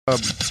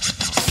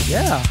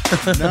Yeah.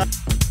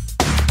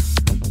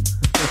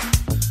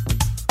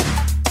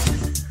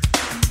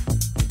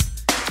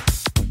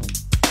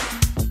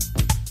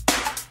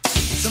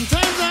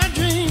 Sometimes I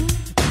dream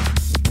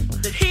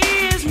that he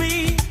is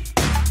me.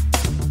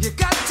 You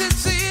got to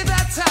see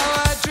that's how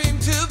I dream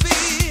to be.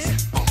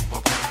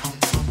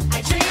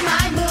 I dream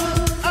I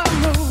move, I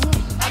move.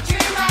 I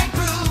dream I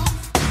groove,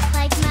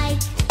 like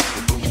Mike,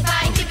 if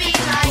I could be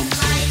like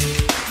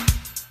Mike.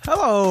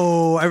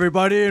 Hello,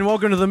 everybody, and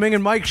welcome to the Ming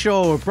and Mike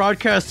Show,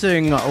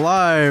 broadcasting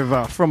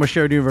live from a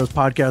Shared Universe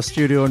podcast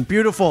studio in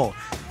beautiful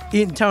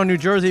Eatontown, New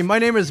Jersey. My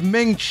name is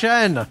Ming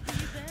Chen.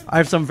 I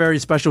have some very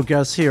special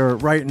guests here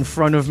right in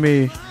front of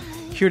me,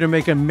 here to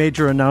make a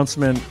major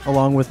announcement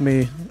along with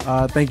me.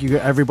 Thank you,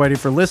 everybody,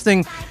 for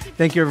listening.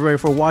 Thank you, everybody,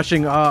 for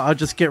watching. I'll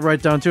just get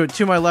right down to it.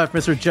 To my left,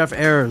 Mr. Jeff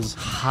Ayers.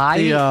 Hi,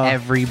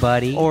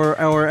 everybody.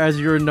 Or as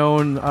you're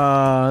known,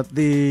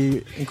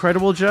 the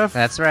Incredible Jeff?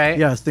 That's right.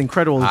 Yes, the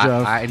Incredible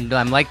Jeff.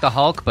 I'm like the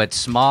Hulk, but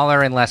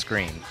smaller and less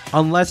green.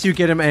 Unless you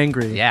get him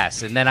angry.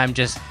 Yes, and then I'm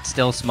just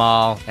still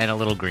small and a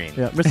little green.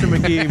 Yeah, Mr.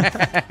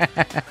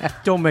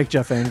 McGee, don't make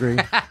Jeff angry.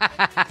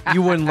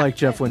 You wouldn't like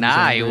Jeff when he's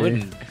angry. Nah, you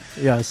wouldn't.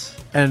 Yes.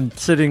 And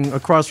sitting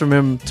across from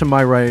him to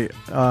my right,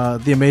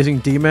 the amazing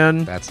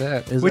D-Man. That's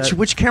it.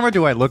 Which camera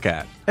do I look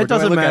at? It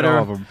doesn't matter.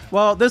 All of them?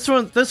 Well, this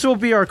will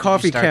be our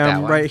coffee start cam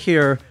that one? right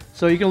here.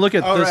 So you can look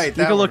at Oh, this. right, you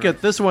that can one, look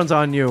at this one's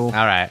on you. All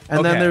right.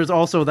 And then Okay. there's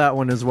also that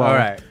one as well. All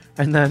right.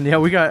 And then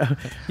we got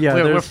We're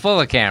there's- full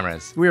of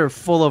cameras. we are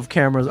full of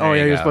cameras. There Oh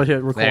yeah, you you're go. supposed to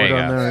hit record There you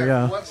on go. there.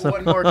 Yeah.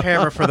 One more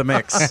camera for the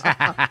mix.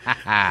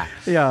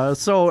 Yeah,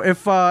 so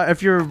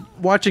if you're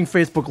watching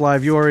Facebook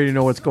Live, you already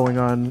know what's going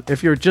on.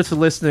 If you're just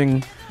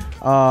listening,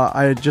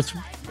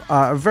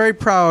 a very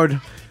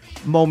proud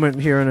moment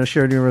here in a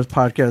Shared Universe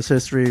podcast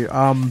history.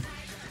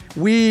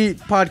 We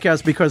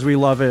podcast because we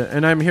love it,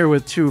 and I'm here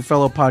with two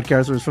fellow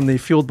podcasters from the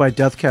Fueled by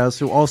Deathcast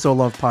who also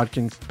love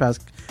podcasting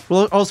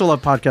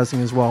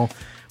as well.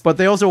 But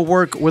they also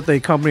work with a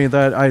company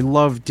that I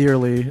love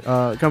dearly,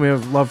 a company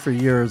I've loved for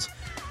years.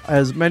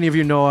 As many of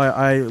you know,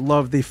 I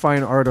love the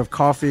fine art of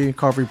coffee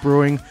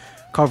brewing,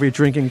 coffee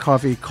drinking,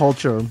 coffee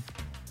culture.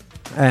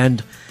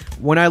 And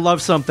when I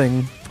love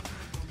something,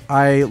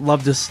 I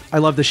love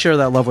to share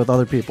that love with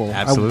other people.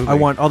 Absolutely. I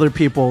want other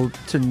people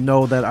to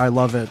know that I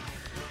love it.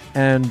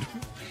 And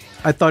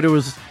I thought it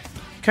was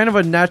kind of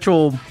a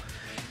natural...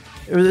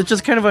 It was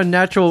just kind of a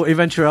natural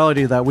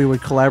eventuality that we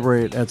would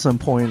collaborate at some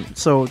point.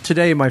 So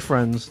today, my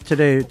friends,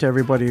 to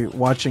everybody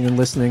watching and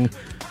listening,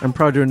 I'm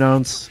proud to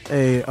announce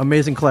a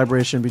amazing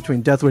collaboration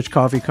between Death Wish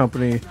Coffee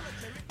Company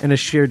and a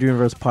Shared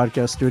Universe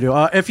podcast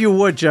studio. If you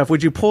would, Jeff,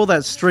 would you pull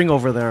that string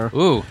over there?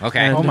 Ooh, okay.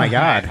 And- Oh my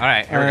God. All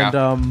right, here we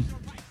go.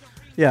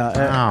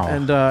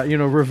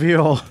 Wow.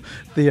 Reveal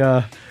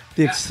the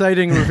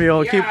exciting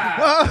reveal.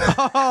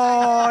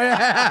 Oh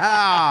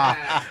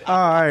yeah! All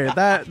right,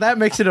 that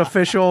makes it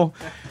official.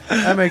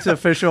 That makes it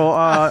official.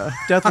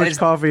 Death Wish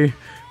Coffee.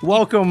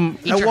 Welcome.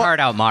 Eat your heart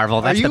out,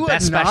 Marvel. That's Are the you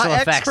best a special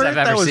not effects expert? I've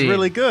ever That was seen.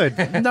 really good.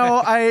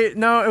 No,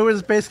 it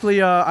was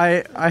basically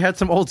I had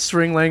some old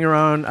string laying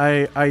around.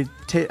 I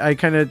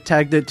kind of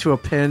tagged it to a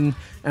pin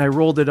and I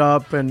rolled it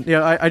up, and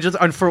we just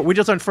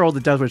unfurled the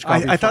Death Wish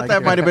Coffee. I thought flag that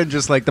here. might have been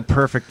just like the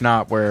perfect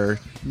knot where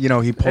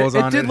he pulls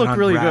on It did and look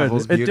really good.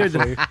 unravels It did.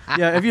 beautifully.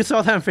 Yeah, if you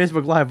saw that on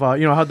Facebook Live,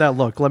 how'd that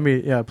look?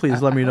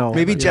 Please let me know.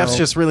 Maybe Jeff's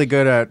just really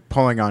good at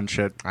pulling on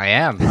shit. I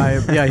am.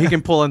 He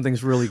can pull on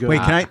things really good.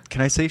 Wait, can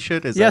I say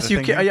shit? Is Yes, that a you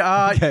thing can. here?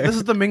 Okay. This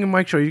is the Ming and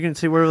Mike show. You can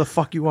say whatever the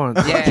fuck you want.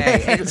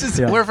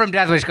 Yeah, we're from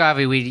Death Wish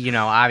Coffee. We,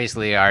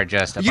 obviously are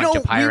just a bunch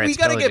of pirates. we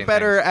got to pillaging get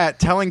better things. at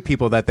telling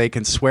people that they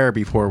can swear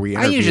before we I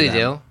interview usually them.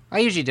 do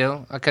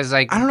because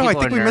I don't know. I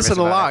people think are we miss nervous it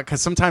a about lot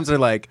because sometimes they're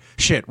like,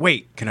 "Shit,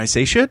 wait, can I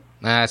say shit?"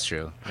 That's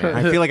true. Yeah.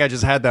 I feel like I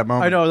just had that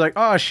moment. I know, like,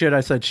 oh shit,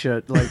 I said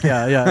shit. Like,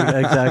 yeah,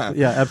 exactly.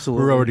 Yeah,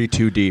 absolutely. We're already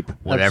too deep.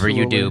 Whatever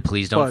you Absolutely. do,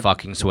 please don't But-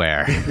 fucking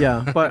swear.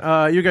 Yeah,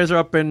 but you guys are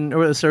up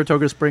in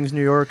Saratoga Springs,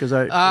 New York. Is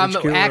that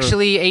HQ, or-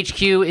 Actually,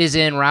 HQ is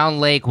in Round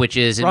Lake, which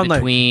is in Round Lake.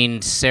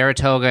 between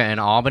Saratoga and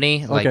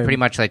Albany, like Okay. pretty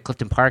much like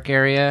Clifton Park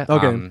area.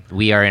 Okay.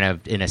 We are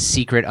in a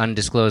secret,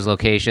 undisclosed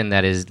location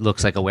that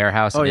looks like a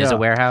warehouse. Oh, and is yeah. a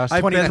warehouse.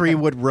 I've been- 23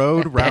 Wood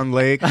Road, Round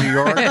Lake, New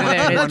York,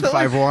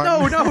 151.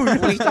 No,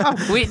 stop.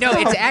 No,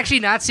 it's actually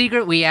not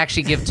secret. We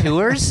actually give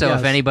tours. So Yes.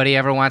 if anybody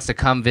ever wants to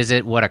come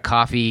visit what a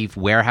coffee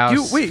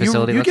warehouse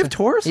facility you looks give like.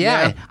 tours?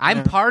 Yeah,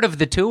 I'm part of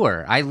the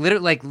tour. I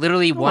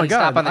literally Oh my one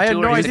stop God. on the I had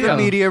tour. no is idea. to The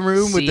media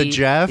room with the see-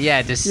 Jeff?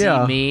 Yeah, to see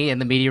Yeah. me in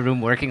the media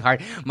room working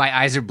hard. My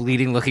eyes are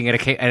bleeding looking at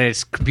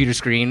a computer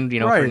screen,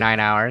 for Right. 9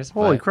 hours.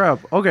 Holy but- crap.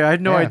 Okay, I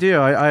had no Yeah.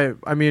 idea.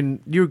 I mean,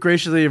 you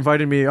graciously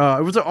invited me.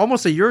 It was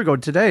almost a year ago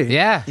today.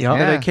 Yeah, Yeah.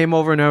 That I came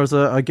over and I was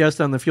a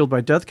guest on the Fueled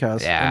by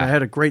Deathcast. Yeah. And I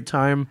had a great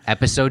time.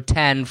 Episode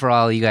 10 for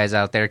all you guys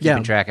out there keeping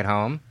Yeah. track at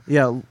home.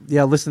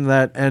 Yeah, listen to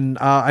that. And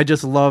I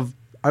just love...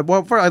 I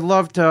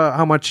loved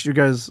how much you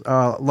guys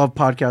love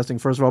podcasting,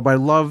 first of all, but I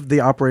love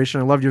the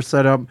operation. I love your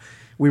setup.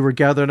 We were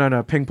gathered on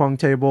a ping pong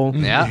table,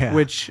 Yeah.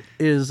 which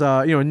is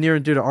near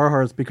and dear to our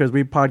hearts because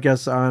we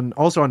podcast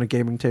also on a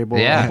gaming table,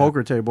 Yeah. a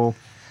poker table.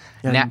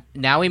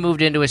 Now we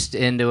moved into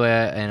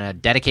a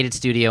dedicated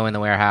studio in the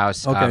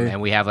warehouse, Okay.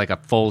 and we have like a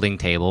folding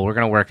table. We're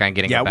gonna work on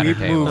getting a Yeah, better we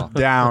table. moved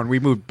down. We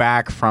moved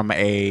back from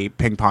a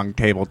ping pong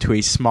table to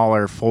a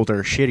smaller,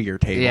 folder, shittier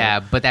table. Yeah,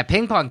 but that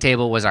ping pong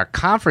table was our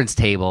conference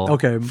table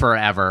Okay.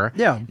 forever.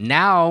 Yeah.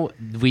 Now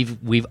we've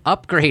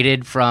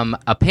upgraded from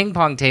a ping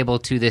pong table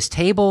to this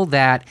table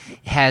that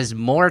has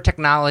more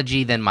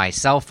technology than my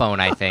cell phone,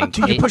 I think.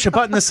 Do you push a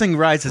button, this thing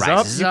rises up?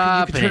 rises You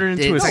up, can turn and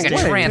it into it's a like a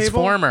stand table?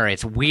 transformer.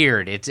 It's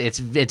weird. It's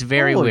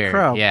very Holy weird.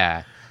 crap.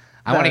 Yeah.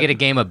 I want to get a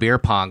game of beer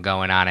pong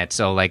going on it,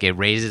 so like it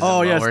raises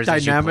Oh, and yes, lowers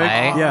as you dynamic.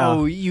 play. Yeah.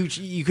 Oh,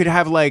 you could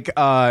have like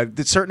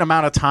the certain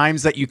amount of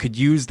times that you could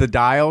use the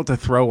dial to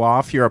throw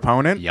off your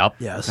opponent. Yep.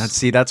 Yes.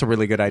 That's a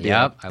really good idea.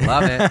 Yep. I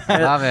love it. I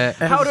love it.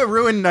 How to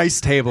ruin nice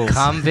tables.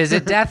 Come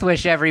visit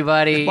Deathwish,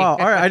 everybody. Wow. All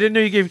right. I didn't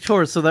know you gave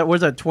tours. So that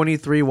was at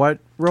 23 what?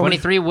 Roman?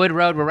 23 Wood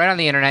Road. We're right on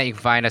the internet. You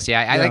can find us. Yeah.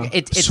 I Yeah. like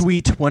it's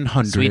Sweet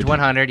 100. Sweet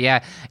 100. Yeah.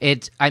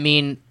 I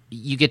mean,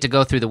 you get to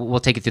go through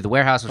we'll take you through the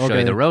warehouse. We'll show Okay.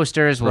 you the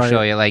roasters. We'll Right.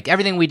 show you like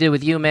everything we did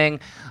with you, Ming.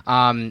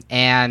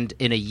 And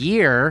in a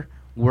year,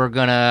 we're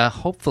going to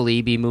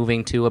hopefully be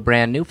moving to a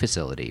brand new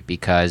facility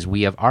because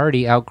we have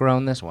already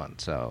outgrown this one.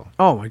 So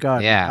Oh my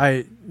God.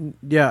 Yeah.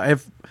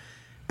 If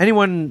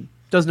anyone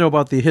doesn't know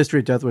about the history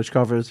of Deathwish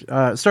covers,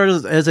 it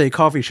started as a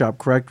coffee shop,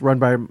 correct? Run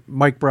by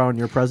Mike Brown,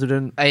 your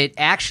president. it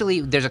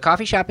actually, there's a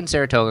coffee shop in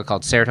Saratoga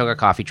called Saratoga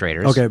Coffee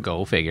Traders. Okay.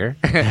 Go figure.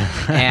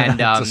 And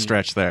That's a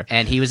stretch there.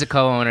 And he was a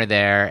co-owner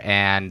there.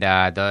 And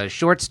the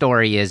short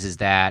story is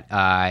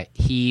that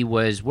he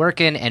was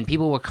working, and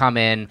people would come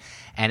in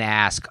and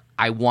ask,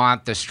 "I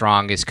want the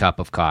strongest cup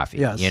of coffee."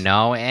 Yes. You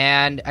know,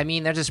 and I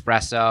mean, there's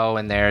espresso,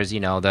 and there's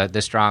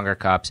the stronger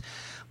cups,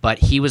 but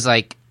he was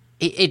like.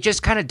 It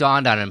just kind of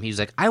dawned on him. He was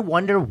like, I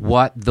wonder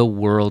what the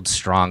world's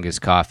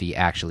strongest coffee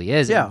actually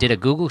is. Yeah. And did a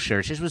Google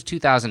search. This was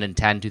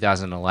 2010,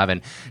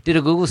 2011. Did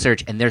a Google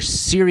search, and there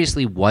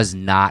seriously was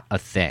not a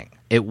thing.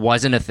 It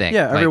wasn't a thing.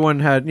 Yeah, Like, everyone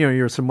had,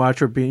 your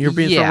Sumatra bean. You're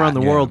beans from Yeah. around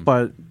the Yeah. world,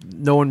 but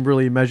no one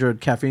really measured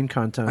caffeine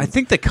content. I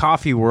think the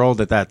coffee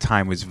world at that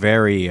time was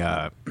very,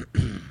 I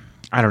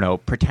don't know,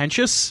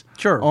 pretentious.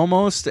 Sure.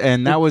 Almost.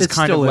 And that was It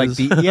kind of still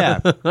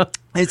like is.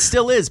 it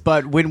still is.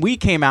 But when we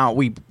came out,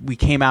 we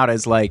came out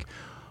as like,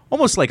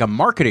 almost like a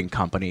marketing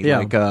company, Yeah.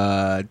 like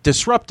a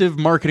disruptive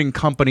marketing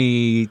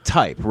company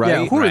type,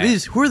 right? Yeah, who are Right.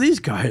 these? Who are these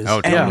guys? Oh,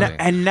 And, totally.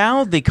 and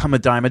now they come a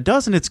dime a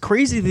dozen. It's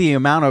crazy the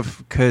amount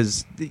of,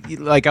 because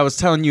like I was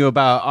telling you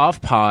about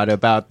off pod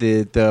about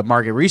the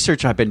market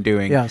research I've been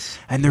doing. Yes.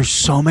 And there's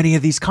so many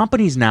of these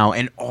companies now,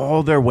 and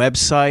all their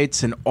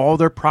websites and all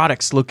their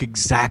products look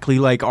exactly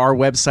like our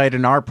website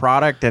and our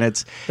product, and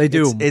They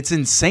do. It's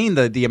insane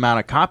the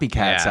amount of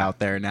copycats Yeah. out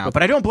there now.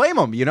 But I don't blame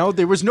them.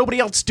 There was nobody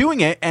else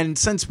doing it, and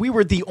since we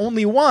were the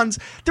only ones,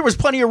 there was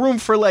plenty of room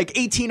for like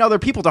 18 other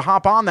people to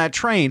hop on that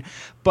train.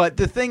 But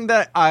the thing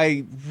that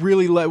I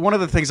really like, one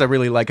of the things I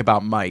really like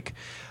about Mike,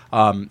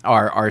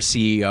 our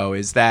CEO,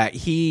 is that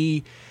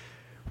he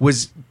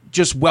was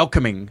just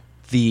welcoming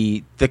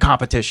the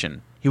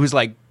competition. He was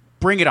like,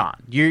 bring it on.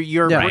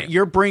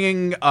 You're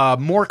bringing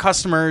more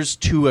customers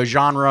to a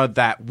genre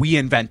that we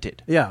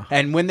invented. Yeah.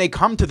 And when they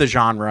come to the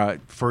genre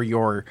for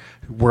your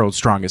world's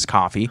strongest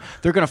coffee,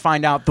 they're going to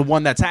find out the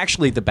one that's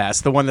actually the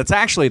best, the one that's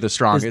actually the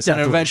strongest, and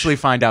Deathwish. eventually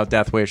find out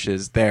Deathwish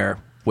is there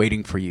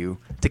waiting for you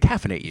to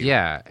caffeinate you.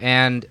 Yeah,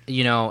 and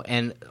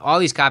and all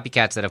these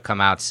copycats that have come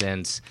out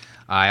since.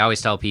 I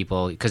always tell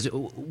people, because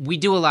we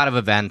do a lot of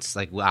events.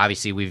 Like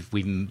obviously, we've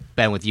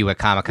been with you at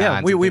Comic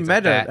Con. Yeah, we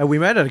met at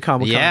a Comic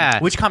Con. Yeah.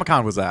 Which Comic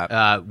Con was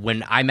that?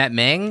 When I met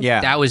Ming,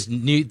 Yeah. that was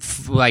New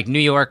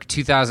York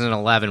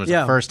 2011 was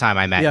Yeah. the first time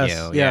I met Yes,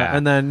 you. yeah,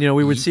 and then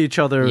we would see each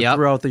other Yep.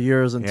 throughout the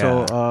years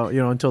until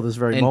Yeah. until this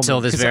very moment.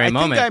 Until this 'Cause very I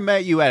moment. think I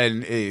met you at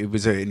it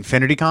was an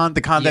Infinity Con,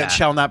 the con Yeah. that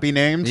shall not be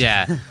named.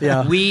 Yeah.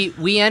 Yeah.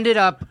 We ended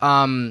up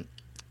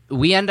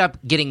we end up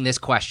getting this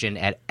question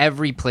at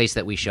every place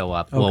that we show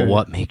up. Well, Okay.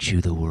 what makes you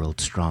the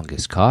world's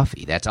strongest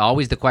coffee? That's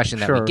always the question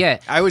that Sure. we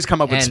get. I always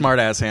come up with And- smart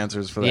ass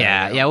answers for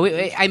that.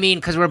 Yeah. I mean,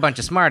 because we're a bunch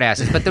of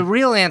smartasses. But the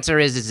real answer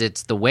is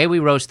it's the way we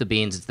roast the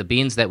beans. It's the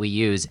beans that we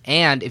use.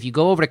 And if you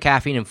go over to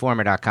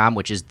caffeineinformer.com,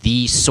 which is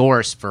the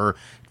source for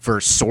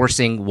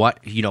sourcing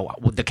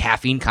the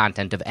caffeine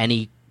content of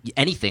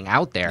anything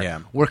out there, Yeah.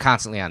 we're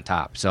constantly on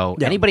top. So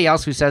Yeah. anybody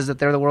else who says that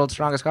they're the world's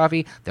strongest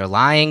coffee, they're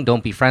lying.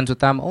 Don't be friends with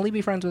them. Only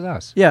be friends with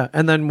us. Yeah,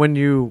 and then when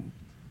you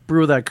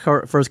brew that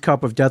first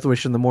cup of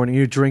Deathwish in the morning,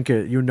 you drink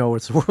it,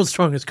 it's the world's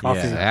strongest coffee.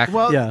 Yeah. Exactly.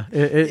 Well,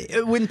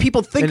 Yeah, when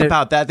people think and it-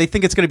 about that, they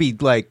think it's going to be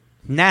like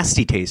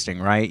nasty tasting,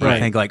 right? You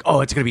Right. think like,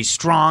 oh, it's going to be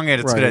strong and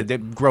it's Right. going to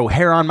grow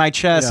hair on my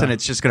chest Yeah. and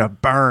it's just going to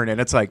burn.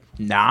 And it's like,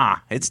 nah,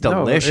 it's no,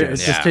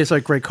 delicious. it just tastes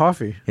like great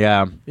coffee.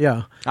 Yeah.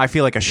 Yeah. I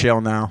feel like a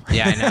shill now.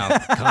 Yeah,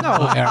 I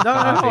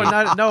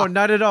know.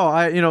 Not at all.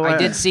 I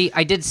did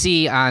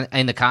see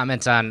in the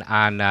comments on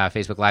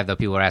Facebook Live, though,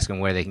 people were asking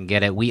where they can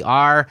get it. We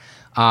are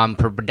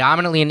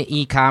Predominantly an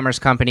e-commerce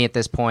company at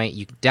this point.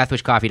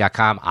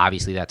 Deathwishcoffee.com,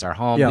 obviously that's our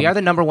home. Yeah. We are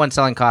the number one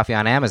selling coffee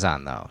on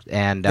Amazon, though.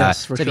 And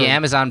Yes, for so if you sure.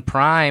 Amazon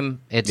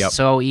Prime, it's Yep.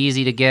 so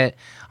easy to get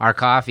our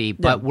coffee.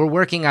 But Yeah. we're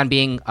working on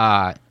being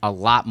a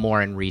lot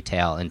more in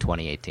retail in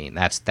 2018.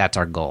 That's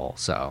our goal.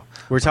 So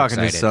We're talking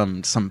to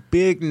excited. some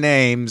big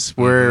names.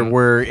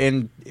 We're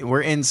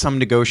in some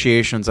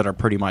negotiations that are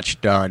pretty much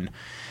done,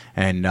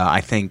 and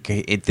I think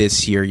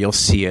this year you'll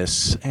see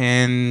us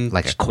and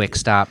like a quick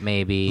stop,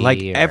 maybe. like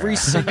or- every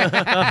single.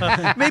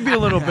 Maybe a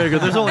little bigger.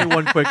 There's only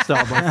one quick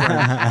stop, my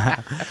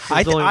friend.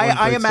 There's only one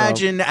I quick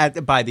imagine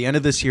by the end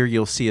of this year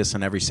you'll see us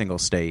in every single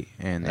state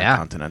in the Yeah.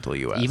 continental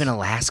U.S. even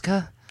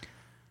Alaska.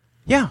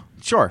 yeah,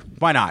 sure,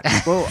 why not?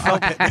 Well,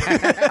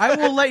 I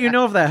will let you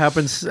know if that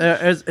happens.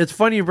 It's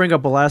funny you bring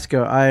up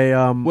Alaska.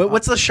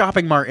 What's the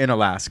shopping mart in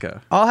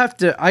Alaska? I'll have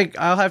to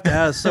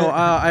ask. So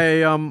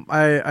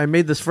I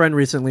made this friend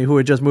recently who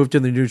had just moved to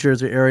the New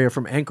Jersey area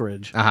from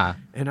Anchorage,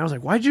 and I was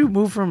like, "Why'd you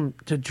move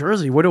to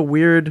Jersey? What a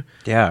weird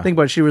thing."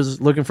 But she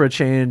was looking for a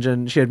change,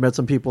 and she had met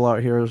some people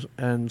out here,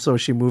 and so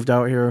she moved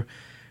out here.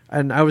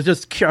 And I was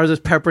just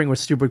peppering with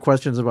stupid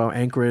questions about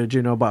Anchorage,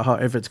 about how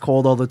if it's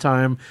cold all the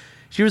time.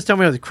 She was telling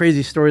me all the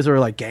crazy stories. There were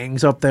like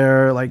gangs up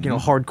there, like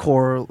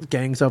hardcore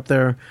gangs up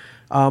there.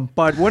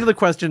 But one of the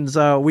questions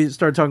we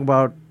started talking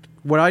about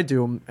what I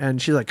do,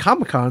 and she's like,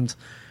 Comic-Cons.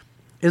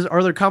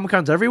 Are there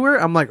Comic-Cons everywhere?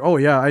 I'm like, oh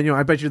yeah,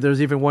 I bet you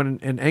there's even one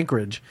in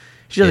Anchorage.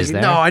 She's Is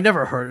like, there? no,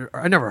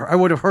 I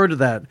would have heard of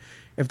that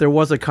if there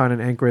was a con in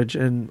Anchorage.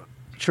 And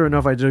sure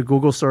enough, I did a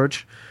Google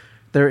search.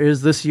 There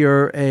is this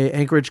year a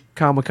Anchorage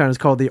Comic-Con. It's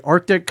called the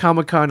Arctic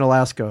Comic-Con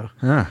Alaska.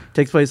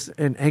 Takes place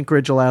in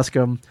Anchorage,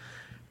 Alaska.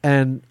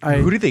 And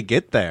Who do they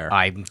get there?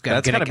 I'm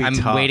That's gotta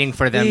be tough. waiting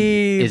for them. Are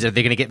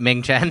they going to get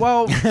Ming Chen?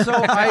 Well, so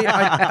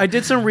I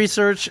did some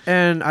research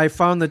and I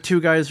found the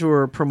two guys who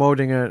were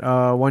promoting it.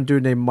 One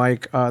dude named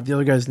Mike. The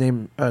other guy's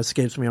name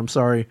escapes me. I'm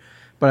sorry,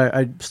 but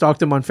I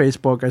stalked him on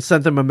Facebook. I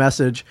sent them a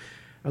message.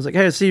 I was like,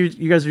 "Hey, I see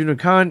you guys are doing a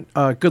con.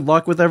 Good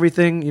luck with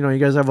everything. You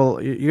guys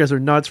are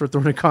nuts for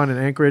throwing a con in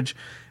Anchorage,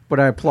 but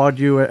I applaud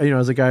you.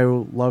 As a guy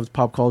who loves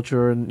pop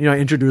culture, and I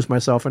introduced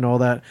myself and all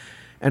that."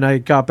 And I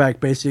got back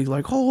basically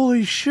like,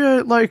 holy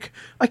shit, like,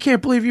 I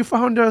can't believe you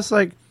found us.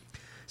 Like,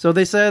 so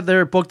they said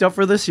they're booked up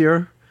for this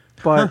year,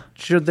 but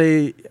should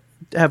they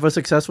have a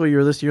successful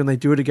year this year and they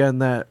do it again,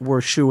 that we're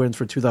shoo-ins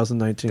for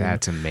 2019.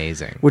 That's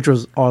amazing. Which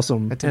was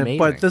awesome. That's amazing.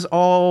 But this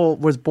all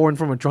was born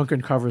from a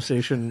drunken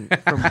conversation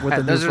with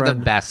a Those new are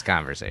friend. the best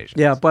conversations.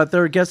 Yeah, but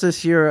their guest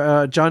this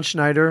year, John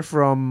Schneider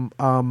from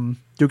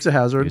Dukes of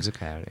Hazzard. Dukes of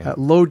Hazzard, yeah.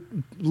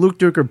 Luke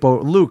Duke or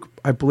Luke,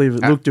 I believe.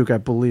 Luke Duke, I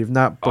believe,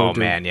 not Bo Oh Duke.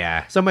 man,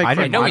 yeah. Somebody I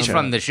correct know me. he's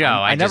from the show.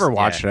 I never just-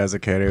 watched yeah. it as a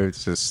kid. It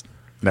was just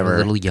You're never. a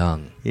little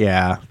young.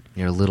 Yeah,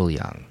 You're a little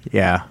young.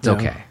 yeah. It's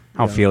okay.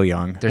 I'll feel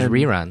young. There's And-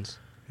 reruns.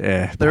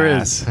 Yeah, There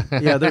pass.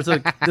 is. Yeah, there's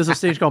a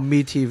stage called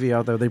Me TV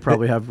out there. They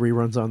probably have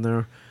reruns on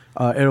there.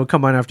 It'll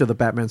come on after the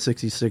Batman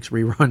 66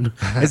 rerun.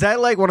 Is that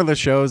like one of the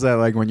shows that,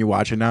 like, when you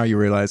watch it now, you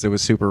realize it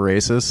was super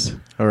racist?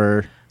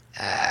 Or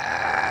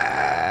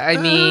I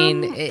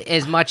mean,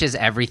 as much as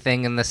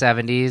everything in the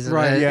 70s.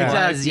 Right,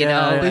 yeah. It was, you Yeah,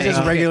 know. yeah, they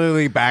just yeah.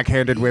 regularly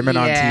backhanded women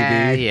on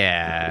Yeah, TV?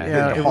 yeah.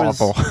 Yeah, it was-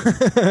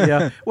 Awful.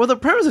 Yeah. Well, the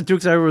premise of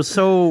Duke's Hour was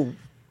so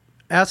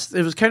asked.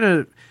 It was kind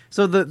of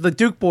so the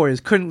Duke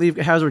boys couldn't leave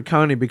Hazard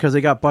County because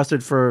they got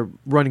busted for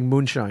running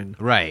moonshine.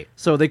 Right.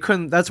 So they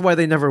couldn't. That's why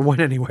they never went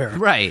anywhere.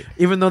 Right.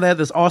 Even though they had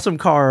this awesome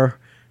car,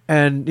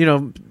 and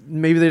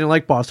maybe they didn't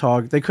like Boss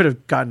Hog, they could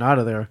have gotten out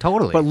of there.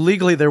 Totally. But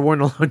legally, they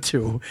weren't allowed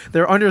to.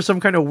 They're under some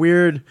kind of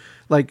weird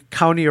like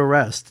county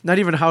arrest, not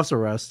even house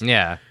arrest.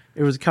 Yeah.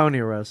 It was county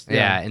arrest.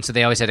 Yeah. And so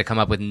they always had to come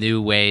up with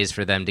new ways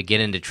for them to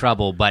get into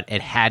trouble, but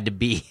it had to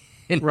be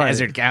in Right.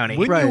 Hazard County.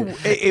 Wouldn't you,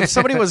 if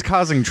somebody was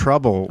causing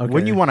trouble,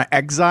 wouldn't you want to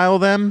exile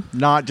them,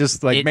 not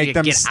just like make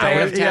them get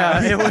stay? out of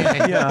town. Yeah, it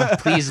was- yeah.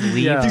 Please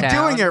leave Yeah. You're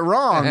town. doing it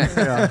wrong.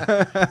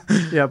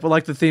 Yeah, but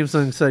like the theme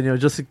song said,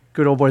 just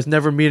good old boys,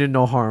 never meaning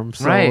no harm.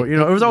 So Right. it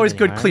was always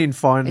good, Harm. clean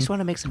fun. I just want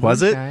to make some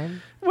Was it?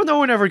 moonshine. Well, no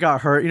one ever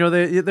got hurt.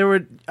 They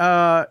would,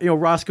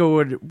 Roscoe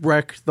would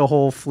wreck the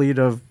whole fleet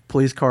of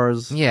police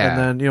cars. Yeah.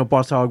 and then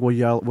Boss Hog would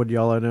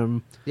yell at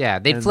him. Yeah,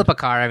 they'd And- flip a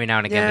car every now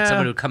and again, and Yeah.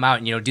 someone would come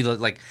out and do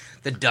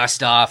the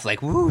dust off,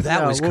 like, "Woo,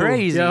 that Yeah, was whoa.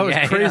 crazy." Yeah, it was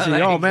crazy.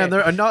 Oh man, oh man,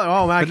 I But can't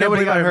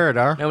nobody believe got I hurt,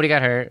 huh? Nobody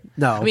got hurt.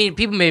 No. I mean,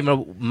 people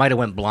might have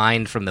went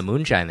blind from the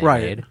moonshine they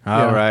Right. made. All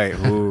Yeah.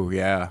 right. Ooh,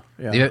 yeah.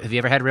 Yeah. Have you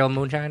ever had real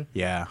moonshine?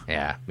 Yeah.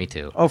 Yeah, me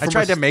too. Oh, I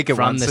tried to make it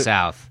from once. the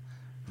south,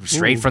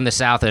 straight Ooh. from the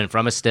south and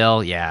from a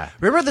still. Yeah.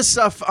 Remember the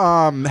stuff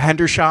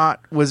Hendershot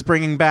was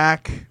bringing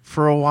back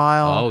for a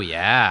while? Oh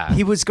yeah.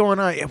 He was going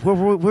on.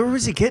 Where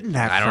was he getting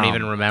that I from? don't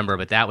even remember,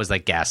 but that was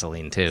like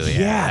gasoline too.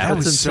 Yeah, that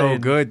That's was so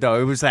insane. good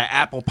though. It was that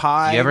apple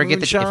pie. You ever get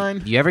moonshine.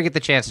 if you ever get the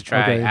chance to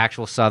try Okay.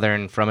 actual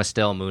Southern from a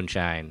still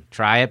moonshine,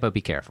 try it, but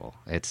be careful.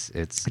 It's.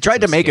 I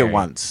tried to make it scary.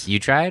 once. You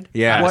tried?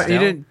 Yeah. Out of What you still?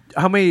 didn't?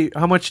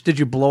 How much did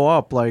you blow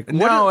up? Like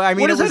No, I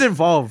mean, what it does was- it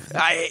involve?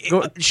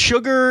 Go-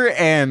 Sugar,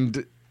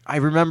 and I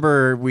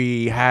remember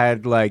we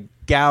had like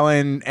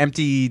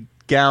empty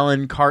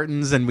gallon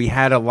cartons, and we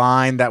had a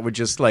line that would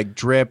just like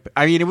drip.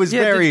 I mean, it was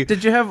very.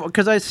 Did you have?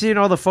 Because I see in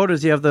all the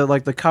photos, you have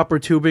the copper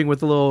tubing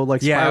with the little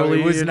like Yeah,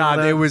 spirally. it was and all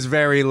not. that. It was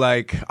very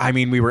like. I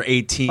mean, we were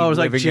 18. Oh, it was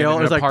like living jail. in an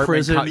It was like apartment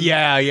prison.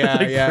 yeah, Like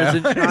yeah.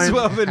 prison Might as time.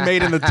 well have been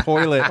made in the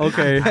toilet.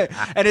 Okay.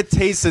 And it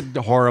tasted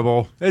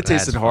horrible. It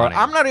tasted horrible.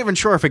 funny. I'm not even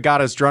sure if it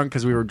got us drunk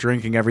because we were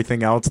drinking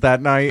everything else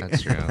that night.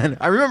 That's true. And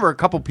I remember a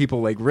couple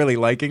people like really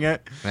liking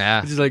it.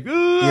 Yeah. Just like, I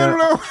don't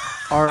know.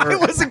 Our- I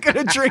wasn't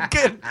gonna drink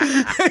it.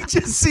 It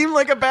just seemed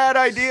like a bad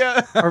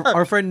idea.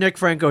 Our friend Nick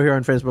Franco here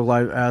on Facebook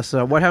Live asks,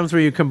 "What happens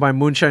when you combine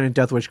moonshine and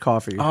Death Wish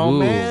coffee?" Oh,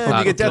 man.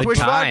 You get Death good Wish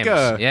times.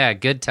 vodka. Yeah,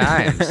 good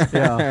times.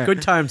 Yeah,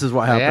 good times is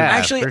what happens. Yeah.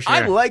 Actually, for sure.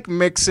 I like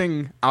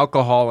mixing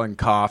alcohol and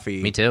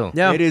coffee. Me too.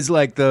 Yeah. It is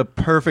like the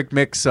perfect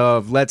mix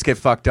of let's get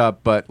fucked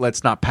up, but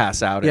let's not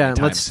pass out. Yeah, and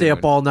anytime let's stay soon.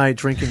 up all night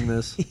drinking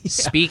this.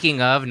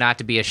 Speaking of, not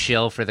to be a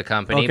shill for the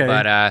company, Okay.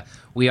 but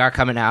we are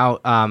coming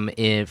out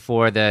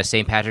for the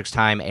St. Patrick's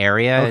Time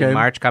area Okay. in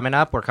March coming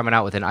up. We're coming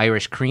out with an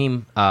Irish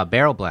cream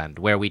barrel blend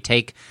where we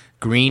take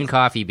green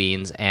coffee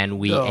beans and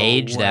we No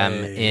age them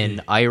way.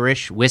 in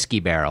Irish whiskey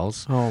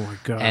barrels. Oh my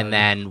god! And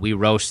then we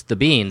roast the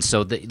beans,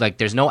 so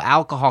there's no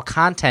alcohol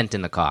content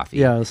in the coffee.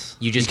 Yes.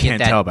 you just You can't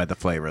get that, tell by the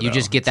flavor. You though,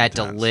 just get that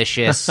sometimes.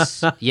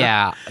 delicious,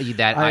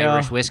 that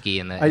Irish whiskey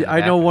in the. in the I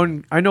know background.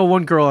 one. I know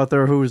one girl out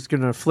there who's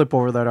gonna flip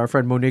over that. Our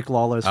friend Monique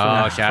Lawless.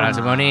 Oh, shout out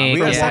to Monique. We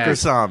gotta yeah. send her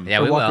some.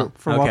 Yeah, we will.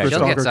 From Okay. Walker She'll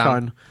get Stalker some.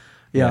 Con.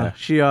 Yeah, Yeah.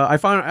 she. I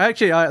found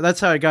actually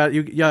that's how I got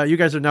you. Yeah, you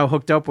guys are now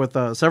hooked up with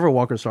several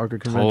Walker Stalker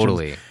conventions.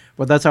 Totally.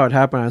 But that's how it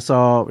happened. I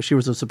saw she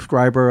was a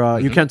subscriber.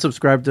 You can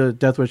subscribe to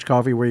Death Wish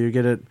Coffee where you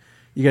get it.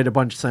 You get a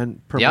bunch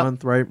sent per Yep.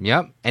 month, right?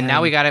 Yep. And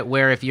now we got it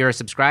where if you're a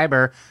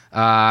subscriber,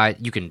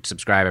 you can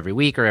subscribe every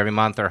week or every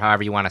month or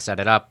however you want to set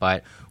it up.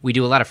 But we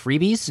do a lot of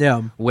freebies.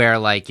 Yeah. Where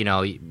like,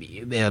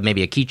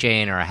 maybe a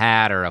keychain or a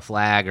hat or a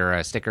flag or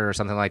a sticker or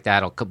something like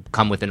that will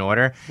come with an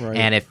order. Right.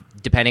 And if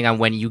depending on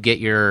when you get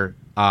your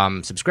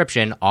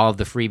subscription, all of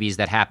the freebies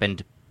that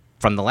happened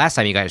from the last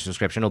time you got your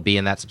subscription will be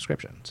in that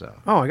subscription. So.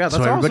 Oh my god, that's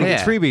So everybody awesome.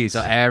 gets freebies.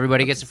 So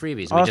everybody gets the freebies.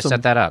 We just Awesome.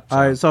 set that up. So.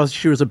 I saw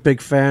she was a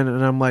big fan,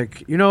 and I'm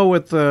like,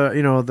 with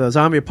the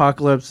zombie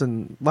apocalypse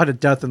and a lot of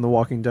death in The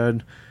Walking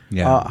Dead.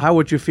 Yeah. How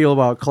would you feel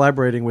about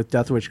collaborating with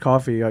Death Wish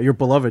Coffee, your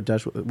beloved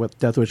with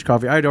Death Wish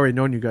Coffee? I'd already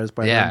known you guys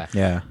by Yeah.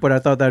 then. Yeah. But I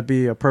thought that'd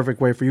be a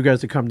perfect way for you guys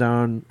to come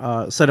down,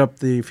 set up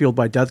the Fueled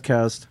by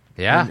Deathcast,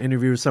 Yeah. and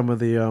interview some of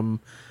the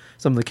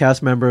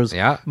cast members,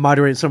 Yeah.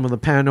 moderate some of the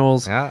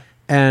panels, Yeah.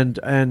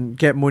 and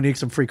get Monique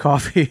some free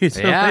coffee.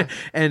 So- Yeah.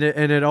 and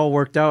it all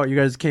worked out. You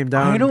guys came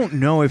down. I don't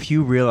know if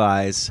you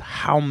realize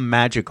how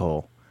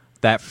magical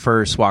that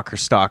first Walker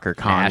Stalker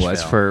con was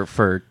Nashville.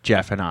 for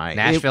Jeff and I.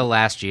 Nashville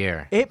last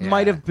year. It Yeah.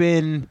 might have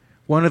been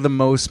one of the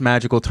most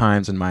magical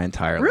times in my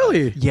entire life.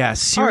 Really? Yeah,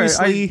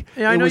 seriously.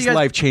 I it know was you guys-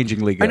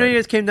 life-changingly good. I know you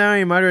guys came down.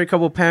 You moderated a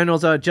couple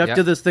panels. Jeff Yep.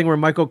 did this thing where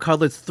Michael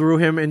Cudlitz threw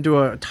him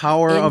into a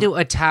tower. Into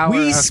a tower.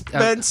 We of-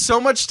 spent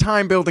so much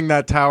time building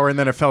that tower, and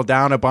then it fell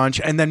down a bunch.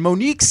 And then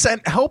Monique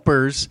sent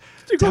helpers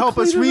to go help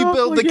us clean it up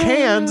rebuild the again.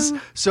 cans,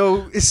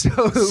 so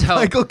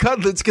Michael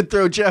Cudlitz could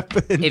throw Jeff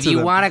into if you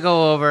them. want to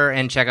go over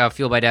and check out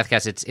Fueled by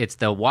Deathcast, it's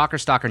the Walker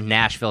Stalker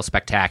Nashville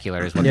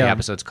Spectacular is what Yeah. the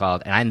episode's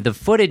called, and the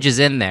footage is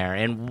in there.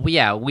 And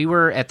we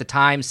were at the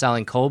time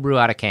selling cold brew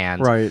out of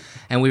cans, Right.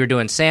 And we were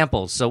doing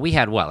samples, so we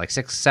had like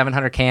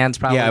 600-700 cans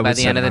probably Yeah, it by was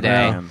the end of the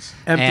 700 day. cans.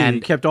 Empty.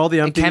 And Kept all the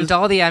it empties. kept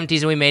all the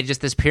empties, and we made just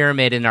this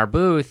pyramid in our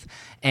booth.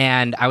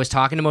 And I was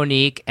talking to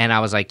Monique, and I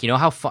was like,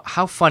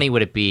 how funny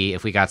would it be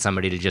if we got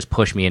somebody to just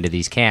push me into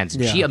these cans?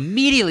 And Yeah. she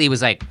immediately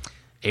was like,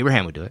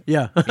 Abraham would do it.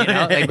 Yeah.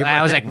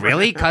 I was like,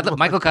 really?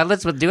 Michael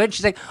Cudlitz would do it?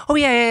 She's like, oh,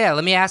 yeah.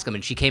 Let me ask him.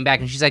 And she came back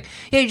and she's like,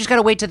 yeah, you just got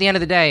to wait till the end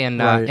of the day and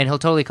Right. and he'll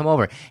totally come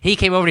over. He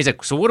came over and he's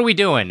like, so what are we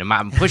doing?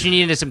 I'm pushing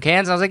you into some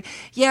cans? And I was like,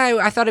 yeah,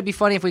 I thought it'd be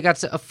funny if we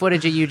got a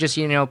footage of you just,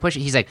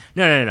 pushing. He's like,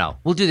 no.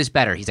 We'll do this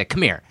better. He's like,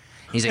 come here.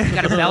 He's like, you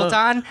got a belt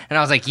on? And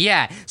I was like,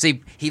 yeah. So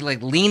he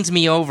like leans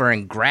me over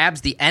and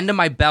grabs the end of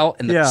my belt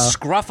and the Yeah.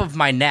 scruff of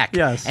my neck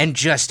Yes. and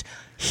just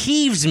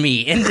heaves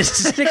me into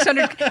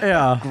 600.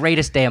 Yeah.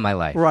 Greatest day of my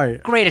life.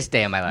 Right. Greatest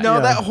day of my life. No, Yeah.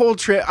 that whole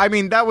trip. I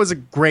mean, that was a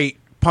great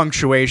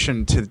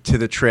punctuation to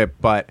the trip,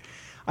 but.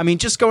 I mean,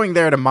 just going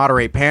there to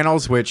moderate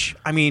panels, which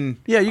I mean,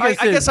 Yeah, you guys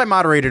I did- guess I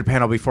moderated a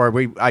panel before.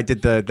 I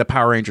did the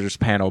Power Rangers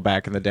panel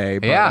back in the day,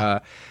 but, Yeah.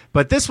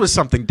 but this was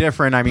something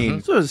different. I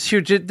mean, So it was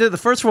huge. Did the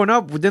first one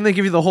up? Didn't they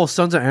give you the whole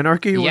Sons of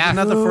Anarchy? Yeah. Wasn't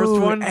that the first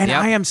one? and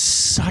Yep. I am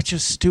such a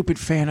stupid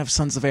fan of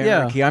Sons of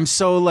Anarchy. I'm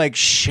so like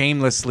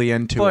shamelessly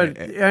into But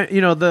it.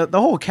 the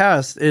whole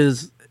cast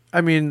is, I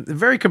mean,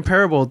 very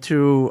comparable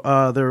to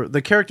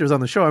the characters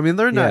on the show. I mean,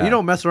 they're not. Yeah. You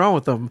don't mess around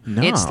with them.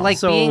 No. It's like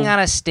So- being on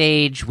a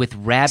stage with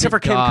rabid Except for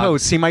Kim dogs.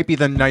 Coates, he might be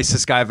the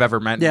nicest guy I've ever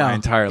met in Yeah. my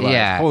entire life.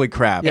 Yeah. Holy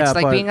crap! Yeah. It's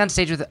like but- being on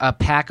stage with a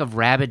pack of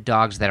rabid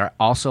dogs that are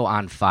also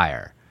on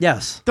fire.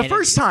 Yes. The And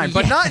first it- time,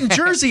 but yeah. not in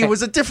Jersey. It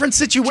was a different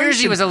situation.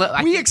 Jersey was a little-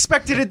 We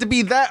expected it to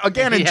be that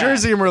again in Yeah.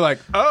 Jersey, and we're like,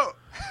 oh,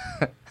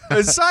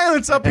 there's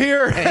silence up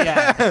here.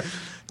 Yeah.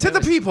 To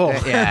the people.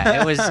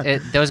 Yeah,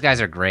 those guys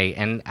are great.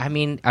 And I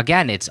mean,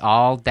 again, it's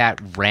all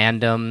that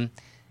random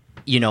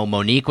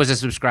Monique was a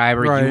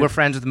subscriber. Right. You were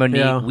friends with Monique.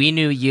 Yeah. We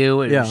knew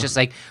you. It Yeah. was just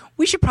like,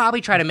 we should probably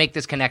try to make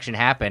this connection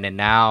happen. And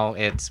now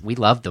we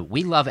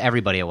love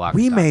everybody at Walker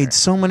We Stalker. made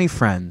so many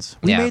friends.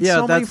 We Yeah. made Yeah,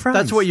 so many friends.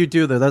 that's what you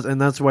do there.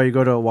 That's why you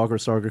go to Walker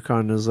Stalker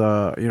Con is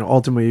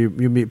ultimately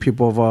you meet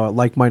people of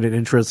like-minded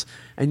interests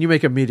and you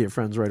make immediate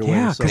friends right away.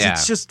 Yeah, so. because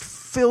it's just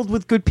filled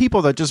with good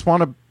people that just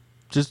want to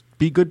just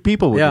be good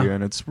people with Yeah. you,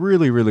 and it's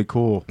really, really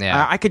cool.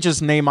 Yeah. I could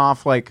just name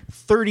off like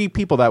 30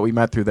 people that we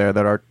met through there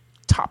that are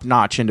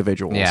top-notch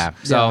individuals. Yeah.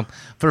 So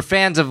for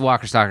fans of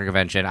Walker Stalker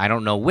Convention, I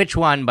don't know which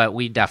one, but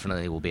we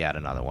definitely will be at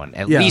another one.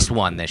 At Yeah. least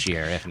one this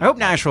year. If I not hope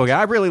more. Nashville.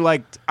 I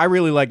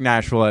really like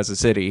Nashville as a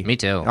city. Me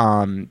too.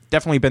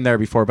 Definitely been there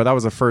before, but that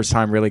was the first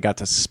time really got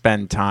to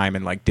spend time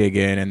and like dig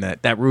in. And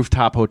that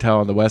rooftop hotel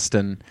in the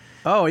Westin.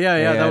 Oh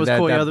yeah, that was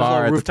cool. that Yeah, there's a bar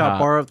little at the rooftop top.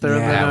 bar up there. Yeah,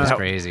 and then, that was that-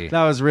 crazy.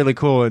 That was really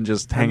cool, and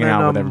just hanging then,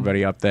 out with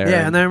everybody up there.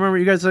 Yeah, and then I remember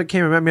you guys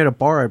came and met me at a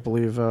bar, I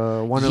believe.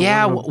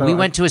 We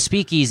went to a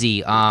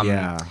speakeasy.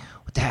 Yeah.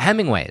 The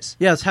Hemingway's.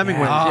 Yes,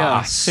 Hemingway's. Oh,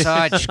 Yeah,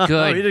 such good.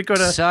 Oh, you did go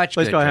to such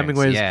place good called drinks.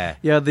 Hemingway's.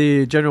 Yeah.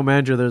 The general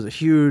manager there's a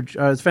huge, he's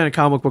a fan of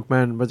comic book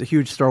men, but a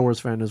huge Star Wars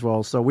fan as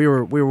well. So we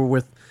were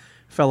with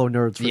fellow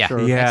nerds for Yeah. sure.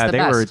 Yeah, It's the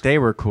best. they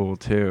were cool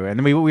too, and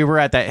then we were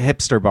at that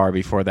hipster bar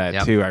before that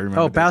Yep. too. I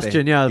remember. Oh, that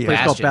Bastion, yeah, the place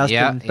called Bastion,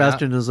 Bastion. yeah,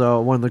 Bastion is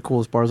one of the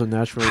coolest bars in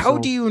Nashville. How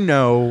do you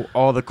know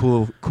all the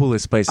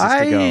coolest places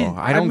to go?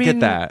 I don't get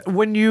that.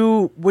 When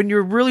you're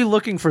really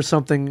looking for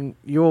something,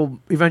 you'll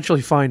eventually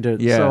find it.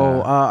 Yeah.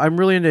 So I'm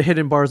really into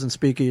hidden bars and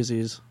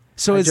speakeasies.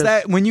 So I is just-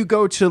 that when you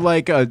go to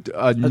like a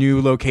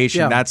new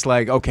location? yeah. That's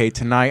like, okay,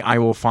 tonight I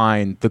will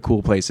find the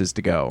cool places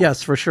to go.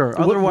 Yes, for sure.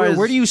 Wh- Otherwise,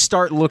 where do you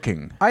start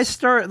looking?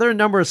 There are a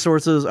number of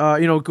sources.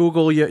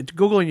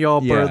 Google and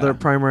Yelp Yeah. are the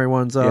primary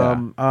ones.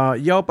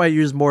 Yelp I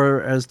use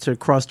more as to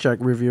cross-check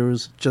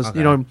reviews. Just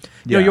Okay.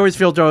 you always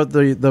filter out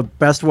the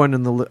best one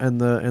and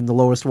the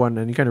lowest one,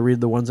 and you kind of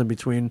read the ones in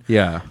between.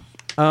 Yeah.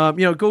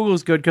 Google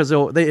is good because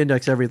they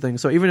index everything.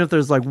 So even if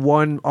there's like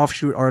one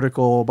offshoot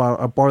article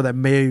about a bar that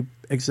may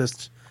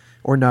exist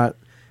or not,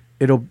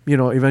 it'll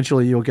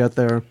eventually you'll get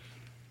there.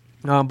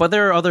 But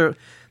there are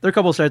a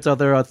couple of sites out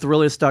there.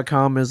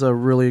 Thrillist.com is a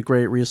really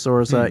great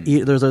resource.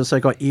 There's a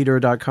site called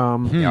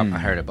Eater.com. Yep, I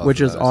heard about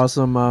Which is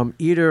awesome.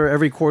 Eater,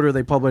 every quarter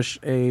they publish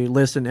a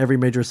list in every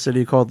major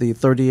city called the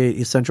 38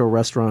 Essential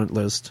Restaurant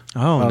List.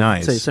 Oh, of,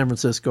 nice. Say San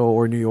Francisco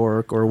or New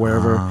York or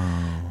wherever.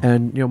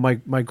 And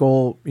my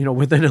goal,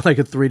 within like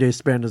a 3-day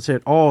span is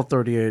hit all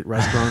 38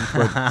 restaurants.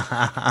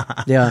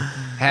 But yeah,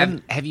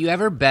 Have you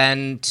ever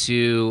been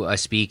to a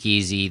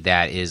speakeasy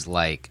that is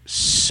like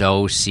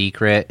so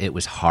secret it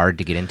was hard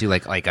to get into,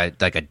 like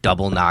a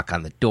double knock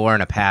on the door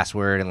and a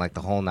password and like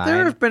the whole nine?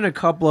 there have been a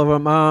couple of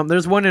them.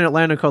 There's one in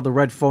Atlanta called the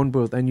Red Phone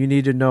Booth, and you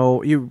need to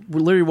know. You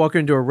literally walk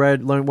into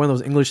one of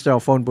those English style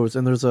phone booths,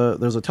 and there's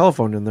a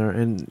telephone in there,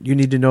 and you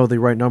need to know the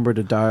right number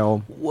to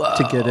dial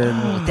to get in.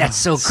 That's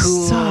so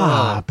cool.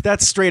 Stop.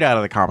 That's straight out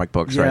of the comic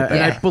books, Yeah, right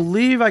there. and I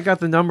believe I got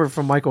the number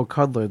from Michael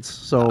Cudlitz,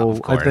 so Of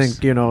I course.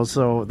 think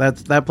so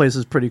that place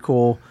is pretty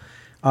cool.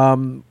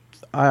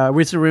 I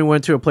recently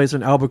went to a place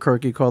in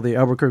Albuquerque called the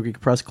Albuquerque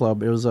Press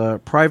Club. It was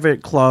a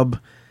private club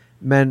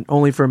meant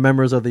only for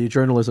members of the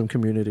journalism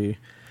community,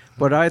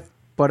 but I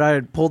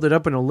had pulled it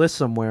up in a list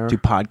somewhere. Do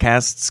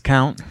podcasts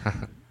count?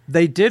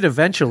 They did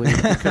eventually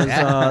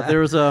because there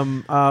was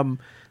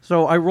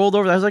so I rolled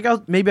over. I was like,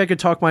 maybe I could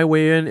talk my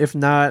way in. If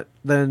not,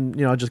 then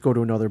I'll just go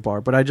to another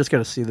bar. But I just got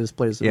to see this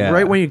place. Yeah.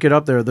 Right when you get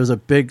up there, there's a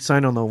big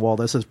sign on the wall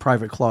that says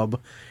 "Private Club,"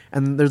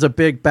 and there's a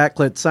big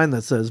backlit sign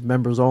that says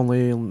 "Members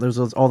Only," and there's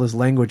all this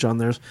language on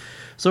there.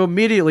 So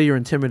immediately you're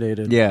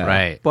intimidated. Yeah.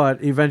 Right.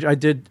 But I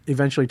did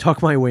eventually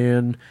talk my way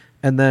in,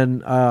 and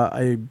then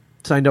I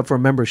signed up for a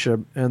membership.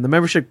 And the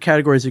membership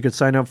categories you could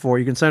sign up for: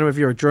 you can sign up if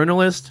you're a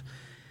journalist.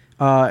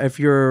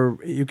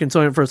 You can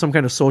sign up for some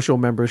kind of social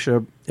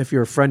membership if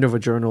you're a friend of a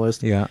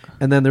journalist. Yeah.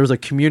 And then there's a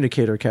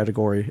communicator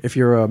category if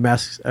you're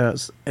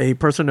a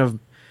person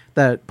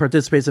that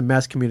participates in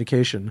mass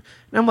communication.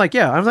 And I'm like,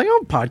 I'm a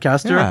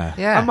podcaster.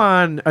 Yeah. I'm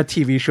on a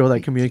TV show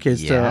that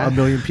communicates to Yeah. 1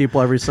 million people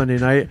every Sunday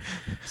night.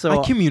 So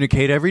I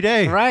communicate every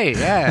day. Right,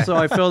 yeah. so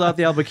I filled out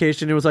the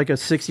application. It was like a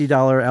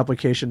 $60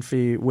 application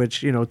fee,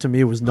 which to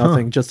me was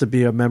nothing just to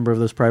be a member of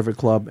this private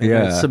club. And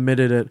I Yeah.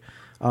 submitted it.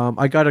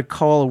 I got a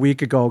call a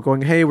week ago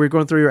going, "Hey, we're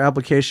going through your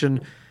application.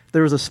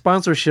 There was a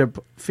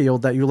sponsorship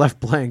field that you left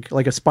blank,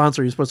 like a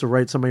sponsor. You're supposed to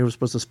write somebody who was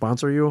supposed to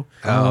sponsor you."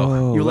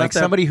 Oh, You like left that-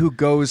 somebody who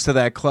goes to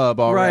that club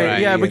already.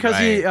 Right, yeah, because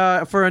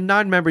right. for a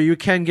non-member, you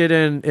can get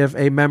in if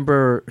a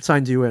member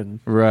signs you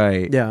in.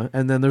 Right. Yeah,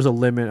 and then there's a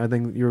limit. I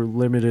think you're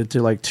limited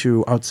to like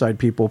 2 outside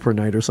people per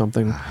night or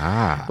something.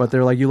 But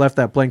they're like, "You left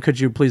that blank. Could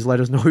you please let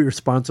us know who your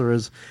sponsor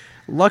is?"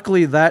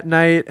 Luckily that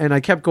night, and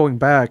I kept going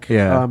back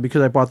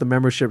because I bought the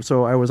membership,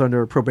 so I was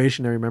under a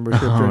probationary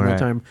membership during that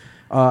time.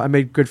 I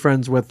made good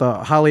friends with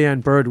Holly Ann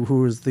Bird,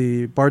 who is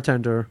the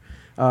bartender,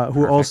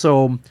 who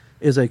also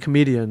is a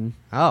comedian,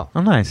 Oh.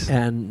 Oh, nice.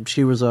 and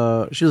she was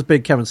a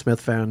big Kevin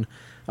Smith fan.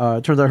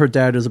 Turns out her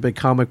dad is a big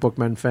comic book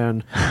men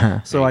fan.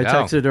 So There I you go.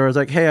 texted her. I was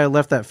like, "Hey, I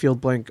left that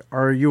field blank.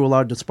 Are you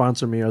allowed to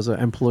sponsor me as an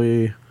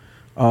employee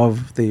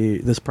of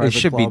this It private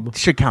should club.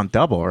 should count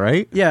double,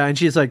 right? Yeah, and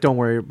she's like, "Don't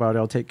worry about it.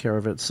 I'll take care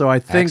of it." So I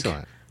think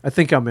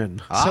I'm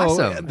in. Awesome.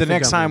 So the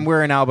next time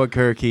we're in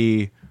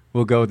Albuquerque,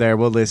 we'll go there.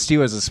 We'll list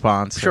you as a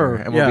sponsor, Sure,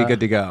 and we'll be yeah. good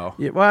to go.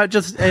 Yeah, well,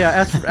 just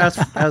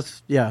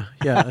ask. Yeah.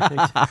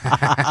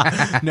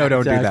 No,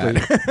 don't Exactly. do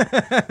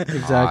that.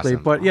 Exactly.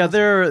 Awesome. But yeah,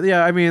 there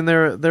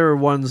are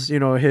ones,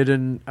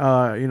 hidden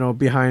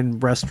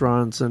behind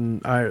restaurants,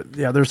 and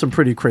there's some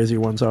pretty crazy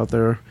ones out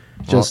there.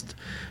 Just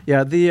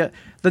the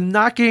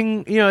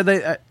knocking,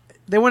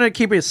 they want to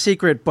keep it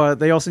secret, but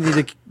they also need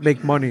to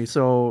make money,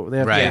 so they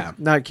have Right. to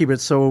not keep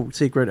it so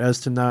secret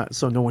as to not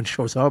so no one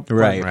shows up. But,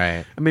 Right.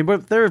 Right. I mean,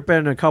 but there have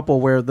been a couple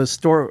where the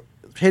store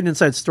hidden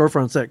inside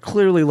storefronts that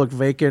clearly look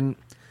vacant,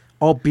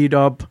 all beat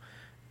up.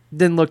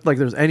 Didn't look like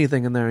there's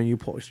anything in there, and you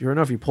pull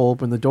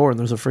open the door and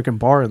there's a freaking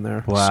bar in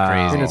there. Wow.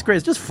 crazy. And it's great.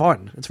 It's just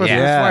fun. It's fun. Yeah.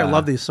 That's why I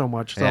love these so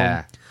much. So,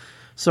 Yeah.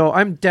 so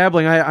I'm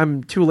dabbling.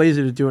 I'm too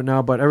lazy to do it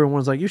now, but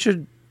everyone's like, you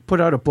should put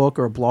out a book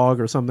or a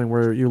blog or something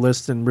where you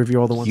list and review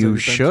all the ones. that You you've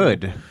been to.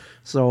 should.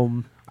 So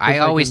I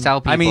if always can-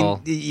 tell people. I mean,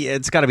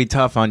 it's got to be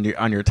tough on your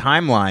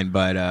timeline,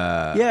 but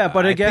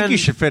but I again- think you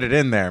should fit it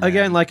in there. Man.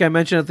 Again, like I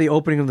mentioned at the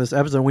opening of this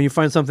episode, when you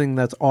find something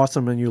that's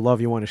awesome and you love,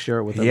 you want to share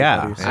it with yeah,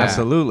 everybody. So-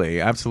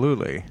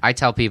 absolutely. I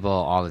tell people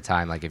all the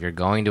time, like if you're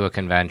going to a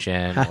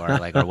convention or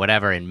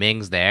whatever, and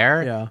Ming's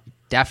there, Yeah.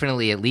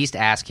 definitely at least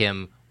ask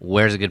him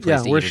where's a good place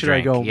Yeah, to where eat or should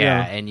I drink. go? Yeah,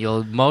 Yeah. and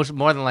you'll more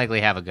than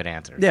likely have a good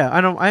answer. Yeah,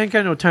 I ain't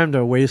got no time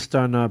to waste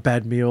on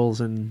bad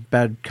meals and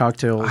bad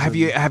cocktails. Have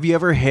you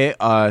ever hit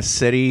a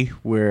city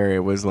where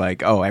it was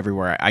like, oh,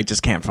 everywhere I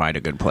just can't find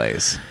a good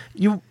place?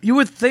 You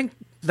would think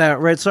that,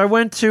 right? So I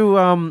went to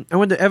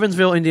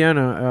Evansville,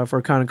 Indiana, for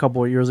a con a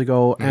couple of years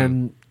ago,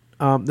 and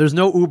there's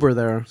no Uber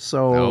there,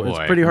 so Oh, it's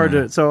boy. pretty hard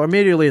to. So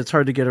immediately, it's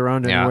hard to get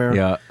around Yeah. anywhere.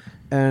 Yeah.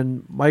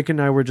 And Mike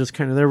and I were just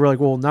kind of, they were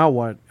like, well, now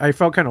what? I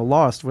felt kind of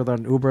lost without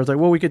an Uber. I was like,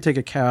 well, we could take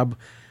a cab.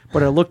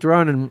 But I looked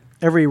around and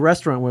every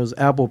restaurant was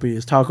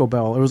Applebee's, Taco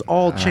Bell. It was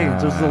all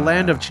chains. It was the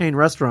land of chain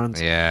restaurants.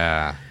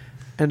 Yeah.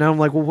 And now I'm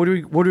like, well, what are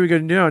we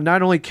going to do?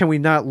 Not only can we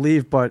not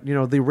leave, but,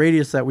 the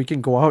radius that we can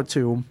go out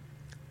to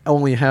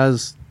only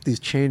has these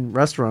chain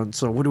restaurants.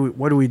 So what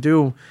do we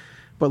do?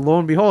 But lo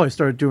and behold, I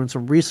started doing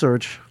some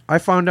research. I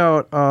found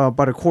out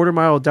about a quarter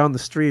mile down the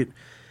street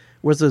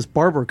was this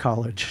barber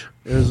college.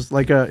 It was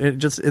like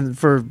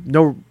for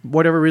no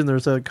whatever reason,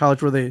 there's a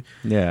college where they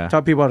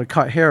taught people how to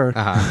cut hair.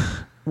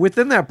 Uh-huh.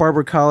 Within that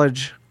barber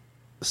college,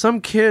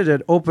 some kid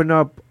had opened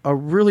up a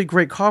really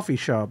great coffee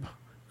shop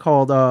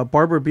called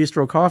Barber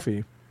Bistro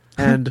Coffee,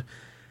 and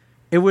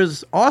it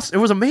was awesome.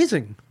 It was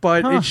amazing,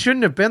 but it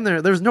shouldn't have been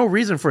there. There's no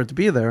reason for it to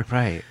be there.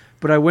 Right.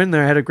 But I went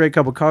there, I had a great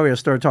cup of coffee. I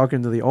started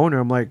talking to the owner.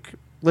 I'm like,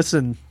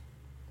 listen,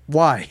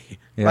 why?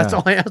 Yeah. That's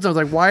all I asked. I was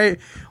like,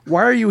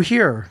 why are you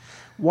here?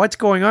 What's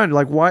going on?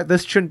 Like, why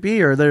this shouldn't be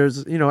here?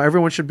 There's,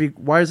 everyone should be.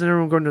 Why isn't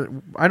everyone going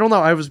to? I don't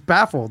know. I was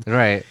baffled.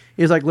 Right.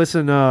 He's like,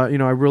 listen, I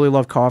really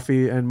love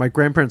coffee, and my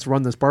grandparents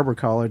run this barber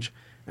college,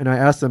 and I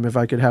asked them if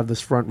I could have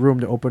this front room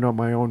to open up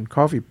my own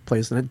coffee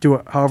place and do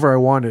it however I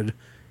wanted,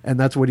 and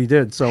that's what he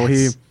did. So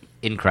That's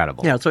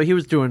incredible. so he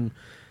was doing,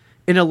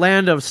 in a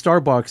land of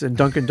Starbucks and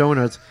Dunkin'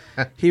 Donuts,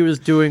 he was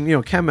doing,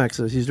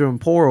 Chemexes. He's doing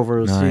pour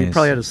overs. He Nice.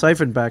 probably had a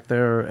siphon back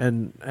there,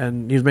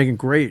 and he was making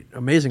great,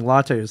 amazing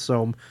lattes.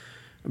 So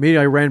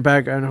immediately I ran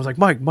back and I was like,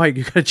 Mike,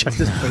 you gotta check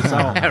this place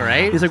out.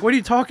 Right? He's like, what are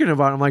you talking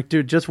about? I'm like,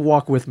 dude, just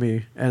walk with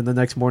me. And the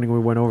next morning we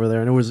went over there,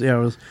 and it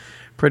was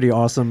pretty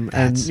awesome.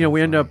 And That's so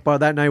we ended up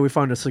that night we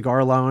found a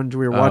cigar lounge.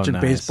 We were watching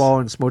nice. baseball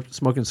and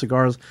smoking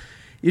cigars.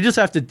 You just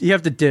have to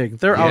dig.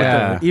 They're out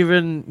Yeah. there.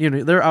 Even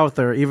they're out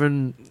there.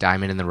 Even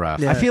Diamond in the rough.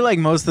 Yeah. I feel like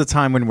most of the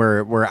time when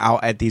we're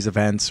out at these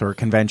events or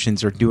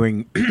conventions or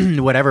doing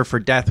whatever for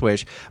Death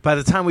Wish, by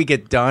the time we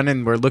get done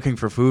and we're looking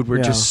for food, we're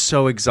Yeah. just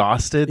so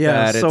exhausted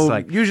that so it's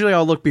like usually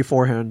I'll look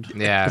beforehand.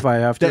 Yeah. If I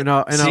have to.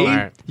 see,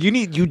 I'll-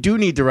 you do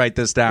need to write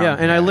this down. Yeah,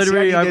 and I See,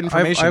 literally need I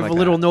information have like a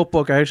little that.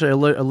 notebook. I actually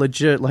a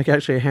legit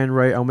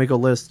handwrite. I'll make a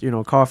list.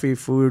 Coffee,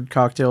 food,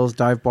 cocktails,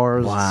 dive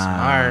bars.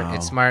 Smart.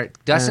 It's smart.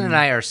 Dustin and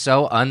I are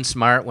so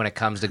unsmart when it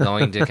comes to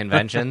going to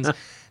conventions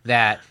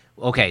that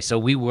okay, so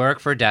we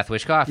work for Death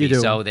Wish Coffee. You do.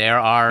 So there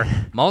are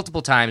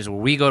multiple times where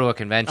we go to a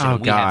convention Oh,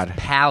 and we God. have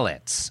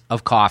pallets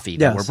of coffee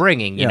that Yes. we're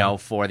bringing, Yeah.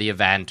 for the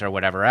event or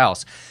whatever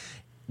else.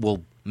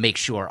 We'll make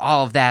sure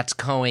all of that's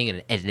going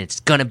and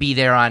it's going to be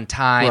there on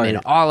time and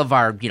Right. all of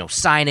our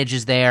signage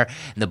is there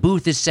and the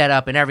booth is set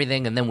up and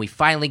everything, and then we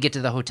finally get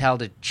to the hotel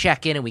to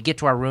check in and we get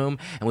to our room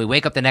and we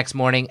wake up the next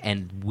morning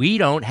and we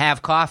don't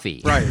have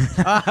coffee. Right.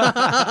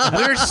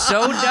 We're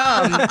so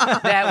dumb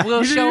that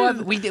we'll show up.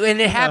 We do, and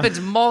it happens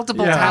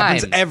multiple It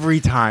times. happens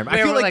every time. I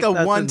Where feel we're like like, the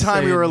that's one time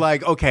we insane. were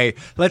like, okay,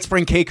 let's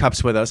bring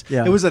K-cups with us.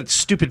 Yeah. It was a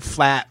stupid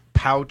flat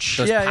pouch.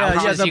 Yeah.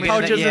 pouches The you get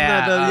pouches in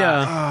and the-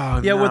 yeah.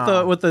 Oh, yeah,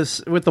 no.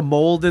 with the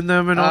mold in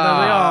them and all that.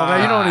 Like, oh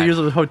man, you don't want to use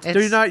a hotel. Do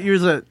It's- not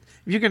use it.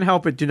 If you can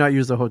help it, do not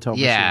use the hotel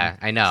Yeah, machine.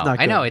 I know. It's not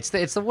I know. good.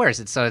 It's the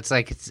worst.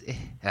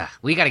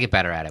 We got to get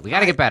better at it. We got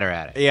to get better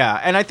at it. Yeah,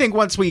 and I think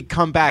once we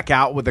come back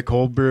out with the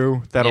cold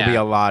brew, that'll Yeah. be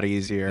a lot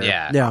easier.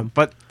 Yeah. Yeah.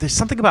 But there's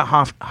something about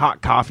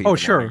hot coffee. Oh in the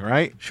sure. morning,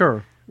 right?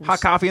 Sure.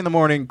 Hot coffee in the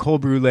morning,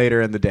 cold brew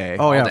later in the day.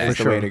 Oh, yeah, day. for That's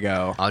the sure. way to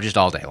go. Just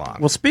all day long.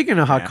 Well, speaking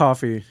of hot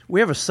coffee, we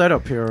have a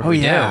setup here. Oh,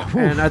 yeah. do.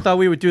 And I thought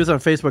we would do this on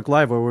Facebook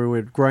Live where we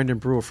would grind and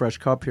brew a fresh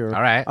cup here.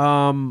 All right.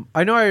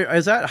 I know.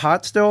 Is that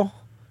hot still?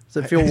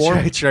 Does it feel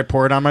warm? Should I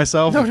pour it on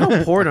myself? No,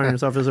 don't pour it on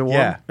yourself. Is it warm?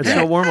 Yeah. It's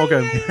still warm? Okay.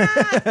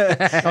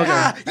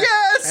 Okay.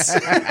 Yes!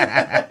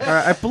 All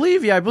right. I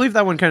believe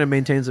that one kind of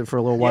maintains it for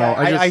a little while.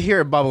 I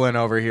hear it bubbling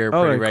over here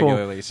pretty Okay, cool.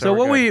 regularly. So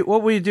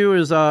what we do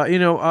is a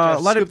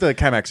lot of the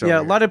Chemex over yeah, a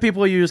here. lot of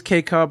people use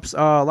K cups.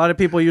 A lot of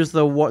people use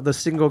the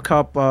single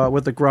cup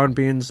with the ground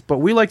beans, but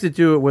we like to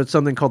do it with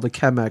something called the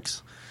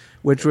Chemex,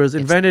 which was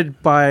invented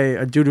by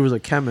a dude who was a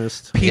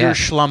chemist. Peter Yeah.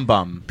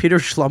 Schlumbum. Peter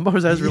Schlumbo,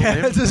 is that his real Yeah,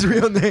 name? that's his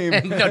real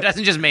name. No,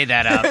 Dustin just made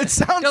that up. It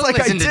sounds Don't like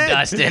listen I to did.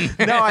 Dustin.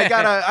 No, I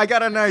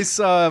got a nice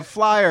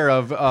flyer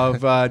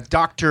of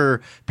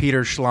Dr.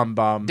 Peter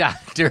Schlumbum.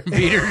 Dr.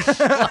 Peter.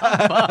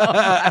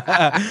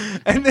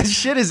 And this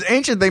shit is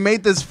ancient. They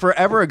made this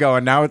forever ago,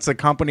 and now it's a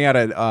company out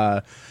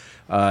of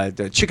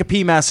the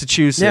Chicopee,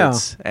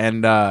 Massachusetts. Yeah.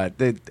 And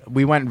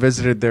we went and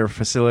visited their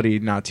facility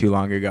not too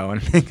long ago,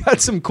 and they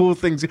got some cool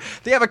things.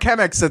 They have a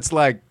Chemex that's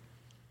like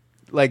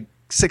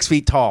 6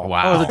 feet tall.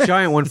 Wow. Oh, the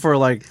giant one for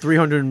like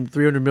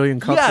 300 million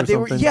cups Yeah, or they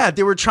something.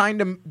 they were trying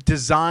to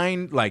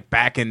design, like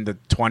back in the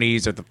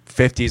 20s or the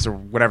 50s or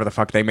whatever the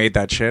fuck they made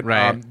that shit.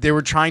 Right. They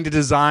were trying to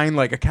design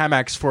like a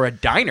Chemex for a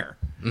diner.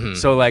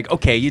 So like,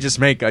 okay, you just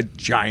make a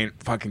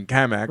giant fucking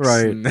Chemex,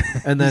 Right.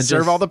 And then you serve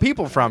just- all the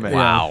people from it.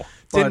 Wow.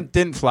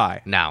 Didn't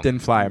fly. No.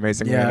 Didn't fly.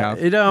 Amazingly Yeah,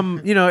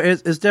 enough.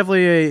 it's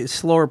definitely a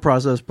slower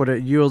process, but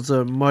it yields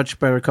a much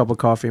better cup of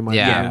coffee. In my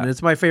Yeah. opinion,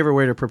 it's my favorite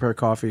way to prepare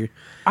coffee.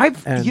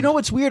 And- You know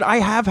what's weird? I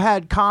have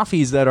had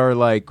coffees that are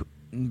like,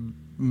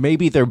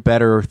 maybe they're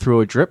better through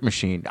a drip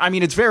machine. I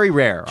mean, it's very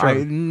rare. Sure.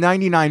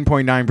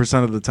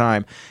 99.9% of the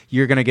time,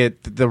 you're going to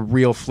get the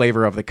real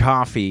flavor of the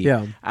coffee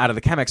Yeah. out of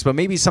the Chemex. But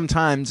maybe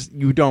sometimes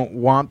you don't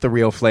want the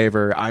real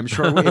flavor. I'm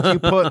sure if you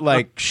put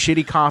like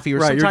shitty coffee or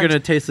Right, you're sometimes, gonna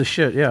taste the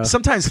shit. Yeah,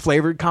 sometimes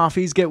flavored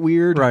coffees get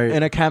weird Right.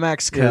 in a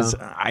Chemex because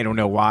Yeah. I don't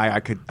know why.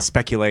 I could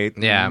speculate.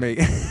 Yeah.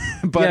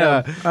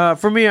 But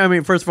for me, I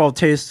mean, first of all,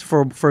 taste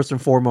for first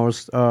and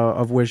foremost,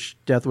 of which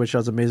Death Wish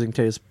has amazing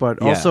taste, but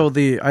Yeah. also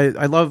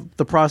I love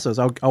the process.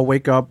 I'll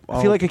wake up.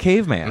 I feel like a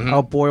caveman.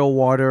 I'll boil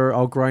water.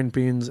 I'll grind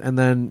beans, and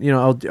then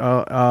I'll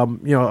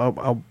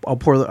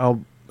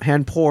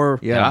hand pour.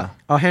 Yeah.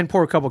 I'll hand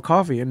pour a cup of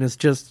coffee, and it's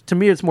just, to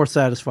me, it's more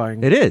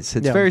satisfying. It is.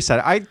 It's Yeah. very sad.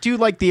 I do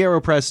like the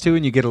AeroPress too,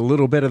 and you get a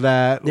little bit of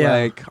that Yeah.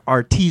 like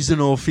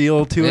artisanal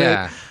feel to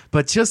Yeah. it.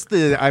 But just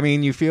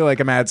you feel like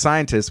a mad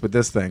scientist with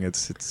this thing.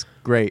 It's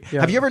great.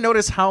 Yeah. Have you ever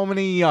noticed how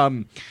many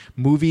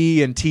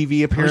movie and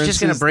TV I appearances was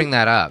just going to bring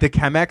that up. the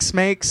Chemex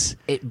makes?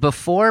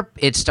 Before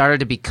it started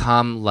to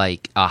become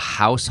like a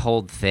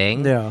household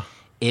thing, Yeah.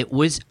 it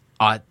was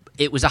a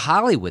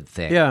Hollywood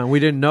thing. Yeah,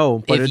 we didn't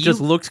know, but If it just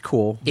you- looks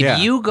cool. If Yeah.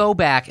 you go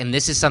back, and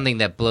this is something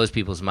that blows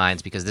people's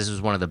minds because this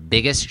was one of the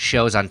biggest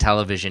shows on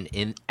television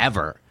in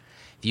ever.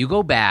 If you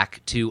go back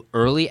to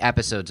early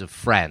episodes of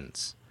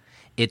Friends,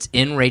 it's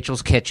in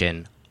Rachel's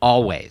kitchen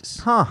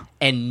always. Huh.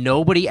 And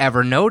nobody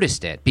ever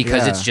noticed it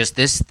because Yeah. it's just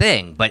this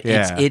thing. But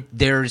Yeah.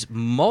 there's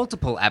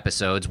multiple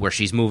episodes where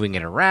she's moving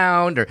it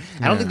around, or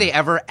I don't think they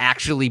ever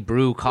actually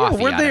brew coffee.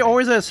 Yeah, weren't out they of it.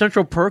 always at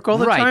Central Perk all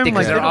the Right, time? because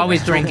Like, they're they don't always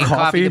make their own drinking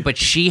coffee. But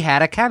she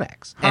had a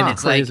Chemex, and Huh,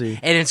 it's crazy. like,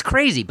 and it's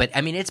crazy. But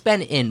I mean, it's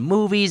been in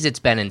movies, it's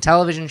been in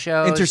television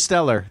shows.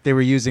 Interstellar. They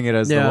were using it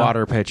as the Yeah.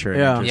 water pitcher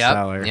in Yeah.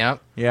 Interstellar.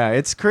 Yep. Yeah,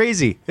 it's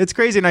crazy. It's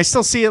crazy, and I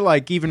still see it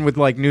like even with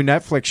like new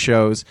Netflix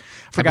shows.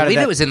 I believe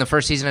that- it was in the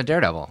first season of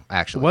Daredevil.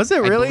 Actually, Was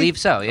it really? I believe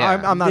so. Yeah.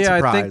 I'm not yeah,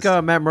 surprised. I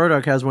think Matt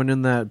Murdock has one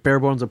in that bare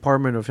bones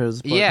apartment of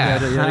his. But Yeah.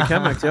 he had a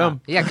Chemex. Yeah.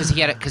 Yeah,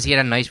 because he had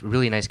a nice,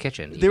 really nice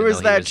kitchen. There even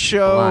was though he that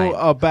show blind.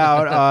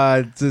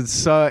 about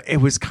it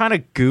was kind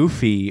of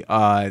goofy.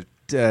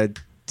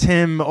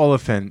 Tim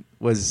Oliphant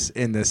was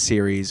in this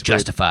series. with-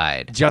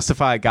 Justified.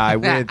 Justified guy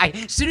with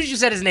As soon as you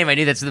said his name, I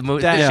knew that's the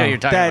that, show you're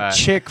talking that about.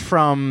 chick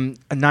from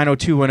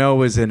 90210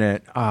 was in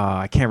it.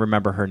 I can't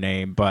remember her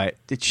name, but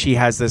she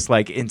has this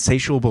like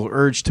insatiable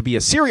urge to be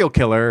a serial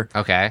killer.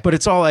 Okay. But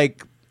it's all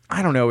like,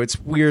 I don't know, it's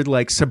weird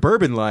like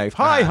suburban life.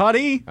 Hi,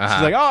 honey. She's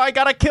like, oh, I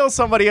gotta kill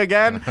somebody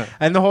again.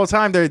 And the whole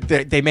time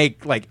they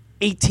make like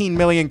 18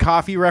 million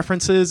coffee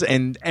references,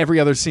 and every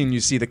other scene you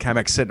see the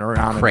Chemex sitting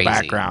around Crazy. in the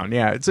background.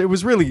 Yeah, it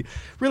was really,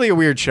 really a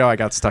weird show. I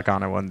got stuck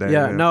on it one day.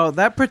 Yeah, no,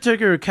 that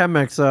particular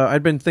Chemex,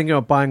 I'd been thinking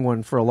of buying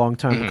one for a long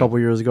time, Mm-hmm. a couple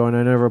years ago, and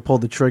I never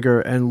pulled the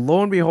trigger. And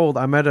lo and behold,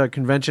 I'm at a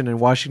convention in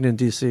Washington,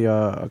 D.C.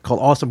 Called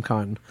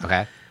AwesomeCon.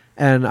 Okay.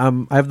 And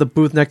I have the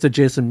booth next to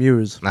Jason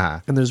Mewes.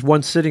 Uh-huh. And there's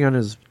one sitting on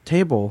his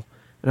table.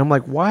 And I'm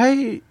like,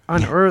 why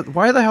on earth,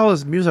 why the hell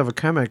does Mewes have a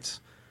Chemex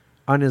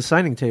on his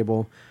signing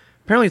table?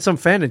 Apparently some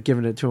fan had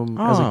given it to him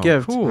as a Oh,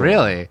 gift. cool.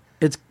 Really?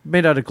 It's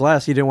made out of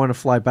glass. He didn't want to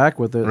fly back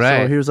with it.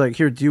 Right. So he was like,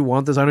 here, do you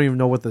want this? I don't even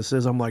know what this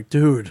is. I'm like,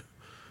 dude.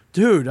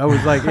 I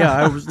was like, yeah,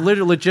 I was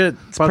legit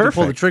about to pull the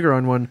perfect. trigger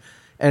on one.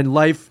 And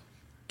life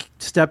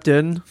stepped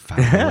in.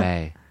 Found a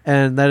way.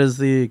 and that is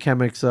the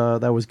Chemex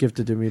that was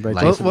gifted to me by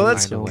Life Dustin. Well, will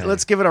let's find a way.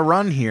 let's give it a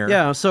run here.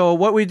 Yeah. So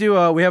what we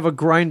do, we have a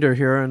grinder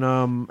here,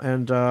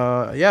 and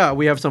yeah,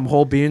 we have some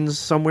whole beans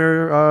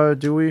somewhere.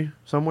 Do we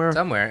somewhere?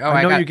 Somewhere. Oh,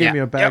 I know got, you gave yeah. me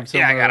a bag. Yep,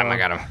 yeah, I got somewhere, him. I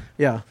got him.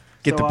 Yeah.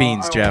 Get the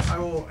beans, Jeff. I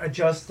will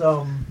adjust.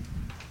 I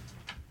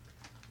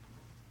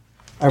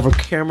have a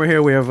camera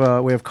here. We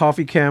have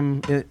coffee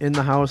cam in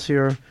the house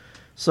here.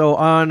 So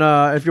on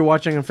if you're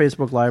watching on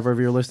Facebook Live or if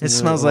you're listening, It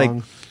smells like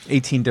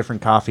 18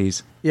 different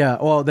coffees. yeah.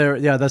 Well, there.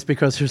 Yeah, that's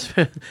because there's.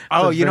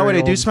 Oh, it's you know what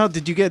very I do old. smell?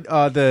 Did you get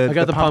the I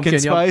got the pumpkin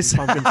spice?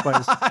 Yep, pumpkin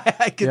spice.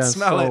 I can Yeah,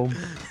 smell it.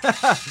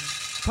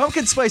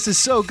 Pumpkin spice is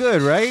so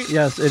good, right?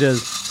 Yes, it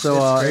is. So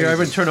It's here, I crazy.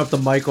 haven't turned up the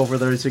mic over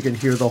there so you can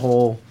hear the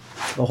whole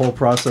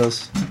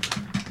process.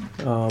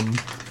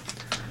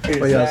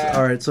 But yes,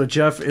 all right. So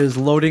Jeff is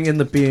loading in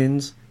the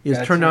beans. He's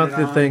Gotta turned turn out it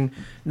the on. thing.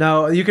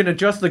 Now you can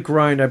adjust the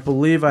grind. I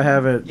believe I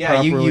have it. Yeah,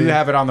 you properly.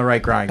 have it on the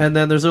right grind. And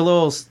then there's a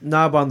little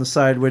knob on the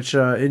side which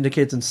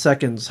indicates in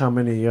seconds how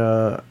many.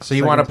 So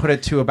you want to put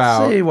it to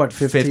about say what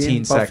 15 15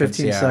 about seconds.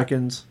 15 yeah.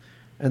 seconds,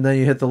 and then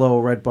you hit the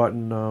little red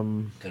button.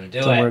 Gonna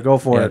do somewhere. it. Go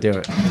for Yeah, it. do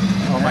it.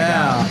 Oh my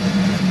god.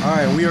 All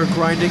right, we are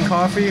grinding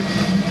coffee.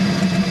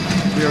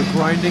 We are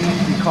grinding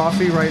the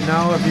coffee right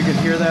now. If you can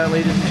hear that,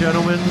 ladies and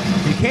gentlemen.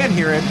 If you can't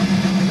hear it,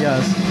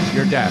 Yes.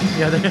 you're deaf.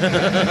 Yeah.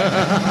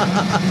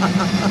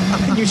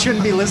 You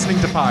shouldn't be listening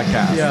to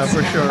podcasts. Yeah,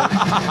 for sure.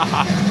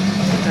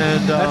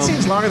 And That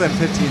seems longer than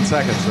 15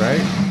 seconds,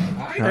 right?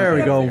 there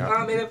we go.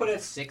 Maybe I put it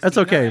at 60. That's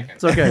okay.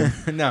 It's okay.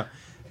 No.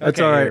 That's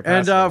Okay, all right. here, pass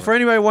And it over. for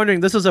anybody wondering,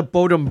 this is a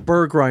Bodum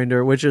burr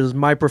grinder, which is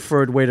my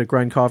preferred way to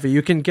grind coffee.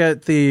 You can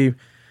get the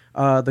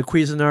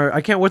Cuisinart. I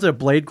can't. What's it, a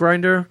blade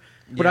grinder?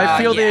 But I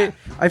feel yeah.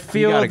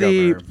 gotta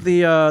go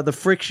burr. the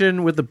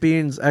friction with the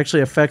beans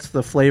actually affects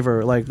the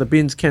flavor. Like the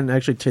beans can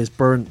actually taste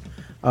burnt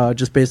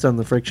just based on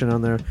the friction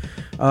on there.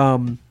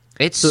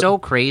 It's so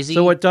crazy.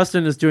 So what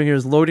Dustin is doing here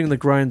is loading the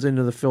grinds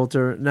into the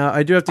filter. Now,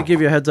 I do have to give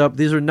you a heads up.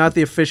 These are not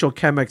the official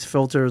Chemex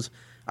filters.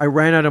 I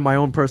ran out of my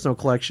own personal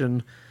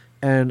collection,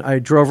 and I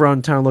drove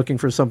around town looking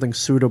for something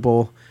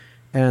suitable.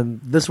 And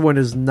this one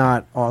is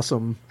not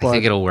awesome, I but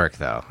think it'll work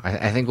though.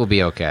 I think we'll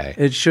be okay.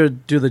 it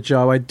should do the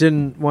job. I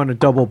didn't want to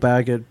double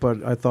bag it,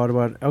 but I thought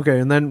about it. Okay,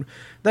 and then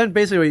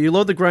basically you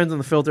load the grinds in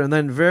the filter, and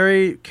then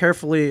very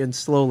carefully and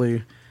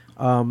slowly,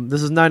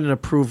 this is not an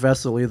approved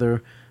vessel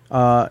either,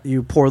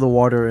 you pour the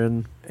water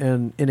in,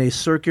 and in a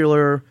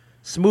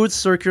smooth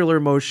circular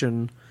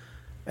motion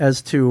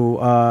as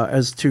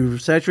to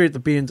saturate the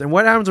beans. And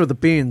what happens with the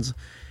beans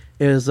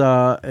is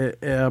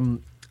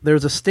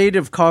there's a state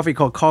of coffee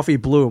called coffee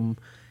bloom,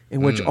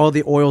 in which all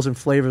the oils and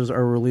flavors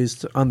are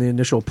released on the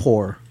initial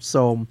pour.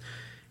 So,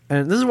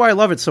 and this is why I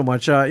love it so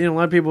much. A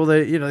lot of people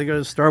they go to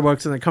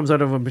Starbucks and it comes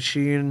out of a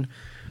machine,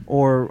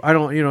 or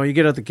you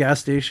get it at the gas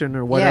station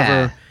or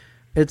whatever.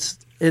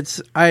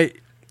 Yeah.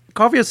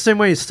 Coffee is the same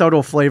way as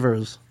subtle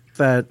flavors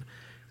that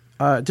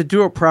to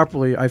do it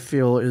properly, I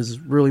feel is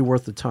really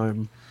worth the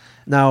time.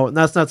 Now,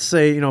 that's not to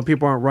say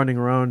people aren't running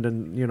around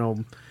and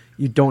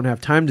you don't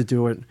have time to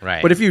do it.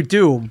 Right. But if you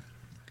do,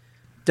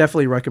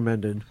 definitely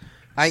recommended.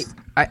 I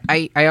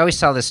always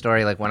tell this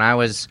story like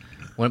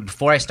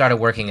before I started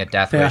working at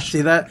Death Yeah, Wish.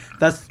 see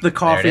that's the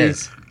coffee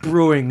is.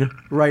 brewing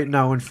right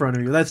now in front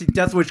of you. That's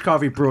Death Wish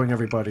coffee brewing,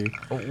 everybody.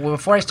 Well,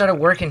 before I started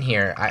working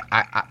here,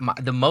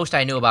 the most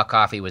I knew about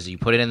coffee was you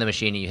put it in the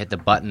machine and you hit the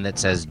button that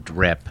says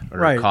drip or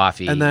Right.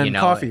 coffee. And then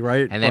coffee,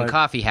 right? And then But-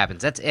 coffee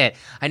happens. That's it.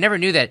 I never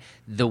knew that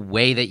the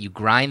way that you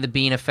grind the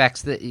bean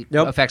affects the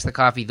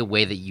coffee, the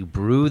way that you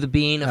brew the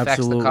bean affects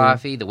Absolutely. the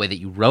coffee, the way that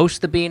you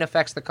roast the bean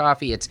affects the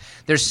coffee.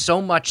 There's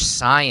so much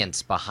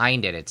science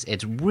behind it.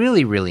 It's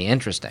really, really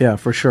interesting. Yeah,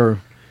 for sure.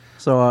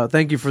 So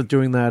thank you for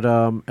doing that.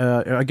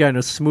 Again,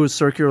 a smooth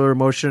circular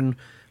motion.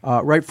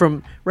 Right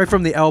from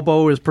the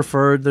elbow is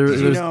preferred.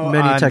 There's many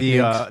on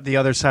techniques. the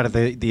other side of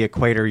the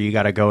equator, you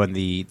got to go in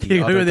the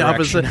You other go in the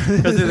direction. opposite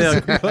because of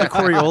the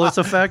Coriolis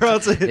effect. or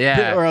else it,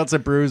 Yeah. or else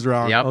it brews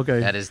wrong. Yep. Okay.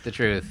 That is the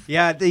truth.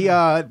 Yeah, the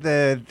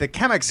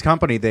Chemex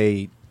company,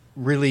 they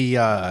really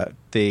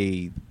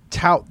they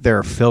tout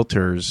their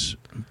filters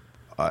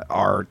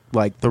are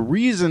like the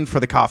reason for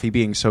the coffee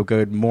being so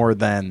good more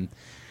than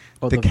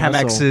the the vessel.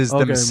 Chemexes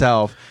Okay.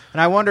 themselves.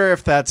 And I wonder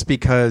if that's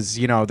because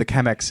the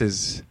Chemex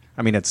is.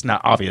 I mean, it's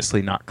not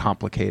obviously not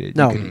complicated.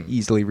 No. You can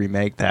easily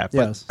remake that.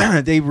 Yes.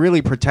 But they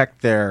really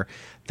protect their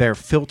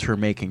filter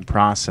making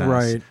process.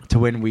 Right. To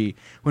when we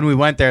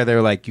went there,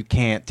 they're like, you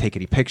can't take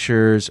any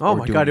pictures. Oh or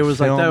my do god! any It was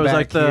like film that. It was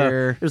back like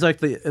here. it was like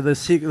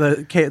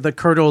the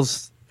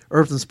Colonel's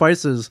herbs and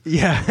spices.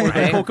 Yeah. Or the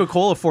Right.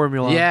 Coca-Cola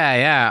formula.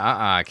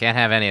 Yeah. Can't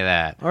have any of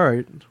that. All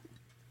right.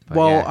 But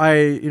Well,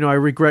 yeah. I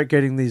regret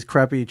getting these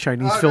crappy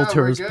Chinese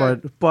filters,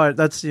 but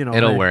that's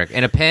It'll work.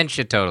 In a pinch,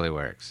 it totally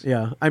works.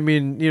 Yeah, I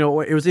mean, it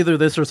was either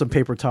this or some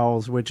paper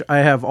towels, which I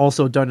have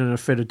also done in a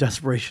fit of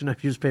desperation.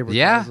 I've used paper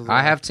Yeah, towels. as well.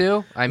 I have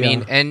too. I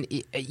mean, and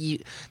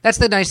that's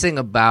the nice thing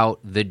about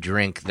the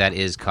drink that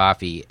is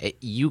coffee.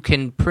 You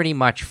can pretty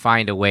much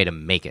find a way to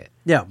make it.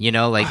 Yeah.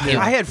 Like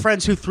I had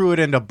friends who threw it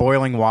into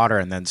boiling water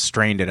and then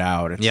strained it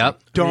out. It's Yep.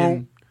 like,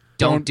 don't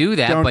don't do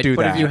that. don't but do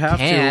but that. if you have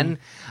to. can,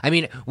 I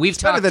mean, we've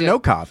better talked than to, no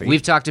coffee.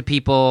 We've talked to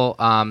people,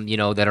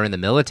 that are in the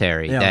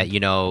military Yeah. that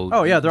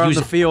Oh, yeah, they're on use-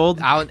 the field.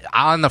 out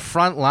on the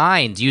front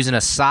lines using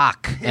a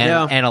sock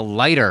Yeah. and a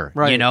lighter,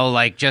 Right.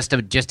 like just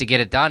to get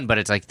it done. But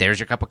it's like, there's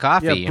your cup of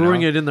coffee. Yeah, you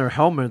brewing know? it in their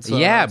helmets.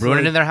 Yeah, it's brewing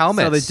it in their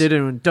helmets. That's how they did it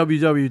in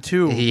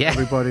WW2. Yeah.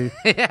 Everybody,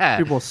 Yeah.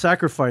 people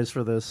sacrifice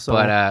for this. So.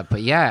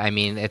 But yeah, I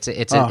mean, it's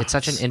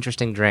such an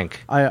interesting drink.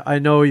 I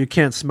know you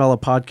can't smell a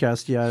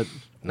podcast yet.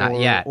 Not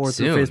or, yet, Or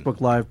soon. through Facebook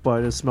Live,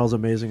 but it smells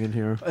amazing in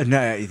here.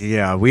 No,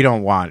 yeah, we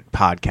don't want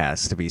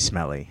podcasts to be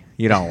smelly.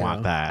 You don't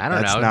want that. I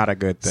don't That's know. not a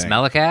good thing.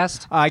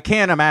 Smell-a-cast? I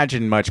can't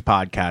imagine much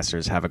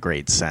podcasters have a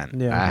great scent.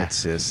 Yeah.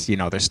 It's just,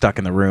 they're stuck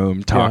in the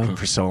room talking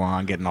for so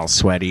long, getting all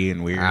sweaty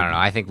and weird. I don't know.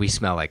 I think we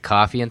smell like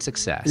coffee and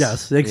success.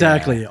 Yes,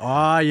 exactly.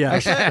 Ah,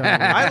 yes.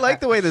 I like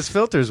the way this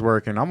filter's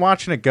working. I'm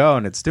watching it go,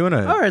 and it's doing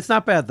a. All right, it's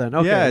not bad then.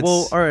 Okay, Yeah,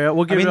 well, all right,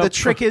 we'll give. I mean, it the up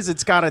trick is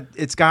it's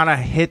gotta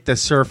hit the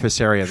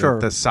surface area, Sure.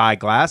 the side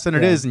glass, and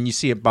it Yeah. is, and you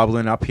see it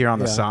bubbling up here on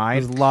the Yeah,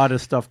 side. There's a lot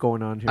of stuff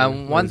going on here.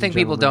 One thing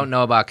people don't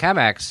know about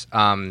Chemex,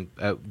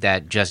 that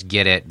just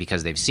get it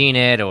because they've seen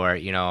it, or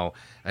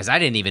as I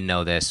didn't even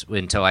know this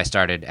until I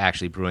started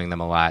actually brewing them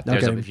a lot.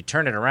 Okay. If you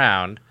turn it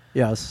around,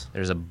 Yes,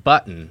 there's a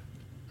button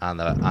on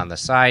the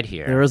side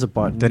here. there is a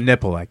button. The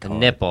nipple, I the call it.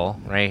 nipple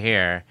right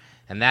here,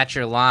 and that's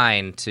your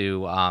line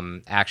to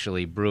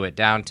actually brew it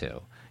down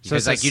to. So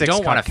Because it's a you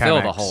don't want to six-cup fill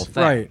the Chemex. whole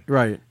thing,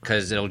 Right.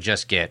 Because it'll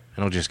just get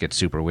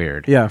super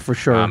weird. Yeah, for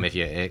sure. If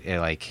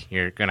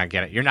you're not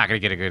gonna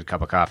get a good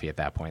cup of coffee at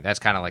that point. That's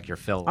kind of like your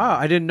fill.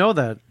 I didn't know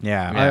that.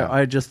 Yeah.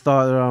 I just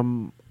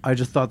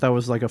thought that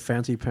was like a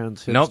fancy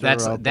pants. Nope,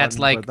 hipster, that's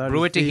button, like but that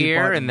brew is it to the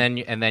here, button.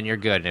 and then you're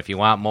good. And if you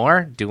want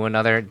more, do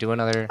another.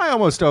 I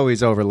almost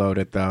always overload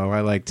it, though.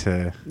 I like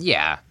to.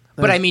 Yeah,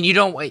 but I mean,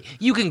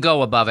 you can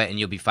go above it and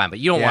you'll be fine. But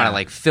you don't want Yeah. to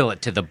like fill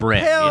it to the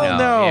brim. Hell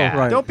no! Yeah.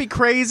 Right. Don't be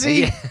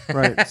crazy.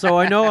 Right. So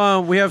I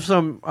know we have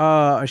some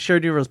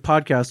Shared Universe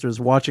podcasters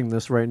watching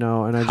this right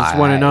now, and I just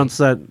want to Hi. announce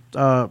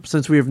that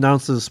since we have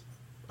announced this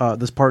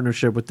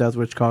partnership with Death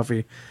Wish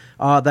Coffee,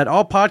 that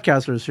all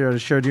podcasters here at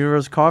Shared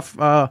Universe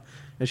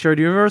at Shared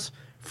Universe,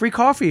 free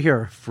coffee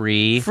here.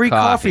 Free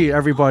Coffee,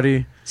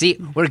 everybody. See,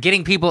 we're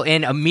getting people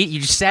in immediately.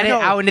 You set it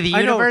out into the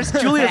I know. universe.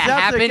 Julia That Zapsik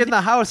happened in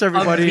the house,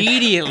 everybody.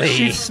 immediately.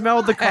 She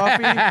smelled the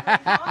coffee,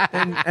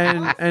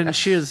 and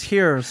she is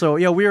here. So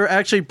yeah, we are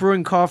actually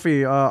brewing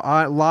coffee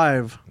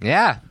live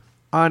Yeah.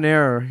 on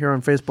air here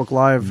on Facebook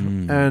Live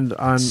and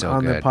on So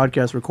the good.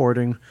 podcast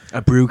recording.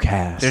 A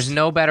brewcast. There's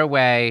no better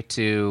way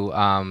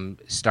to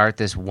start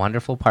this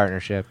wonderful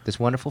partnership, this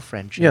wonderful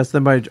friendship, Yes,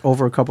 then by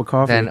over a cup of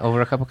coffee. than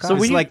over a cup of coffee.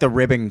 It's like the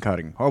ribbon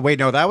cutting. Oh wait,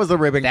 no, that was the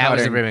ribbon That cutting.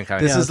 was the ribbon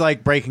cutting. This Yeah. is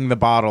like breaking the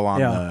bottle on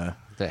Yeah.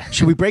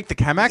 Should we break the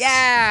Chemex?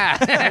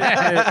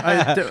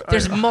 Yeah.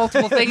 There's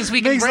multiple things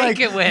we can Ming's break like,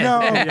 it with.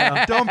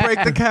 No, don't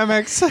break the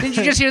Chemex. Didn't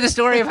you just hear the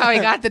story of how he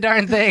got the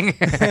darn thing?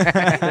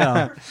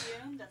 yeah.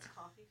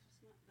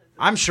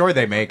 I'm sure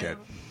they make it.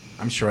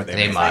 I'm sure they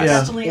They make must.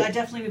 it. Yeah. I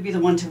definitely would be the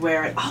one to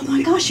wear it. Oh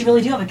my gosh, you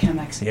really do have a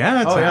Chemex.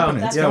 Yeah, it's Oh yeah,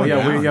 happening. It's going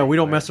down. we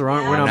don't mess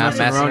around. We're not Not messing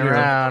messing around here.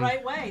 around. The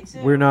right way too.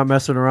 We're not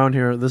messing around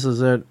here. This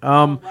is it.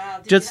 Wow.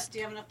 Do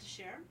you have enough to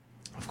share?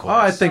 Of Oh,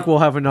 I think we'll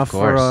have enough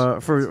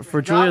course.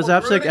 for Julia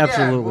Zapsik.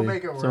 Absolutely. We'll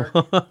make it So-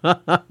 work.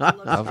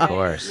 Of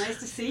course. Nice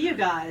to see you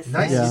guys.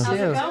 Nice Yeah. to How's see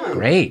it you. going?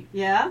 Great.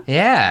 Yeah.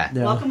 Yeah.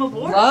 Yeah. Welcome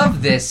aboard.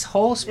 Love this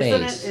whole Isn't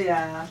space. it?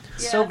 Yeah.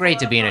 So great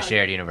to be in a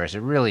shared universe.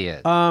 It really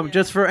is.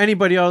 Just for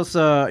anybody else,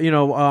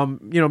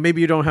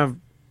 maybe you don't have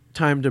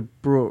time to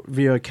brew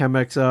via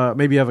Chemex.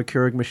 Maybe you have a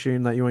Keurig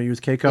machine that you want to use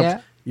K-cups.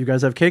 Yeah. You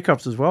guys have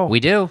K-cups as well. We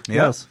do.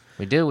 Yes.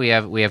 We do. We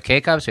have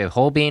K-cups. We have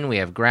whole bean. We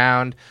have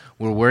ground.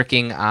 We're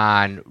working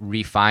on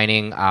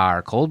refining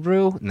our cold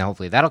brew, and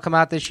hopefully that'll come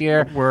out this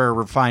year. We're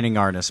refining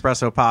our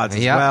Nespresso pods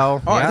as Yep.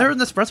 well. Oh, Yeah. they're in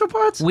Nespresso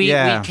pods? We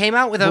Yeah. came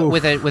out with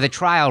a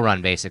trial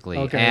run basically,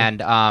 Okay.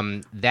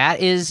 and that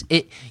is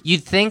it.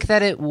 You'd think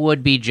that it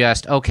would be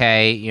just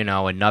okay,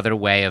 another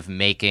way of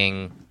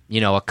making.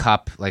 A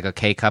cup, like a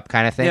K cup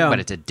kind of thing, Yeah. but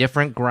it's a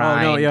different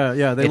grind.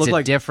 yeah. They it's look a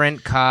like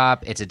different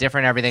cup. It's a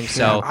different everything.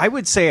 So I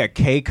would say a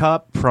K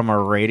cup from a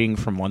rating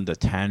from 1 to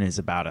 10 is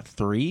about a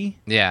 3.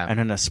 Yeah.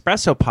 And an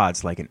espresso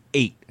pod's like an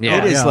 8. Yeah.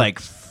 It is Yeah. like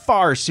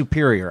far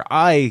superior.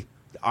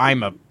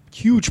 I'm a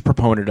huge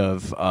proponent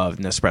of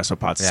Nespresso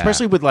pods, Yeah.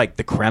 especially with like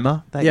the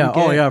crema that you get.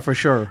 Oh yeah, for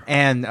sure.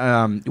 And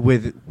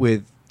with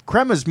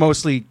crema's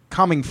mostly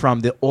coming from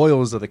the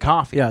oils of the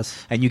coffee.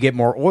 Yes. And you get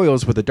more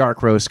oils with a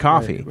dark roast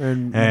coffee. Right.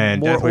 And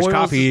more Death Wish oils-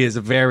 coffee is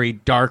a very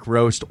dark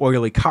roast,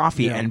 oily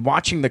coffee. Yeah. And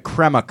watching the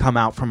crema come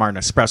out from our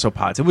Nespresso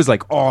pods, it was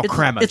like all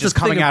crema just a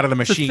thing coming out of the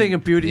It's a machine. thing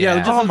of beauty. Yeah. Yeah,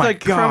 it just Oh looks my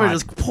like crema God.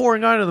 just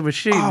pouring out of the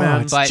machine, Oh,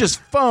 man. it's But- just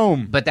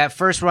foam. But that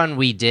first run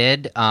we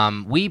did,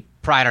 we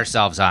pride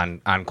ourselves on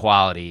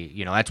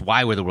quality. That's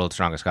why we're the world's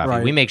strongest coffee.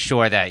 Right. We make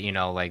sure that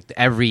like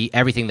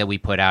everything that we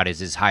put out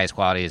is as highest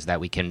quality as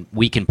that we can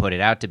put it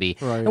out to be.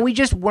 Right. And we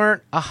just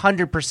weren't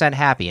 100%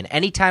 happy. And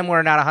anytime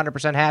we're not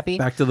 100% happy,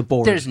 Back to the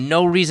board. There's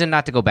no reason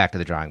not to go back to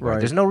the drawing board. Right.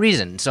 There's no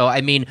reason. So I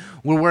mean,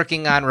 we're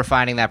working on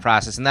refining that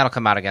process, and that'll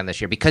come out again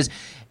this year because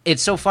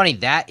it's so funny.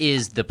 That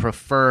is the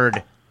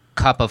preferred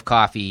cup of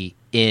coffee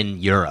in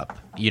Europe.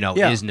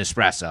 Yeah. Is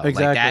Nespresso.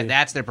 Exactly. Like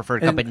that's their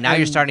preferred cup. And- But now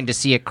you're and- starting to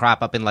see it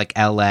crop up in like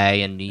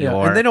L.A. and New Yeah,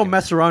 York. and they don't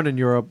mess around in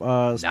Europe,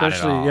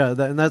 especially all.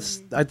 and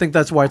I think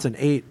that's why it's an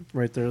 8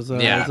 right there. As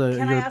a, Yeah. as a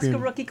Can I ask a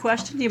European. rookie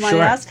question? Do you mind Sure.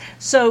 to ask?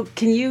 So,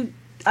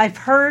 I've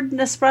heard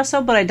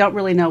Nespresso, but I don't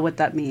really know what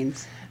that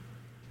means.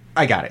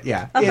 I got it.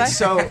 Yeah. Okay.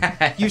 So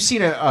you've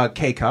seen a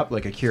K cup,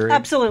 like a Keurig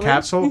Absolutely.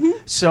 capsule.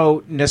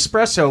 So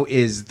Nespresso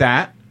is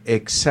that,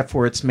 except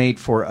for it's made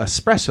for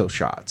espresso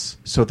shots.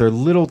 So they're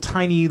little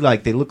tiny,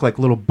 like they look like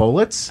little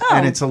bullets, Oh.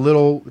 and it's a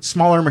little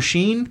smaller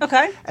machine.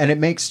 Okay. And it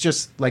makes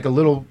just like a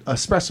little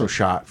espresso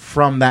shot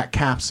from that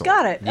capsule.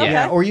 Got it. Yeah. Okay.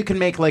 Yeah, or you can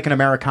make like an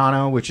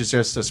Americano, which is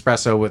just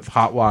espresso with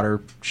hot water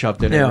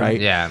shoved in Yeah. it,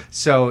 right? Yeah.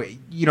 So,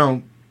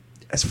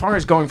 as far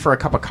as going for a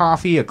cup of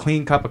coffee, a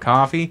clean cup of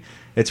coffee,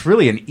 it's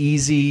really an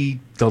easy,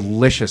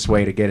 delicious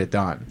way to get it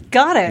done.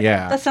 Got it.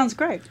 Yeah. That sounds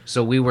great.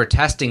 So we were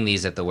testing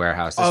these at the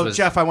warehouse. This was,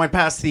 Jeff, I went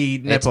past the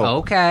it's nipple.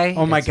 okay.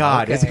 Oh my It's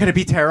God, okay. is it going to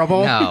be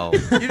terrible? No.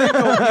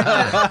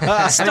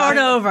 Start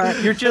over.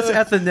 You're just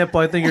at the nipple.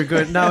 I think you're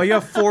good. Now you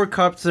have 4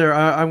 cups there.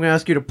 I'm going to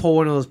ask you to pull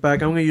one of those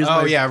back. I'm going to use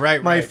Oh, yeah,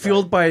 right, my right,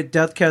 Fueled by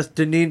Deathcast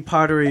Deneen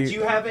pottery. Do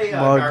you have a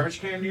mug garbage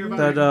can nearby?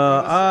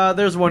 that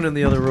there's one in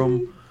the other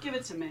room. Give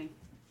it to me.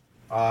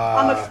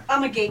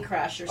 I'm a gate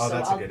crasher, oh, so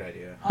that's I'll, a good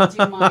idea.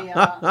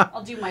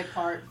 I'll do my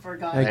part for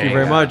God. Thank you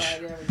very much.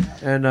 There we go.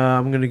 And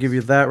I'm going to give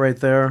you that right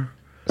there.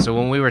 So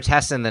when we were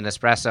testing the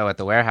Nespresso at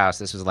the warehouse,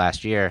 this was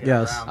last year.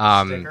 Yes.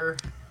 Sticker.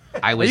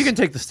 I Well, was you can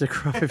take the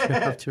sticker off if you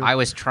have to. I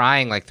was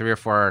trying like 3 or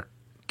 4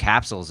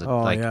 capsules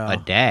yeah. a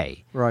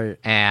day. Right.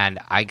 And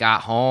I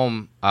got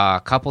home a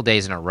couple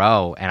days in a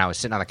row, and I was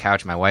sitting on the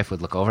couch. My wife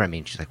would look over at me,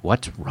 and she's like,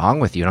 "What's wrong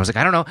with you?" And I was like,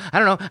 "I don't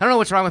know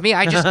what's wrong with me.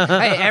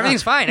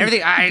 Everything's fine. got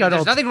There's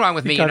all- nothing wrong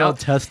with you me." got You know? all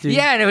testy.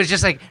 Yeah, and it was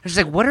just like,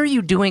 "What are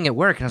you doing at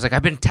work?" And I was like,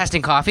 "I've been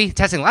testing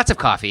lots of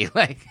coffee."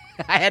 Like,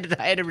 I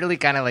had to really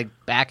kind of like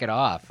back it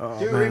off. Oh,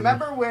 Do you man.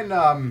 remember when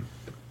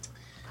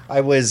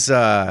I was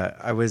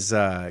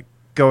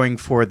going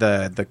for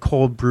the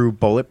cold brew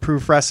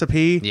bulletproof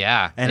recipe?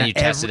 Yeah, and you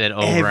tested it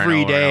over and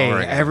every over day. and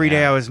over again. Every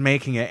day Yeah. I was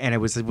making it, and it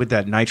was with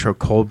that nitro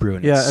cold brew.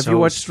 And Yeah, it's if so you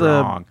watch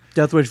strong.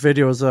 the Death Wish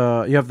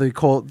videos, you have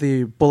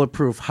the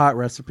bulletproof hot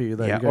recipe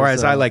that you guys, or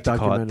as I like to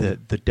call it,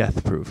 documented. the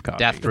death proof coffee.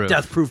 Death proof.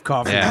 Death proof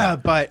coffee. Yeah.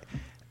 But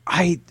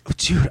my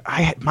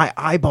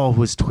eyeball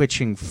was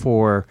twitching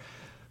for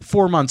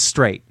 4 months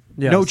straight.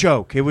 Yes. No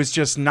joke. It was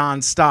just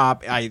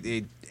nonstop.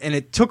 And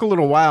it took a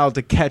little while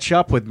to catch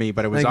up with me,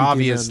 but it was Thank you,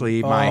 obviously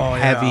G-Man. my Oh,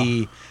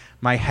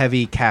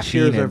 heavy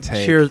caffeine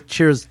intake.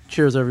 Cheers,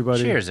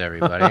 everybody. Cheers,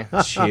 everybody.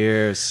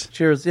 Cheers.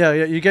 Cheers. Yeah,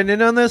 you getting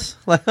in on this?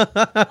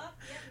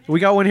 We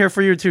got one here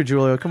for you too,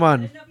 Julio. Come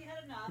on.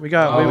 We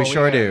got. Oh, we we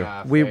sure do.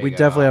 we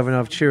definitely have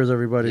enough. Cheers,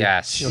 everybody.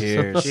 Yes.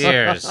 Cheers.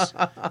 Cheers.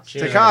 To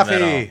Cheers coffee. in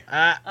the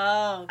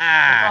middle.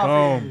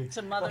 Boom.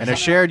 To mother In a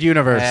shared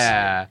universe.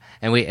 Yeah,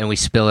 and we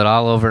spill it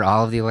all over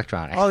all of the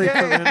electronics. All the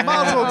Hey,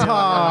 Mazel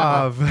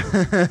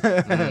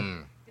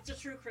tov. It's a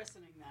true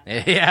christening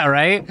then. Yeah,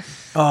 right.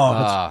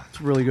 Oh,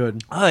 it's really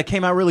good. Oh, it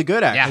came out really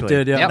good, actually. It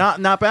did, yeah. Yep.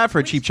 Not bad for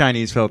a cheap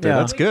Chinese filter. Yeah.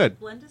 That's good.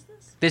 Blend is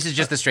this? This is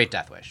just the straight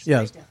death wish.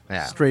 Yeah,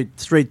 Yeah. straight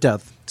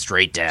death.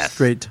 Straight death.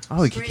 Straight.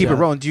 Oh, you can keep it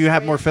rolling. Do you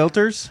have more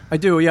filters? I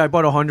do. Yeah, I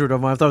bought 100 of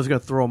them. I thought I was gonna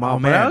throw them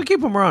out, but man. I'll keep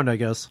them around, I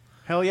guess.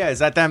 Hell yeah. Is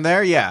that them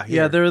there? Yeah. Yeah,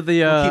 here. they're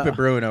the. We'll keep it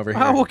brewing over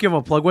here. We'll give them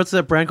a plug. What's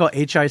that brand called?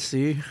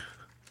 HIC.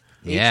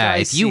 Yeah,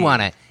 if you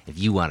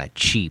HIC. want a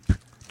cheap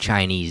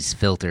Chinese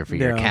filter for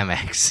your Yeah.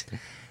 Chemex,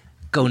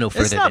 go no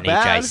further not than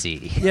bad.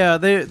 HIC. Yeah,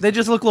 they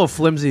just look a little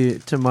flimsy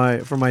for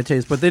my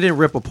taste, but they didn't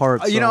rip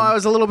apart. You so- know, I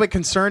was a little bit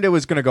concerned it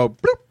was going to go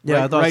bloop, Yeah,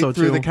 I right, thought right so,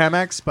 through too. the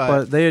Chemex,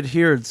 but they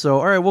adhered. So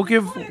all right, we'll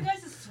give Oh, you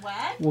guys is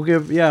swag? we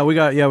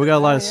got a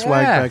lot of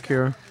swag Yeah. back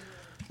here.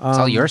 It's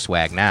all your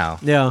swag now.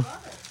 Yeah.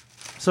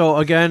 So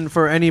again,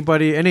 for any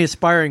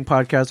aspiring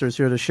podcasters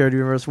here to Shared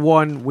Universe,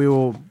 one, we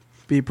will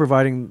be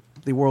providing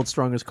the world's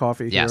strongest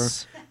coffee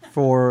Yes. here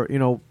for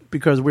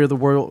because we're the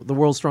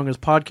world's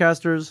strongest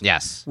podcasters.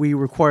 Yes. We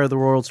require the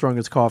world's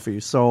strongest coffee.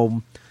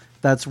 So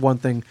that's one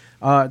thing.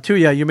 Two,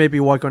 yeah, you may be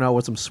walking out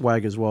with some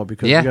swag as well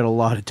because Yeah. we got a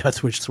lot of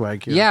Death Wish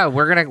swag here. Yeah,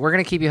 we're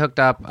gonna keep you hooked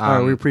up. All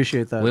right, we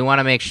appreciate that. We want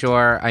to make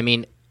sure. I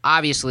mean,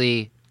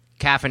 obviously,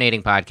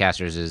 caffeinating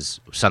podcasters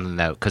is something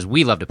that because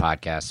we love to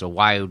podcast. So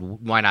why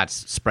not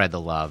spread the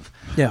love?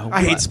 yeah,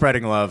 I hate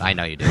spreading love. I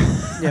know you do.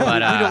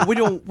 Yeah, But, we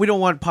don't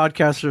want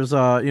podcasters,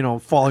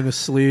 falling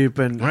asleep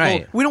and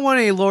Right. we don't want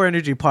any lower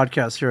energy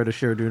podcasts here at a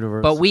Shared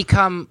Universe. But we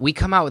come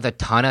out with a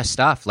ton of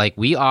stuff. Like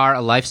we are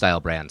a lifestyle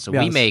brand, so we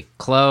Yes. make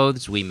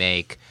clothes, we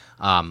make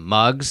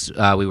mugs.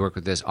 We work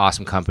with this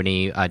awesome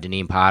company,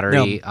 Deneen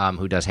Pottery,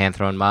 who does hand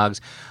thrown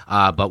mugs.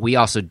 But we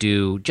also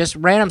do just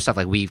random stuff.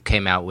 Like we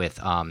came out with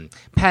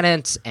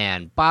pennants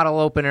and bottle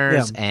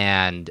openers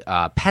and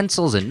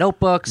pencils and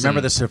notebooks. Remember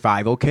and the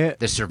survival kit?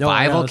 the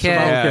survival the kit.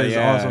 survival kit is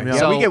awesome, yeah. Yeah,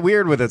 So we get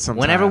weird with it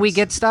sometimes. Whenever we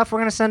get stuff, we're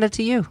going to send it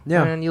to you.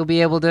 Yeah. And you'll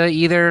be able to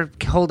either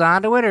hold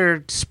on to it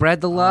or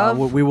spread the love.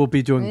 we will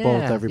be doing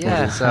both, Yeah, everybody.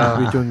 yeah, so-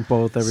 we'll be doing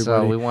both, everybody.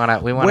 So we want to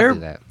Where- do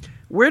that.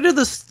 Where did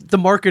the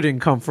marketing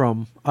come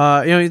from?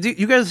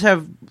 You guys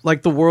have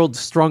like the world's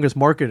strongest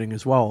marketing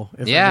as well,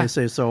 if I may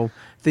say so.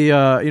 The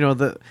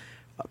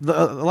a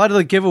lot of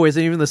the giveaways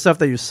and even the stuff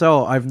that you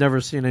sell, I've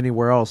never seen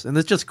anywhere else, and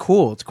it's just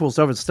cool. It's cool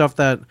stuff. It's stuff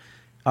that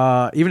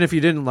even if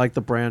you didn't like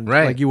the brand,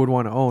 like you would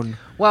want to own.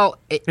 Well,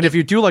 if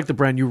you do like the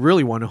brand, you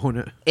really want to own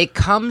it. It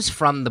comes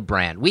from the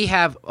brand. We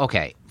have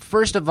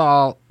first of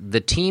all,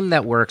 the team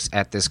that works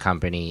at this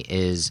company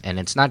and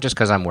it's not just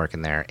because I'm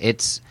working there.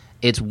 It's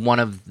one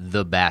of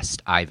the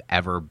best I've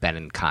ever been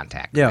in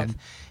contact with.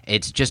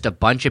 It's just a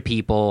bunch of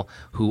people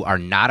who are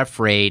not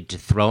afraid to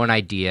throw an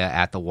idea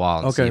at the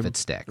wall and see if it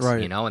sticks.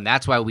 Right. And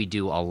that's why we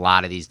do a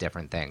lot of these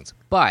different things.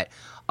 But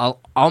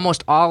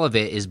almost all of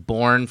it is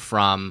born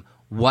from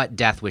what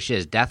Death Wish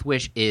is. Death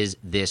Wish is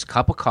this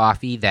cup of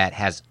coffee that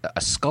has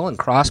a skull and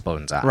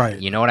crossbones on it.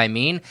 You know what I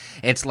mean?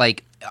 It's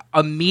like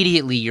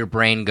immediately your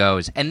brain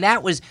goes, and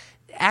that is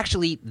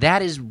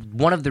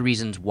one of the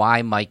reasons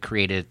why Mike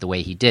created it the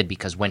way he did,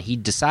 because when he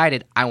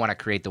decided, I want to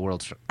create the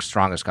world's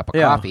strongest cup of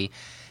coffee,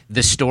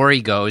 the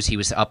story goes, he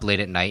was up late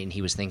at night and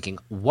he was thinking,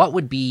 what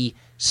would be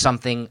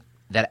something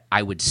that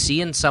I would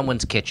see in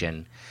someone's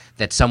kitchen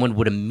that someone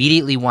would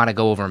immediately want to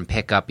go over and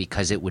pick up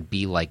because it would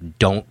be like,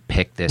 don't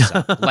pick this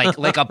up.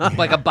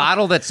 like a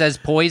bottle that says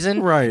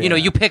poison. Right.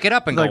 You pick it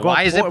up and go,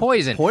 why is it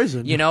poison?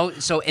 Poison.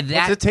 So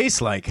that What's it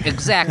taste like?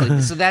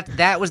 Exactly. So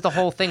that was the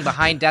whole thing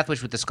behind Death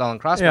Wish with the skull and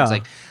crossbones.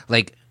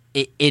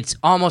 It's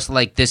almost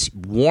like this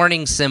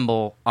warning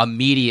symbol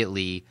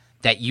immediately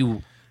that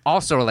you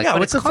also are like, but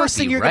what's it's the first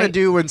thing coffee, you're right? gonna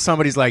do when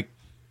somebody's like,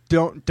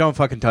 don't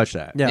fucking touch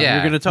that? Yeah,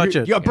 you're gonna touch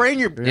it. Your brain,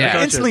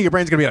 Yeah. instantly your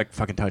brain's gonna be like,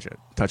 fucking touch it,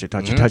 touch it,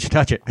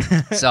 touch it.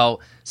 So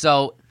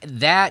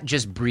that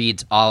just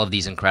breeds all of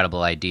these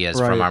incredible ideas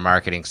from Right. our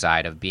marketing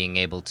side of being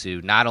able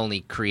to not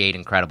only create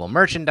incredible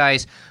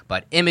merchandise,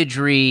 but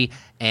imagery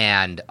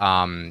and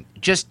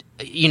just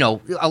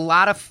a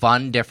lot of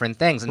fun different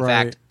things. In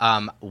Right.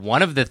 fact,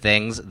 one of the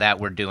things that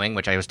we're doing,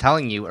 which I was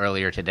telling you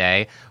earlier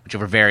today, which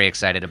we're very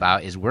excited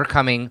about, is we're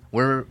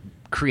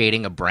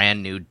creating a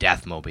brand new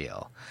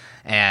Deathmobile.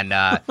 And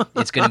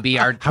it's going to be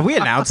our... Have we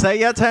announced that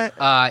yet to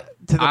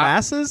the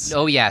masses?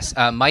 Oh, yes.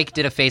 Mike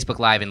did a Facebook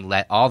Live and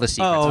let all the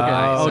secrets Oh, okay.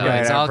 go. So Okay.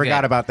 it's I all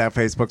forgot good. about that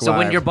Facebook So Live.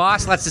 when your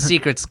boss lets the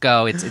secrets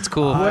go, it's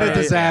cool. What a Right.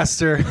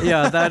 disaster.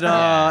 That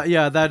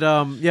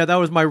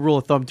was my rule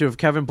of thumb too. If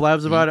Kevin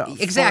blabs about it,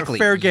 Exactly.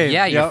 fair game.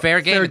 Yeah, you're Yep. fair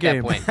game Fair at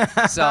game.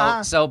 that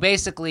point. So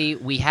basically,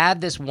 we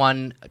had this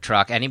one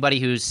truck. Anybody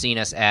who's seen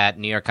us at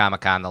New York Comic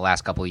Con the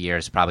last couple of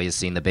years probably has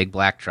seen the big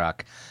black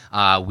truck.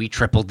 We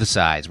tripled the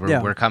size.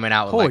 We're coming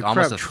out with Holy like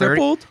almost crap, a 30.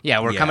 tripled?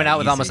 Yeah, we're Yeah, coming out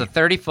with easy. almost a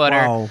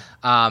 30-footer.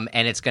 Wow.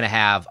 And it's going to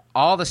have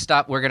all the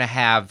stuff. We're going to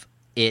have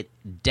it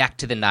decked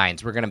to the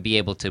nines. We're going to be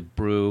able to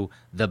brew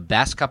the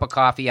best cup of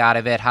coffee out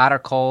of it, hot or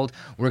cold.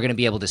 We're going to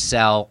be able to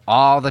sell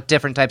all the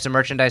different types of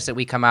merchandise that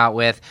we come out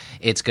with.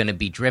 It's going to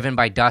be driven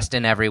by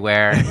Dustin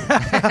everywhere.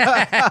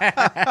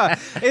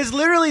 It's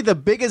literally the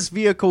biggest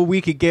vehicle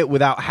we could get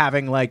without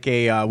having like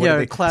a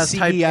class CDL,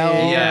 type.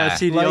 Yeah.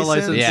 CDL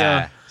license.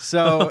 Yeah.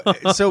 So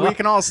we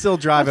can all still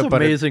drive That's it.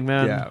 But amazing,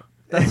 man. Yeah.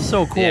 That's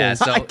so cool. Yeah,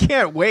 so- I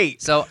can't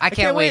wait. So I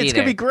can't wait either. It's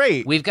gonna be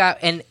great. We've got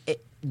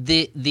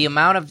the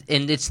amount of,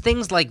 and it's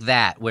things like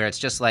that where it's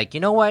just like, you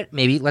know what,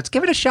 maybe let's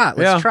give it a shot.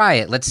 Let's try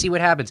it. Let's see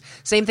what happens.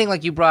 Same thing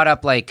like you brought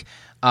up, like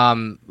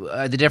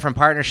the different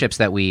partnerships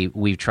that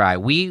we've tried.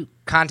 We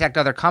contact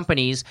other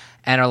companies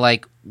and are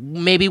like,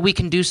 maybe we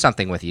can do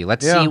something with you.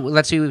 Let's see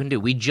what we can do.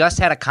 We just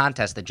had a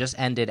contest that just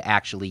ended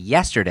actually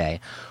yesterday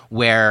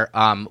where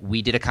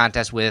we did a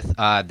contest with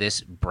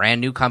this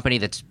brand new company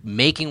that's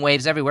making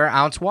waves everywhere,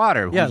 Ounce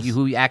Water, Yes.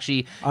 who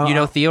actually,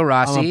 Theo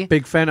Rossi. I'm a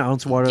big fan of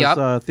Ounce Water.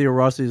 Yep. Theo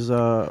Rossi's,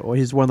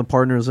 he's one of the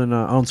partners in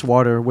Ounce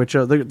Water, which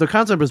the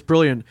concept is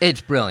brilliant.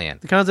 It's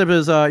brilliant. The concept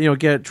is,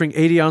 drink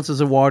 80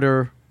 ounces of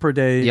water per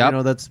day.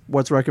 Yep. That's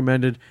what's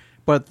recommended.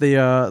 But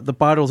the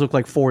bottles look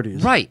like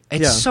 40s. Right.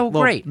 It's so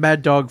little great.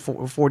 Mad Dog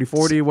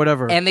 40,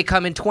 whatever. And they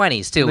come in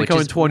 20s too, They which come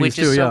is, in 20s which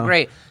is too, so yeah.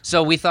 great.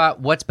 So we thought,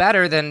 what's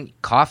better than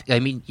coffee? I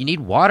mean, you need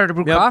water to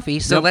brew Yep. coffee,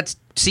 so Yep. let's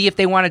see if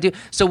they want to do.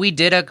 So we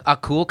did a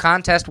cool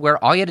contest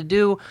where all you had to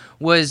do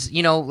was,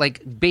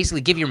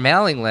 basically give your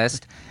mailing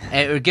list,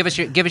 or give us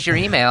your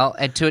email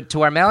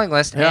to our mailing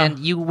list, Yeah. and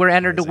you were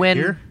entered to win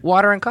here?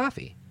 water and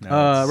coffee.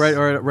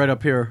 right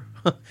up here.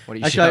 What are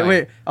you Actually, showing?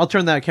 wait, I'll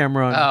turn that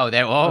camera on. Oh,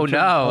 there. Oh no!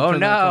 I'll Oh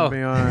turn that no!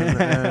 company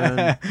on,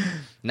 and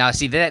Now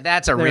see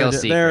that's a there real it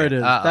is. secret. There it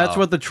is. Uh-oh. That's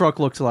what the truck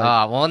looks like.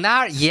 Oh well,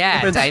 not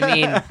yet. I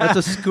mean. That's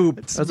a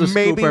scoop. That's a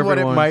maybe scoop, what it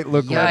everyone. might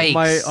look Yikes.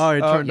 like.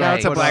 It turned now out,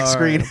 it's a but, black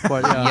screen.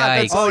 But,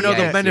 yeah. Yikes. Oh no,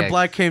 the Yikes, Men in yikes.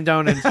 Black came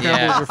down and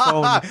scrambled your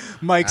phone.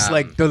 Mike's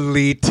like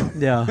delete.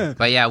 Yeah.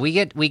 But yeah, we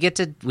get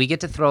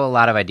to throw a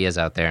lot of ideas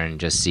out there and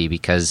just see,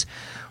 because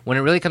when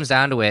it really comes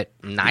down to it,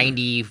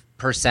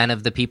 90%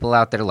 of the people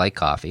out there like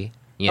coffee.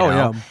 Oh,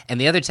 yeah.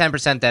 And the other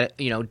 10% that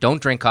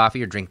don't drink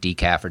coffee or drink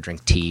decaf or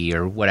drink tea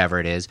or whatever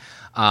it is,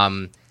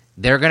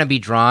 they're going to be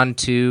drawn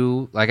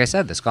to, like I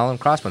said, the skull and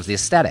crossbones, the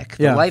aesthetic,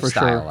 the Yeah, for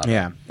lifestyle sure. of it.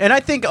 Yeah, and I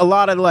think a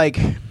lot of like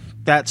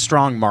that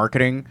strong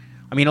marketing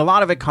I mean, a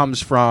lot of it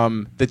comes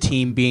from the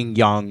team being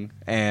young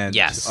and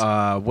Yes.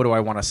 what do I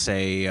want to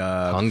say?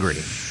 Hungry.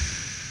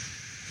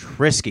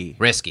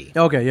 Risky.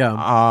 Okay,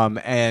 yeah.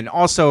 And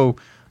also,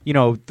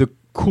 the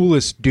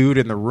coolest dude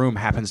in the room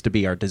happens to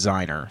be our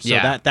designer. So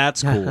Yeah.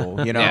 that's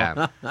cool,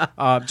 Yeah.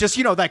 Just,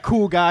 that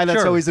cool guy that's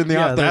Sure. always in the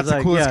Yeah, office. That's there's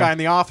the coolest yeah. guy in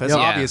the office, Yep.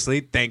 Yeah. obviously.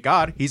 Thank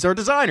God. He's our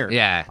designer.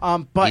 Yeah.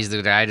 But he's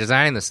the guy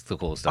designing the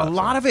cool stuff. a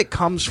lot of it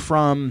comes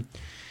from,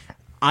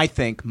 I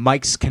think,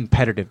 Mike's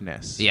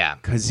competitiveness. Yeah.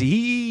 Because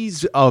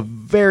he's a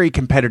very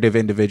competitive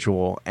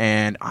individual.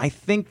 And I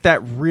think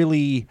that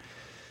really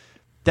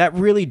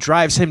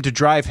drives him to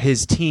drive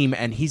his team.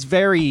 And he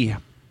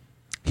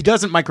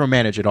doesn't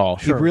micromanage at all.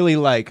 Sure. He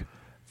really,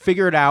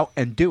 figure it out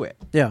and do it.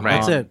 Yeah, Right.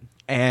 that's it.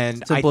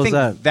 And Simple I as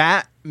think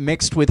that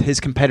mixed with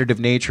his competitive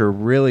nature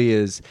really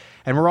is,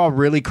 and we're all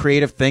really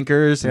creative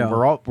thinkers, and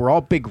Yeah. we're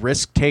all big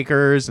risk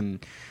takers,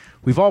 and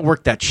we've all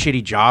worked that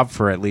shitty job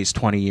for at least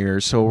 20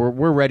 years, so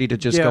we're ready to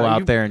just Yeah, go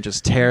out there and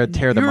just tear the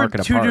You're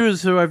market two apart.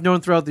 dudes who I've known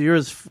throughout the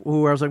years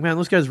who I was like, man,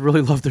 those guys really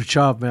love their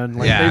job, man.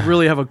 Like Yeah. they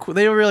really have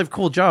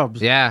cool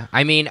jobs. Yeah,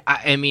 I mean,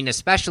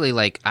 especially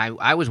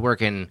I was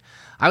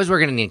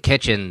working in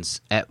kitchens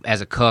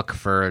as a cook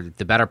for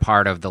the better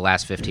part of the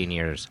last 15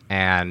 years,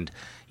 and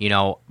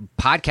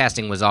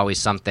podcasting was always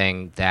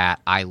something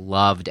that I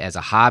loved as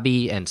a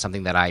hobby and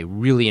something that I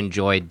really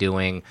enjoyed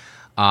doing,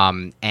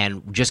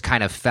 and just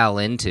kind of fell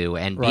into,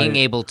 and being Right.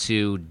 able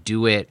to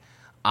do it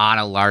on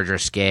a larger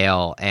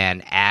scale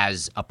and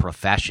as a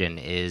profession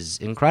is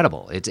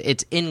incredible.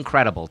 It's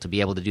incredible to be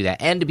able to do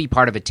that and to be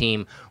part of a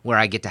team where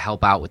I get to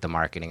help out with the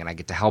marketing and I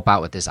get to help out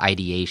with this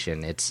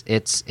ideation.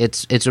 It's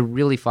a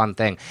really fun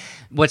thing.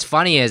 What's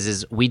funny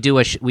is we do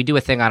a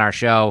thing on our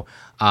show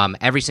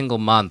every single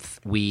month.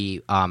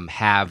 We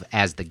have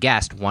as the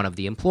guest one of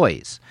the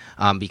employees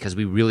because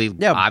we really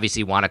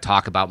obviously want to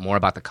talk more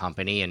about the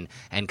company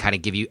and kind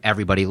of give you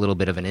everybody a little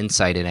bit of an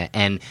insight in it.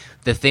 And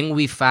the thing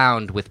we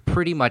found with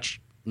pretty much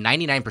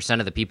 99%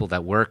 of the people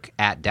that work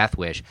at Death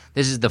Wish,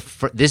 this is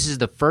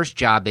the first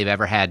job they've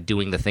ever had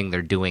doing the thing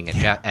they're doing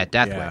at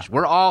Death Yeah.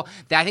 Wish.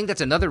 I think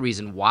that's another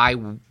reason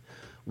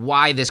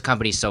why this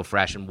company's so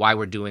fresh and why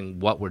we're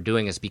doing what we're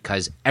doing is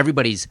because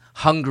everybody's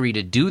hungry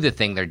to do the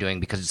thing they're doing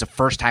because it's the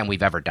first time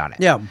we've ever done it.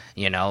 Yeah.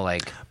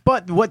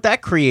 But what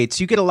that creates,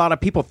 you get a lot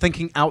of people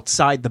thinking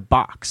outside the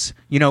box.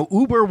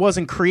 Uber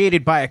wasn't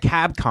created by a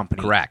cab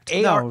company. Correct.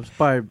 No, it's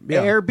by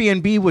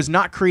Airbnb was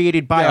not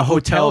created by Yeah, a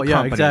hotel yeah,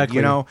 company.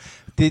 exactly.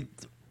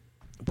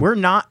 We're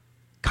not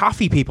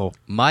coffee people.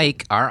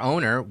 Mike, our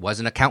owner, was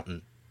an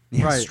accountant.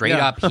 Right, Straight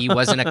yeah. up, he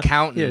was an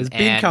accountant. Yeah, his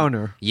bean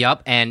counter.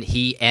 Yep, and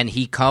he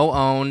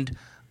co-owned,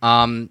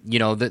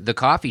 the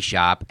coffee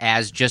shop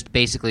as just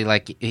basically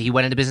like he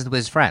went into business with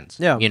his friends.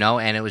 Yeah.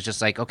 And it was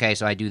just like, okay,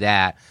 so I do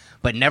that,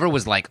 but never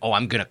was like, oh,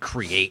 I'm gonna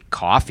create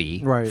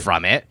coffee Right.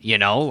 from it.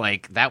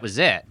 That was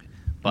it.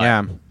 But,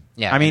 Yeah.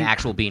 yeah. I mean, an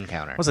actual bean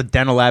counter. I was a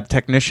dental lab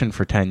technician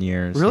for 10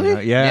 years.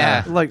 Really?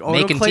 Yeah. like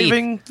Making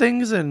autoclaving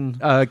things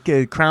and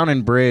Crown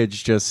and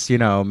Bridge, just,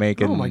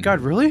 making... oh my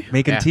god, really?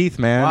 Making Yeah. teeth,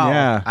 man. Wow.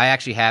 Yeah. I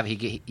actually have.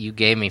 You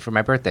gave me for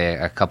my birthday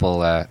a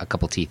couple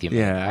teeth. You made.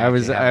 Yeah, I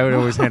would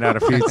always hand out a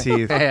few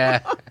teeth.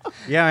 Yeah.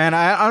 Yeah, man,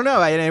 I don't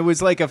know. It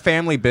was like a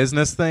family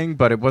business thing,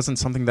 but it wasn't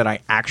something that I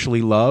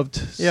actually loved.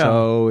 Yeah.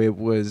 So it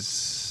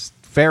was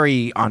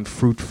very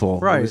unfruitful.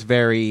 Right. It was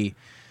very...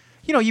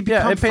 you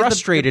become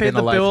frustrated in a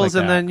the life bills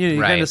like and that. then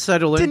you Right. kind of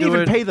settle Didn't into even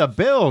it. pay the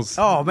bills.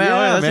 Oh man,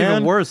 Yeah, that's man.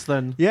 even worse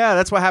then. Yeah,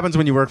 that's what happens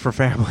when you work for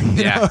family. you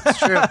know? Yeah, it's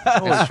true.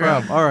 Holy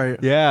crap! All right.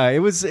 Yeah, it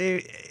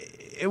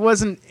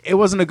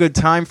wasn't a good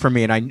time for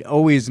me, and I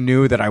always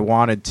knew that I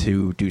wanted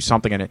to do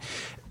something in it.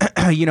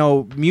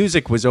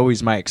 Music was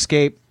always my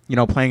escape.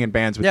 Playing in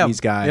bands with Yep.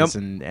 these guys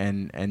Yep.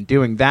 and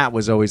doing that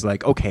was always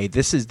like, okay,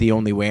 this is the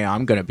only way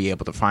I'm going to be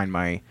able to find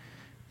my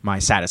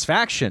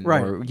satisfaction,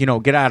 Right. or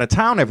get out of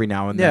town every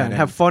now and Yeah, then and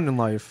have fun in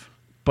life.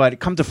 But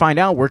come to find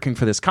out, working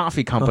for this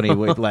coffee company,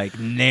 we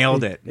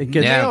nailed it. It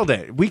gets- Nailed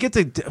it. We get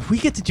to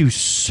do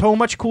so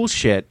much cool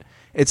shit.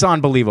 It's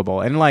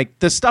unbelievable. And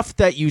the stuff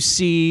that you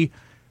see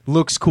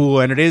looks cool,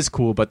 and it is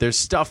cool. But there's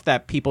stuff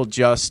that people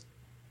just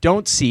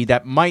don't see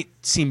that might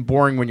seem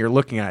boring when you're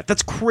looking at it.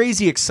 That's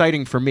crazy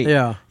exciting for me.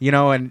 Yeah.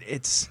 And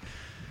it's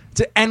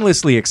an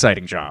endlessly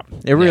exciting job.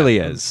 It really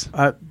is.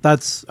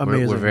 That's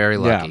amazing. We're very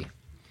lucky.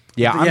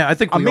 Yeah, I'm I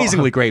think we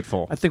amazingly all-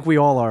 grateful. I think we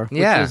all are. which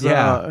Yeah. is,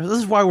 Yeah. This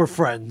is why we're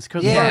friends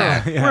because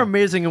Yeah. we're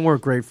amazing and we're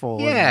grateful.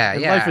 Yeah,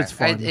 and yeah. Life is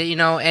fun.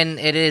 And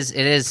it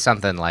is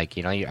something like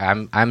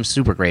I'm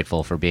super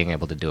grateful for being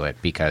able to do it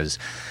because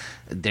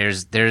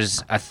there's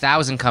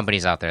 1,000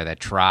 companies out there that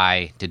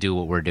try to do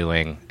what we're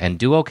doing and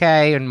do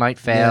okay and might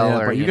fail. yeah,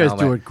 or, but you guys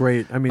do it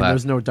great. I mean, but-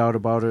 there's no doubt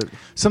about it.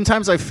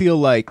 Sometimes I feel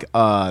like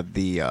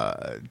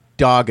the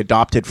dog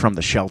adopted from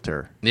the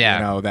shelter.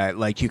 Yeah.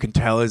 That you can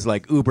tell is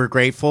uber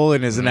grateful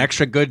and is an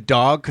extra good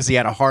dog because he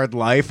had a hard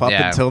life up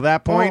Yeah. until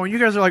that point. Oh, you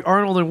guys are like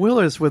Arnold and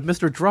Willis with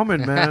Mr.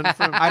 Drummond, man.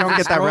 I don't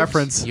get that Strokes.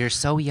 reference. You're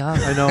so young.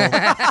 I know.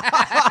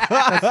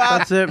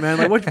 that's it, man.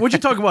 Like, what'd you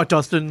talk about,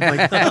 Dustin?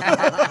 Like,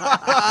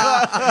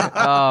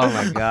 Oh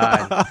my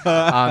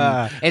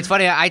god! It's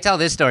funny. I tell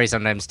this story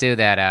sometimes too.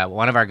 That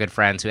one of our good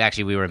friends, who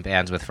actually we were in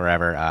bands with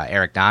forever,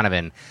 Eric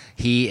Donovan.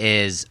 He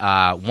is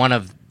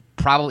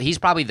he's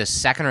probably the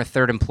second or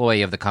third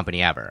employee of the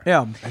company ever.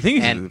 Yeah. I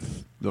think And-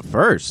 he's the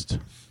first.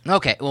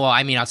 Okay. Well,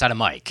 I mean, outside of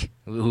Mike,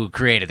 who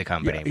created the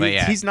company, but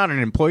yeah, He's not an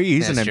employee.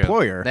 He's That's an true.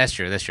 employer. That's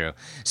true. That's true.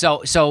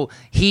 So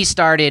he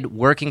started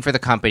working for the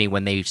company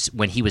when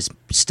he was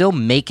still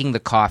making the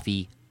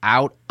coffee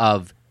out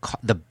of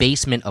the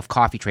basement of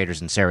Coffee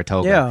Traders in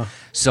Saratoga. Yeah.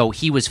 So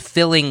he was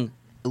filling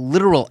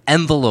literal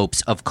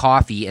envelopes of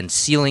coffee and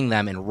sealing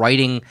them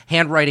and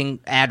handwriting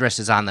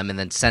addresses on them and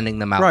then sending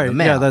them out in Right. the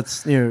mail.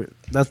 Yeah.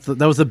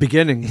 That was the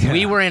beginning.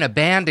 We were in a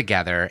band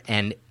together,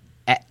 and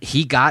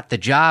he got the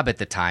job at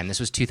the time. This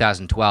was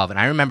 2012, and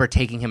I remember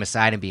taking him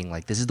aside and being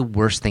like, "This is the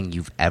worst thing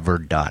you've ever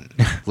done.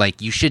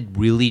 Like, you should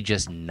really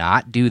just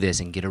not do this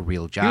and get a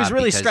real job." He was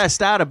really because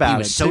stressed out about it. He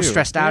was so too.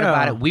 stressed out Yeah.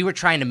 about it. We were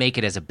trying to make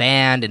it as a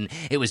band, and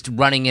it was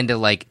running into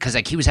because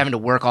he was having to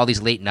work all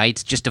these late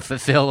nights just to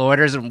fulfill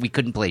orders, and we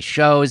couldn't play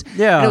shows.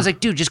 Yeah. And it was like,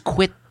 dude, just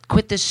quit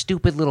this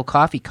stupid little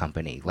coffee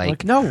company.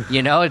 Like, no.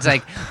 You know, it's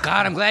like,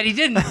 God, I'm glad he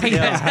didn't.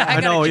 Because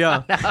I know.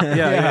 Yeah.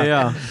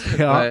 Yeah.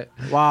 But-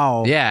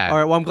 Wow. Yeah. All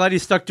right. Well, I'm glad he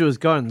stuck to his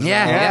guns.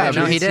 Yeah,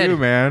 no, me he did. too,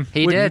 man.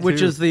 He did.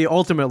 Which is the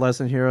ultimate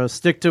lesson here.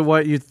 Stick to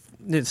what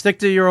stick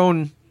to your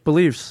own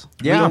beliefs.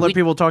 Yeah. Don't let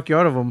people talk you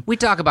out of them. We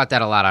talk about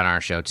that a lot on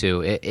our show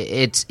too.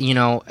 It's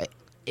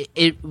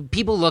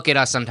people look at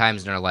us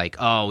sometimes and are like,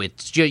 "Oh,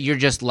 you're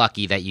just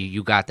lucky that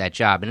you got that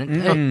job."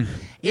 And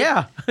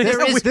Yeah.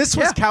 This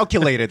was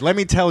calculated. Let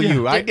me tell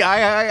you,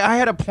 I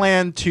had a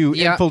plan to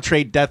Yeah.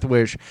 infiltrate Death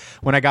Wish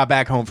when I got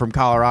back home from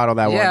Colorado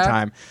that Yeah. one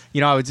time.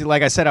 You know,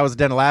 like I said, I was a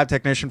dental lab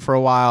technician for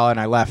a while, and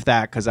I left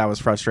that because that was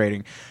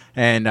frustrating.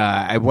 And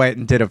I went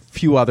and did a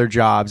few other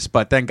jobs,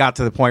 but then got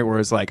to the point where it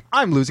was like,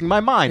 I'm losing my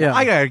mind. Yeah.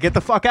 I gotta get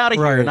the fuck out of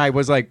here. Right. And I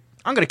was like,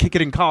 I'm gonna kick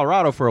it in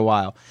Colorado for a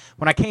while.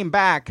 When I came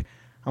back,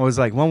 I was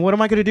like, well, what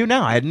am I going to do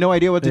now? I had no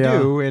idea what to Yeah.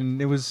 do,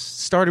 and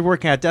started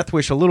working at Death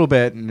Wish a little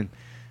bit, and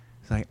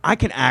it's like, I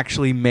can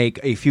actually make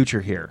a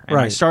future here. And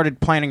I Right. started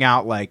planning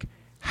out, like,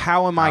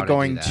 how am I to do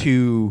going that.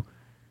 to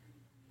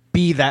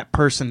be that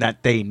person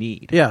that they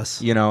need?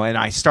 Yes. You know, and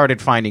I started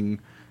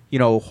finding,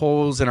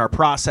 holes in our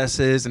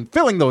processes and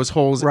filling those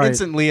holes Right.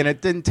 instantly, and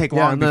it didn't take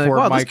Yeah, long and they're before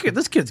like, wow, Mike...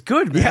 this kid's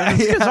good, man.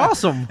 This kid's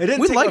awesome. It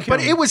didn't we take like long, but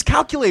him. it was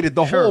calculated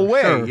the Sure, whole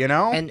way, sure. you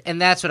know?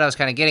 and that's what I was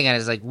kind of getting at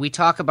is like we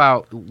talk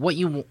about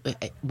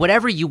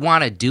whatever you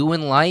want to do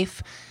in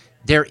life.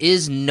 There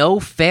is no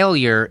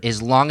failure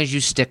as long as you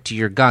stick to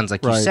your guns,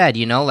 like you Right. said.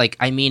 Like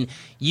I mean,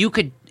 you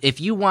could if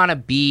you want to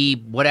be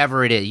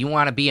whatever it is, you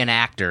want to be an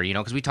actor.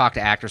 Because we talk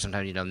to actors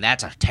sometimes. And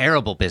that's a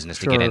terrible business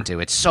to get Sure. into.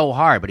 It's so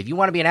hard. But if you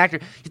want to be an actor,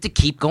 you have to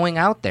keep going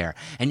out there,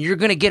 and you're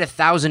going to get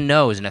 1,000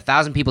 no's and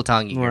 1,000 people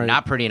telling you you're Right.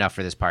 not pretty enough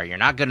for this part, you're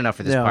not good enough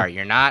for this Yeah. part,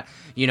 you're not.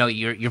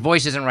 Your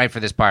voice isn't right for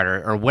this part,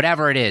 or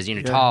whatever it is.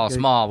 Tall, yeah.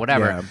 small,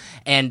 whatever.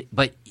 Yeah.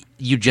 But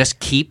you just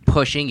keep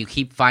pushing, you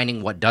keep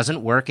finding what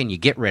doesn't work, and you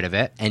get rid of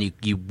it, and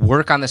you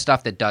work on the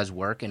stuff that does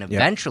work, and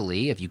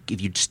eventually, if you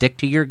stick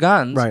to your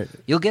guns, Right.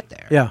 you'll get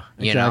there. Yeah,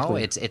 You know,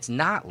 exactly. it's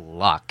not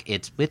luck,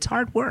 it's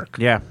hard work.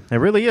 Yeah, it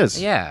really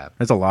is. Yeah.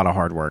 It's a lot of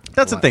hard work.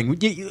 That's the thing.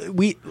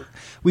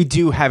 We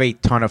do have a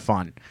ton of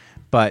fun,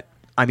 but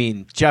I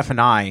mean, Jeff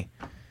and I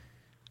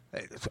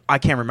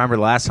can't remember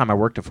the last time I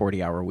worked a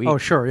 40-hour week. Oh,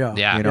 sure, yeah.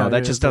 Yeah.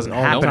 That just doesn't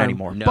all the happen time.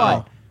 anymore. No.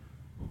 But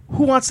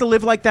who wants to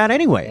live like that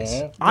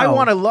anyways? I No.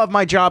 want to love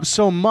my job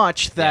so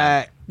much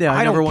that Yeah,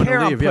 I never don't want to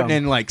care leave, I'm putting yeah.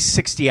 in like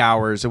 60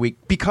 hours a week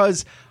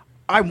because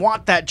I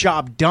want that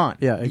job done.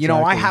 Yeah, I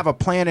exactly. have a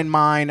plan in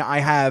mind. I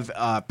have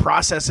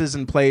processes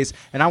in place,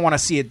 and I want to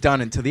see it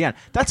done until the end.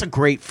 That's a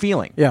great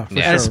feeling. Yeah, for Yeah.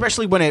 And sure.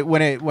 especially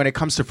when it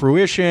comes to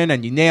fruition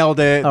and you nailed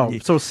it. Oh,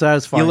 so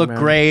satisfying. you look man.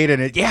 great,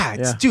 and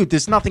dude,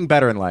 there's nothing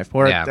better in life.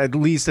 Or Yeah. at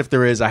least if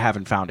there is, I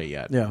haven't found it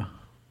yet. Yeah.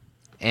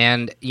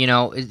 And,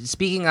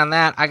 speaking on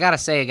that, I got to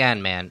say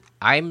again, man,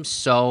 I'm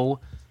so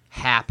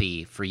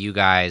happy for you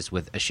guys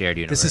with A Shared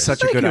Universe. This is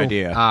such a good you.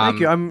 idea. Thank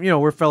you.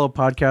 We're fellow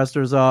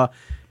podcasters.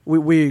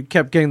 We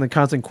kept getting the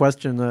constant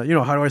question. How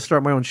do I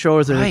start my own show?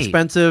 Is it Right.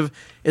 expensive?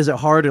 Is it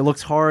hard? It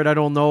looks hard. I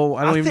don't know.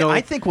 I don't even know.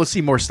 I think we'll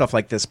see more stuff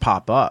like this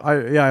pop up.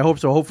 I hope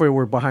so. Hopefully,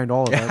 we're behind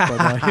all of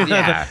that. But,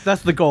 Yeah.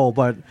 that's the goal.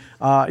 But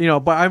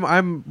but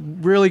I'm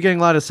really getting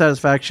a lot of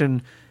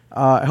satisfaction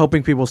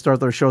helping people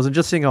start their shows and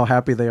just seeing how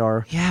happy they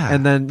are. Yeah.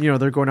 And then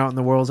they're going out in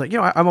the world. It's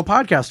like I'm a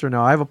podcaster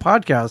now. I have a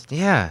podcast.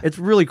 Yeah. It's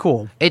really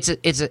cool. It's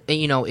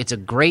a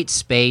great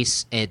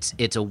space.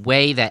 It's a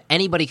way that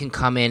anybody can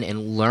come in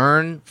and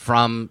learn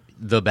from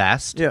the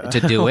best Yeah. to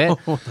do it.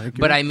 Thank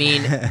you. But I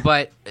mean,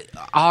 but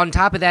on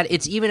top of that,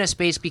 it's even a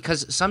space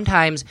because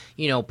sometimes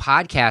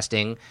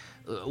podcasting.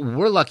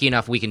 We're lucky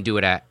enough we can do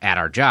it at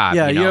our job.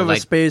 Yeah, you have a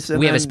space, and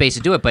we have a then- space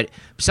to do it. But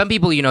some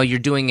people, you're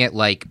doing it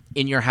like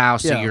in your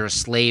house, so Yeah. you're a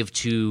slave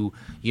to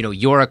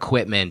your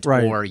equipment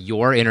Right. or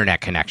your internet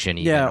connection.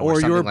 Even, Yeah, or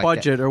something your like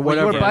budget that. or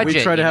whatever. Your budget,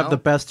 we try to you have know? the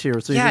best here.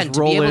 So Yeah, you and just to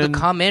roll be able in. to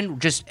come in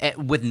just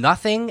with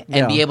nothing and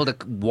Yeah. be able to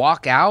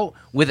walk out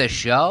with a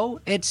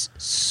show, it's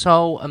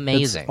so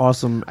amazing. It's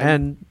awesome.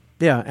 And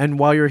Yeah, and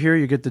while you're here,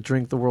 you get to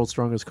drink the world's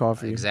strongest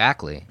coffee.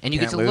 Exactly. And you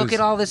get to Can't look lose.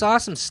 at all this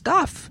awesome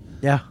stuff.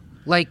 Yeah.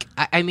 Like,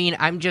 I mean,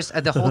 I'm just,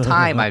 the whole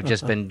time I've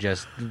just been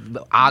just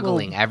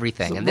ogling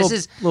everything. And this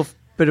is, little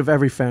bit of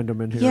every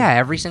fandom in here. yeah,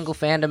 every single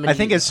fandom. I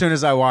think as soon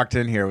as I walked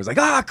in here, it was like,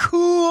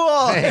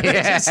 cool! And I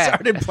just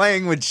started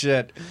playing with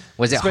shit.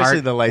 Was it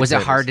Especially hard? the Was it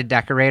lightsabers. hard to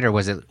decorate, or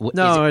was it?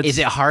 No, is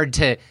it hard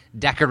to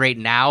decorate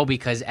now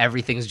because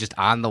everything's just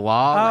on the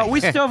wall? We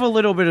still have a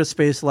little bit of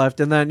space left,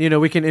 and then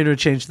we can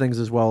interchange things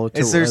as well.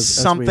 Too, Is there as we-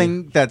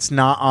 something that's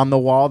not on the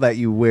wall that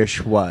you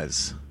wish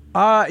was?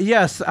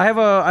 Yes, I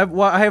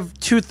have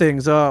two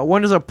things.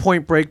 One is a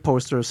Point Break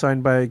poster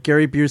signed by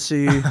Gary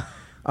Busey,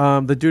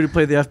 the dude who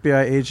played the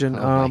FBI agent.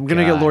 I'm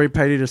gonna get God. Lori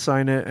Petty to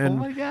sign it, and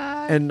my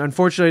God. and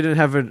unfortunately, I didn't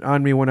have it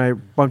on me when I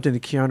bumped into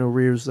Keanu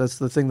Reeves. That's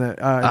the thing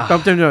that I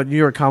bumped into New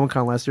York Comic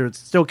Con last year. It's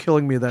still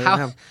killing me that I didn't How,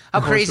 have how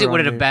the crazy poster would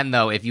on it have me. been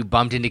though if you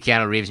bumped into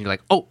Keanu Reeves and you're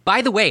like, oh,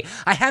 by the way,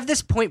 I have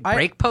this Point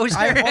Break poster.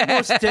 I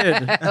almost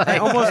did. I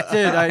almost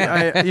did.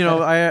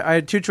 I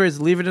had two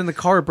choices: leave it in the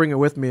car or bring it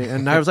with me.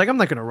 And I was like, I'm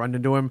not going to run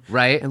into him.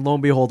 Right. And lo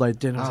and behold, I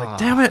did. I was like,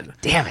 damn it.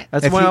 Damn it.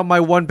 That's If you- my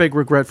one big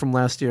regret from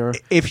last year.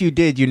 If you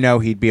did,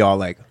 he'd be all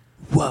like,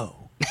 whoa.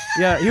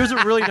 Yeah, he was a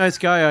really nice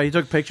guy. He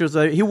took pictures.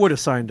 He would have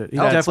signed it. He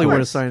definitely would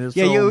have signed it.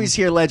 Yeah, So, you always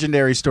hear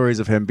legendary stories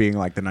of him being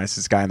like the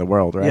nicest guy in the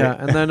world, right? Yeah,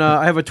 and then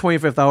I have a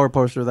 25th Hour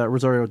poster that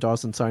Rosario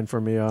Dawson signed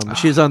for me.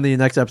 She's on the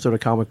next episode of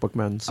Comic Book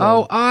Men. So,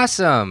 Oh,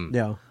 awesome.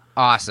 yeah.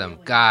 Awesome.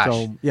 Gosh.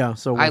 So yeah.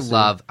 So we'll I see.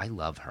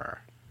 love her.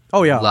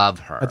 Oh yeah. love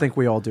her. I think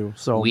we all do.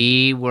 So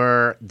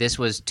This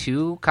was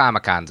 2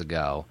 Comic-Cons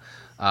ago.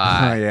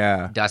 Oh,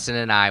 yeah. Dustin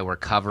and I were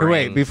covering.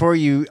 Wait, before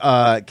you,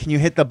 can you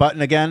hit the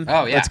button again?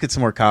 Oh, yeah. Let's get some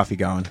more coffee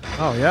going.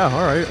 Oh yeah.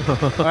 All right.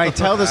 All right,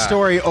 tell the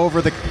story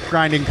over the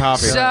grinding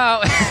coffee.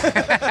 So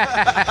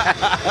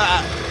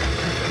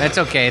that's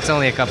okay. It's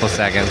only a couple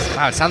seconds.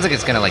 Wow, it sounds like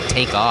it's gonna like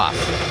take off.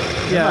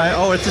 Yeah.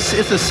 Oh, it's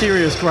a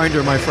serious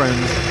grinder, my friends.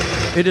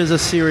 It is a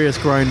serious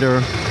grinder.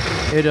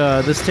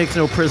 This takes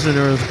no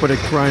prisoners, but it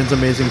grinds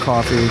amazing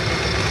coffee.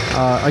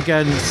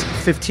 Again,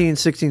 15,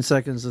 16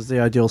 seconds is the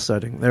ideal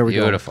setting. There we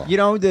Beautiful. You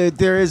know,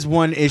 there is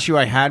one issue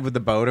I had with the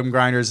Bodum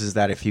grinders is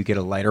that if you get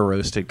a lighter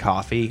roasted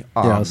coffee,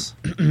 Yes.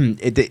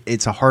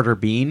 it's a harder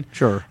bean.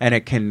 Sure. And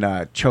it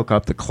can choke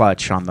up the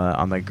clutch on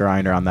the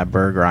grinder, on that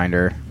burr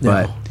grinder.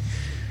 But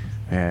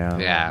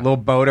Yeah. little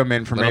Bodum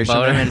information.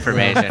 Little Bodum there.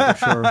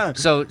 information.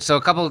 Sure. So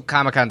a couple of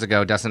Comic-Cons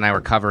ago, Dustin and I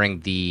were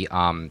covering the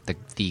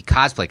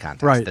cosplay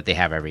contest Right. that they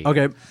have every year.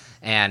 Okay.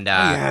 And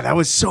Yeah, that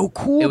was so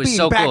cool. it was being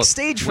so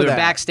backstage cool. for We that. were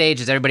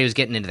backstage as everybody was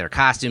getting into their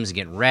costumes and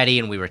getting ready,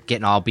 and we were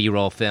getting all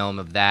B-roll film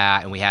of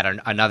that. And we had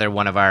another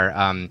one of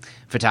our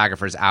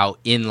photographers out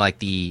in like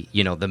the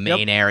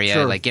main area,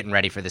 sure. like getting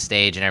ready for the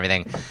stage and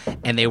everything.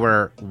 And they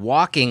were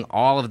walking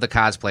all of the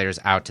cosplayers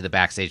out to the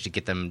backstage to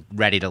get them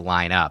ready to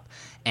line up.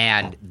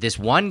 And this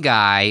one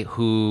guy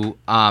who,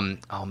 oh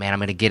man, I'm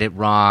gonna get it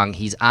wrong.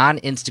 He's on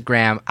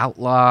Instagram,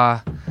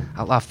 Outlaw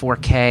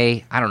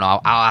 4K. I don't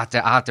know. I'll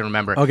have to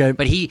remember. Okay.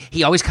 But he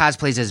always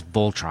cosplays as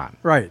Voltron.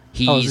 Right.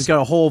 He's He's got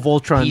a whole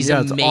Voltron. He's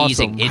yeah, it's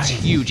amazing. awesome. It's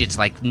huge. It's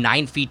like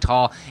 9 feet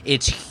tall.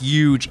 It's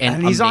huge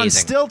and he's on amazing.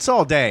 stilts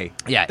all day.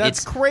 Yeah,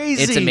 that's it's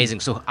crazy. It's amazing.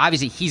 So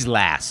obviously he's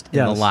last in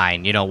the Yes.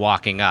 line,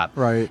 walking up.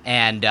 Right.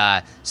 And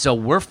so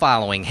we're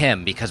following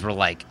him because we're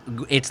like,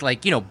 it's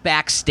like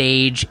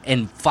backstage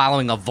and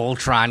following a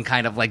Voltron,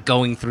 kind of like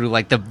going through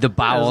like the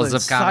bowels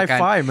like of Comic-Con.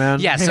 sci-fi, man.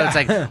 Yeah. So it's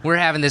like we're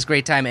having this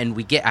great time, and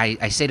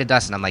I say to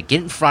Dustin, I'm like,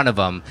 get in front of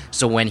him,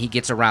 so when he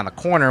gets around the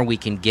corner, we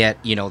can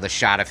get the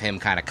shot of him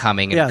kind of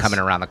coming and Yes. coming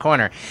around the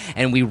corner,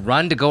 and we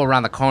run to go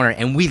around the corner,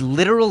 and we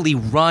literally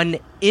run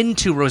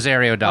into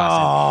Rosario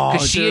Dawson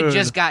because she had dude.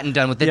 just gotten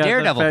done with the Yeah,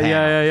 Daredevil panel.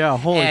 yeah.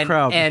 Holy and,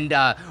 crap. And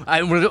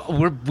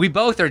we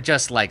both are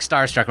just like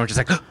starstruck. We're just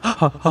like,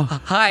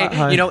 hi,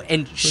 Hi.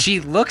 and she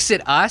looks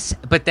at us,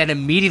 but then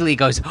immediately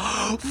goes,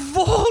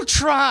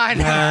 Voltron.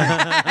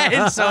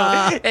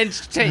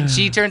 and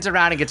she turns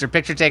around and gets her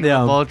picture taken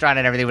Yeah. with Voltron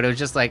and everything. But it was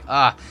just like,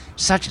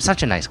 such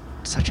a nice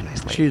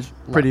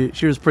lady.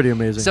 She was pretty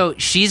amazing. So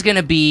she's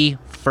gonna be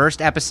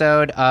first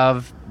episode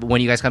of when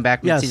you guys come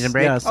back yes, mid-season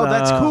break. yes. Oh,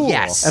 that's cool.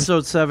 Yes.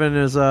 Episode 7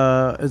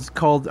 is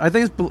called, I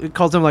think it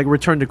calls them like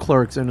Return to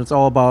Clerks, and it's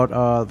all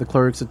about the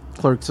Clerks.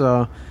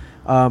 A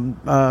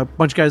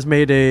bunch of guys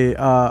made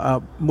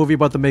a movie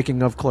about the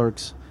making of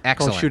Clerks.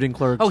 Excellent. Called Shooting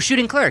Clerks. Oh,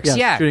 Shooting Clerks. Yes,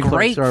 Yeah, Shooting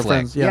great Clerks are our flick.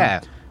 friends,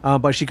 yeah.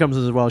 But she comes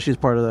as well. She's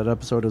part of that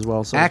episode as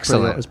well. So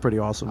Excellent. It's pretty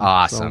awesome.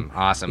 Awesome.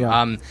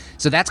 yeah.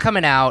 So that's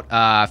coming out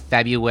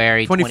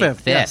February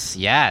 25th,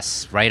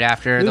 yes, right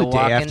after Ooh, The day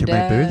Walking after my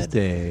Dead.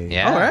 birthday.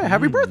 Yeah. All right.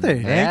 Happy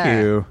birthday.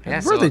 Thank you. Yeah,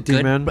 Happy so birthday, a good,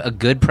 D-Man. a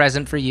good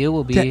present for you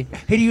will be. Hey,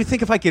 do you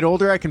think if I get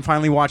older, I can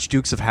finally watch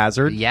Dukes of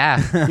Hazzard?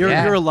 Yeah,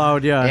 You're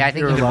allowed, yeah. Yeah, I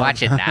think you're you can allowed.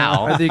 watch it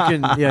now. I think you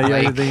can, I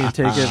Like, think you can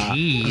take it.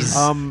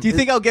 Jeez. Do you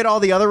think I'll get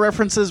all the other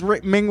references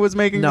Ming was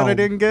making No. that I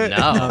didn't get?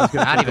 No,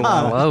 not even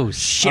close.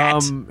 Shit.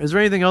 Is there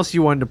anything anything else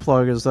you wanted to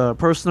plug as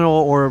personal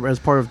or as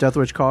part of Death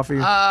Wish Coffee?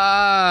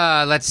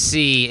 Let's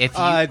see. If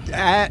you,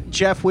 At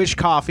Jeff Wish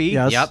Coffee.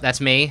 Yes. yep, that's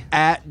me.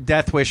 At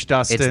Death Wish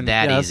Dustin. It's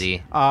that Yes.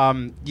 easy.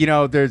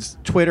 There's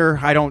Twitter.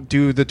 I don't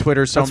do the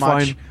Twitter so That's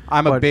much. fine.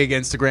 I'm a But- big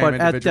Instagram But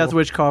individual. at Death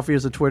Wish Coffee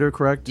is the Twitter,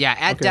 correct? Yeah,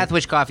 at Okay. Death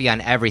Wish Coffee on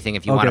everything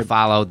if you want Okay. to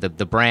follow the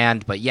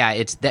brand. But yeah,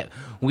 it's that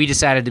we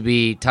decided to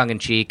be tongue in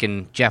cheek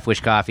and Jeff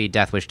Wish Coffee,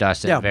 Death Wish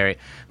Dustin. Yeah. Very,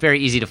 very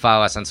easy to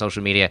follow us on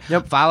social media.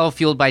 Yep. Follow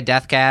Fueled by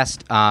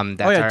Deathcast. That's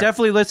Oh yeah, our,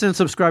 definitely listen and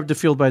subscribe to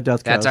Fueled by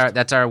Deathcast.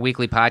 That's our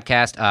weekly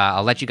podcast.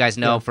 I'll let you guys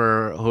know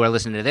for who are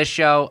listening to this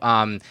show.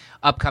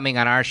 Upcoming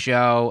on our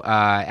show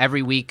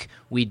every week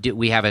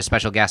we have a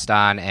special guest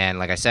on, and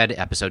like I said,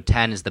 episode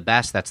 10 is the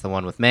best. That's the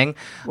one with Ming.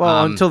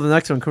 Well, until the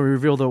next one, can we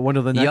reveal one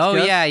of the next? Oh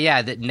guests?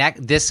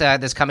 yeah.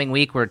 This coming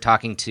week, we're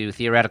talking to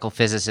theoretical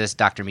physicist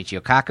Dr. Michio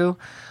Kaku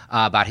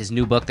about his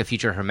new book, The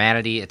Future of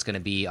Humanity. It's going to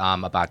be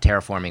about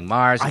terraforming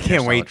Mars. I and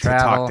can't wait to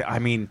interstellar talk. I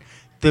mean,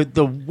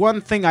 the one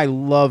thing I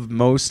love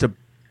most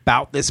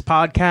about this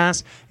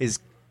podcast is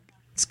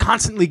it's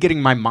constantly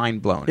getting my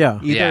mind blown. Yeah.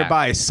 Either Yeah.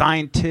 by a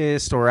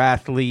scientist or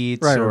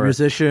athletes Right, or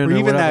musician or or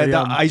even whatever, the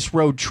yeah. ice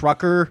road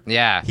trucker.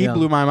 Yeah. He Yeah.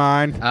 blew my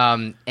mind.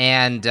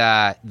 And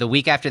the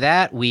week after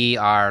that, we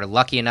are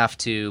lucky enough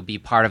to be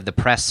part of the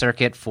press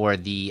circuit for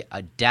the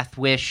Death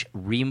Wish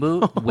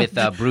reboot with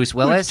Bruce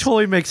Willis. Which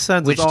totally makes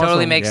sense. Which It's totally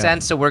awesome. makes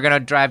sense. So we're going to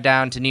drive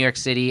down to New York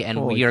City, and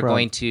Holy we are crap.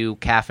 going to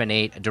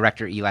caffeinate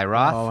director Eli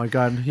Roth. Oh my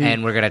god!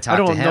 And we're going to talk I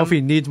to don't him. know if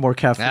he needs more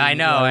caffeine. I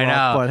know.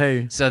 But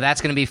hey, So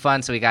that's going to be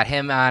fun. So we got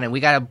him on, and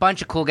we got a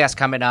bunch of cool guests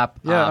coming up.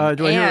 yeah.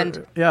 Do I and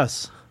hear?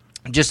 Yes.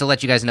 just to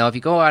let you guys know, if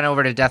you go on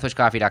over to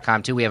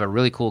deathwishcoffee.com too, we have a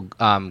really cool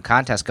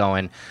contest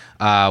going.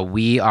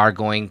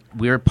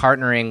 We're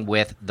partnering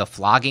with the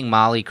Flogging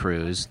Molly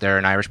Cruise. They're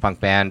an Irish punk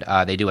band.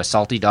 They do a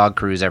Salty Dog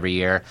cruise every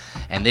year,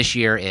 and this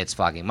year it's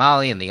Flogging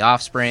Molly and the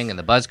Offspring and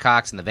the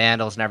Buzzcocks and the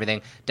Vandals and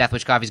everything. Death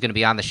Wish Coffee is going to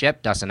be on the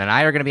ship. Dustin and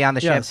I are going to be on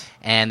the Yes. ship,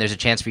 and there's a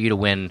chance for you to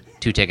win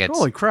 2 tickets.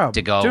 Holy crap!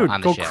 To go Dude,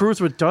 on the go ship.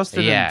 cruise with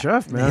Dustin Yeah. and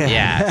Jeff, man.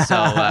 Yeah, so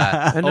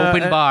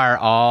open bar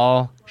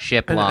all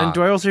ship long. And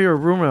do I also hear a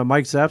rumor that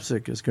Mike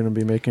Zapsik is going to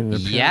be making an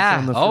appearance Yeah.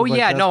 on the Oh, Fueled by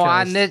yeah. No, Deathcast?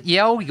 on this.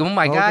 Oh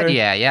my God.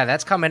 Okay. Yeah.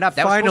 That's coming up.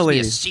 That was Finally.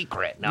 supposed to be a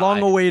secret. No,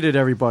 Long I- awaited,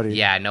 everybody.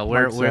 Yeah. No,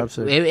 Mike we're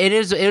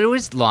Zapsik. it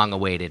was long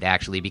awaited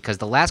actually, because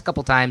the last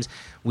couple times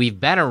we've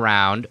been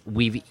around,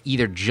 we've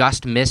either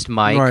just missed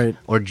Mike Right.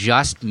 or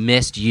just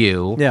missed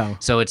you. Yeah.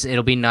 So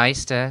it'll be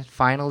nice to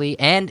finally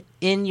and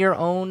in your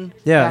own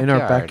Yeah, in our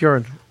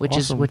backyard. which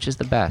Awesome. is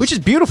the best. Which is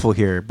beautiful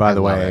here, by I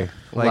the love way. it.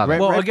 Love it.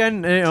 Well,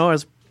 again,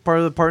 as part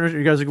of the partnership,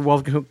 you guys are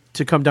welcome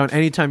to come down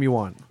anytime you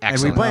want.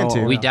 excellent. plan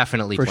to. We Yeah.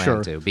 definitely For plan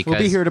sure. to because we'll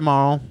be here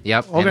tomorrow.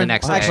 Yep. And Okay. the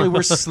next day. Actually,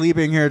 we're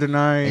sleeping here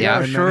tonight. Yeah.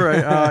 Yeah, And, sure.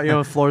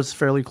 The floor's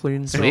fairly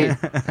clean. So. Sweet.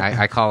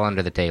 I call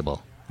under the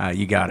table.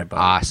 you got it, buddy.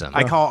 Awesome.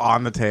 I call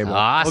on the table.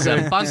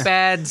 Awesome. Bunk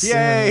beds.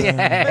 Yay.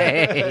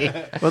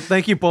 Yay. Well,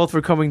 thank you both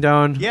for coming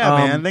down. Yeah,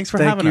 man. Thanks for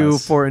having Thank you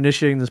us. for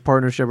initiating this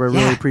partnership. I really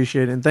Yeah.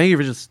 appreciate it, and thank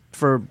you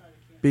for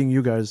being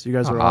you guys. You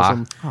guys are Aw.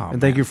 awesome, Aw, and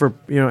thank you for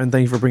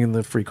bringing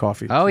the free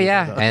coffee. Oh,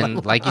 yeah.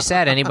 And like you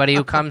said, anybody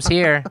who comes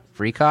here,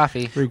 free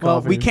coffee. free Well,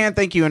 coffee. we can't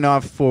thank you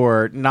enough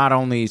for not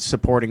only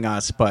supporting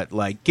us, but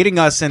like getting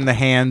us in the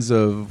hands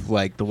of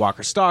like the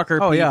Walker Stalker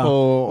Oh people. yeah.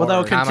 Well,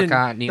 that'll or- continue.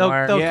 Comic-Con, New They'll,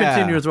 York. they'll Yeah.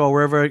 continue as well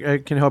wherever I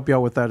can help you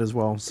out with that as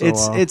well. So,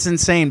 it's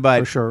insane, but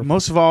for sure.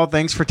 most of all,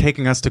 thanks for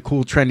taking us to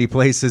cool, trendy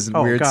places and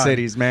Oh, weird God.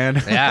 cities,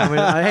 man. Yeah. I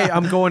mean, hey,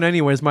 I'm going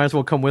anyways. Might as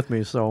well come with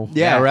me. So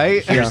Yeah, Yeah.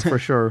 right. yeah, for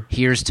sure.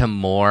 Here's to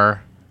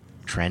more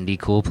trendy,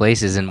 cool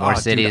places in more Oh,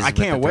 dude, cities I with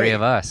can't the wait. three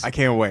of us. I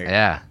can't wait.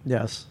 Yeah.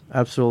 Yes,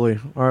 absolutely.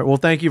 All right. Well,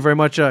 thank you very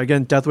much.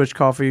 Again,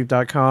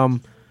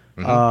 deathwishcoffee.com,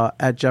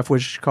 at Jeff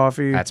Wish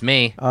Coffee. That's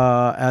me.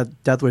 At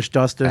Deathwish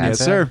Dustin. That's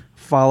Yes, sir.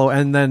 Follow,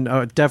 and then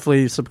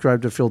definitely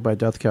subscribe to Fueled by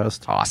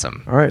Deathcast.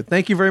 Awesome. All right.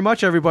 Thank you very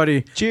much,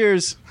 everybody.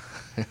 Cheers.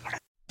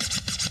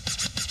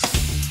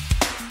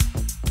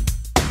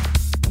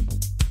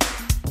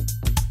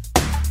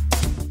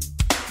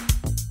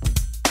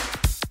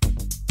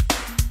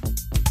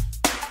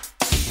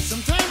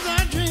 Sometimes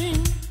I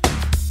dream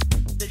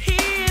that he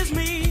is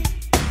me.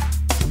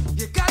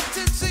 You got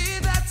to see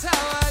that's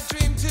how I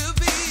dream to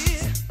be.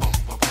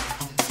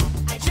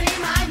 I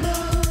dream I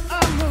move,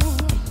 I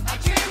move, I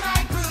dream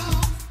I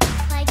groove,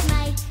 like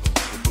Mike.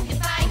 If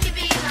I could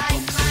be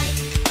like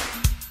Mike.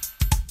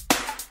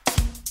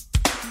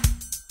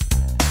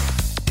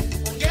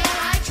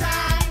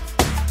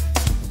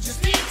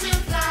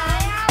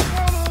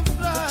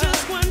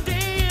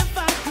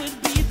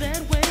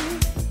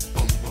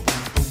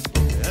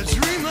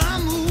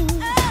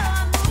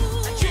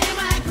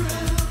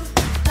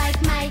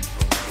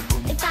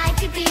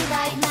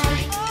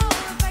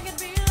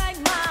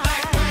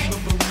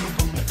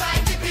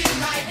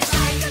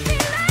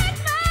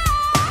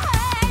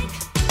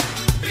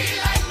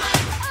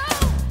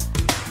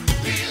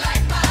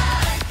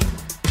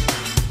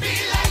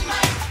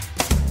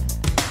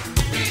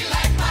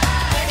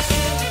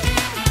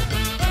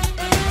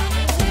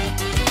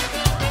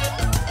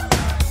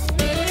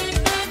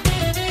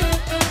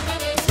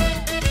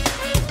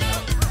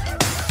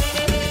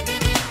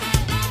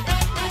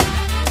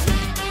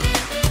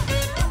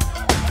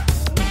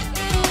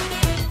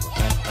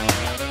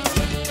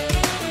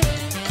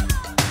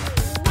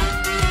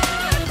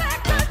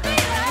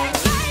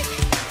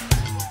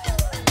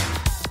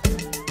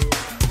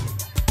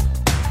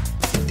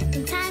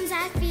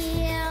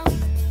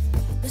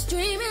 this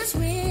dream is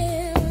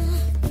real.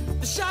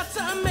 The shots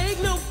I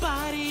make no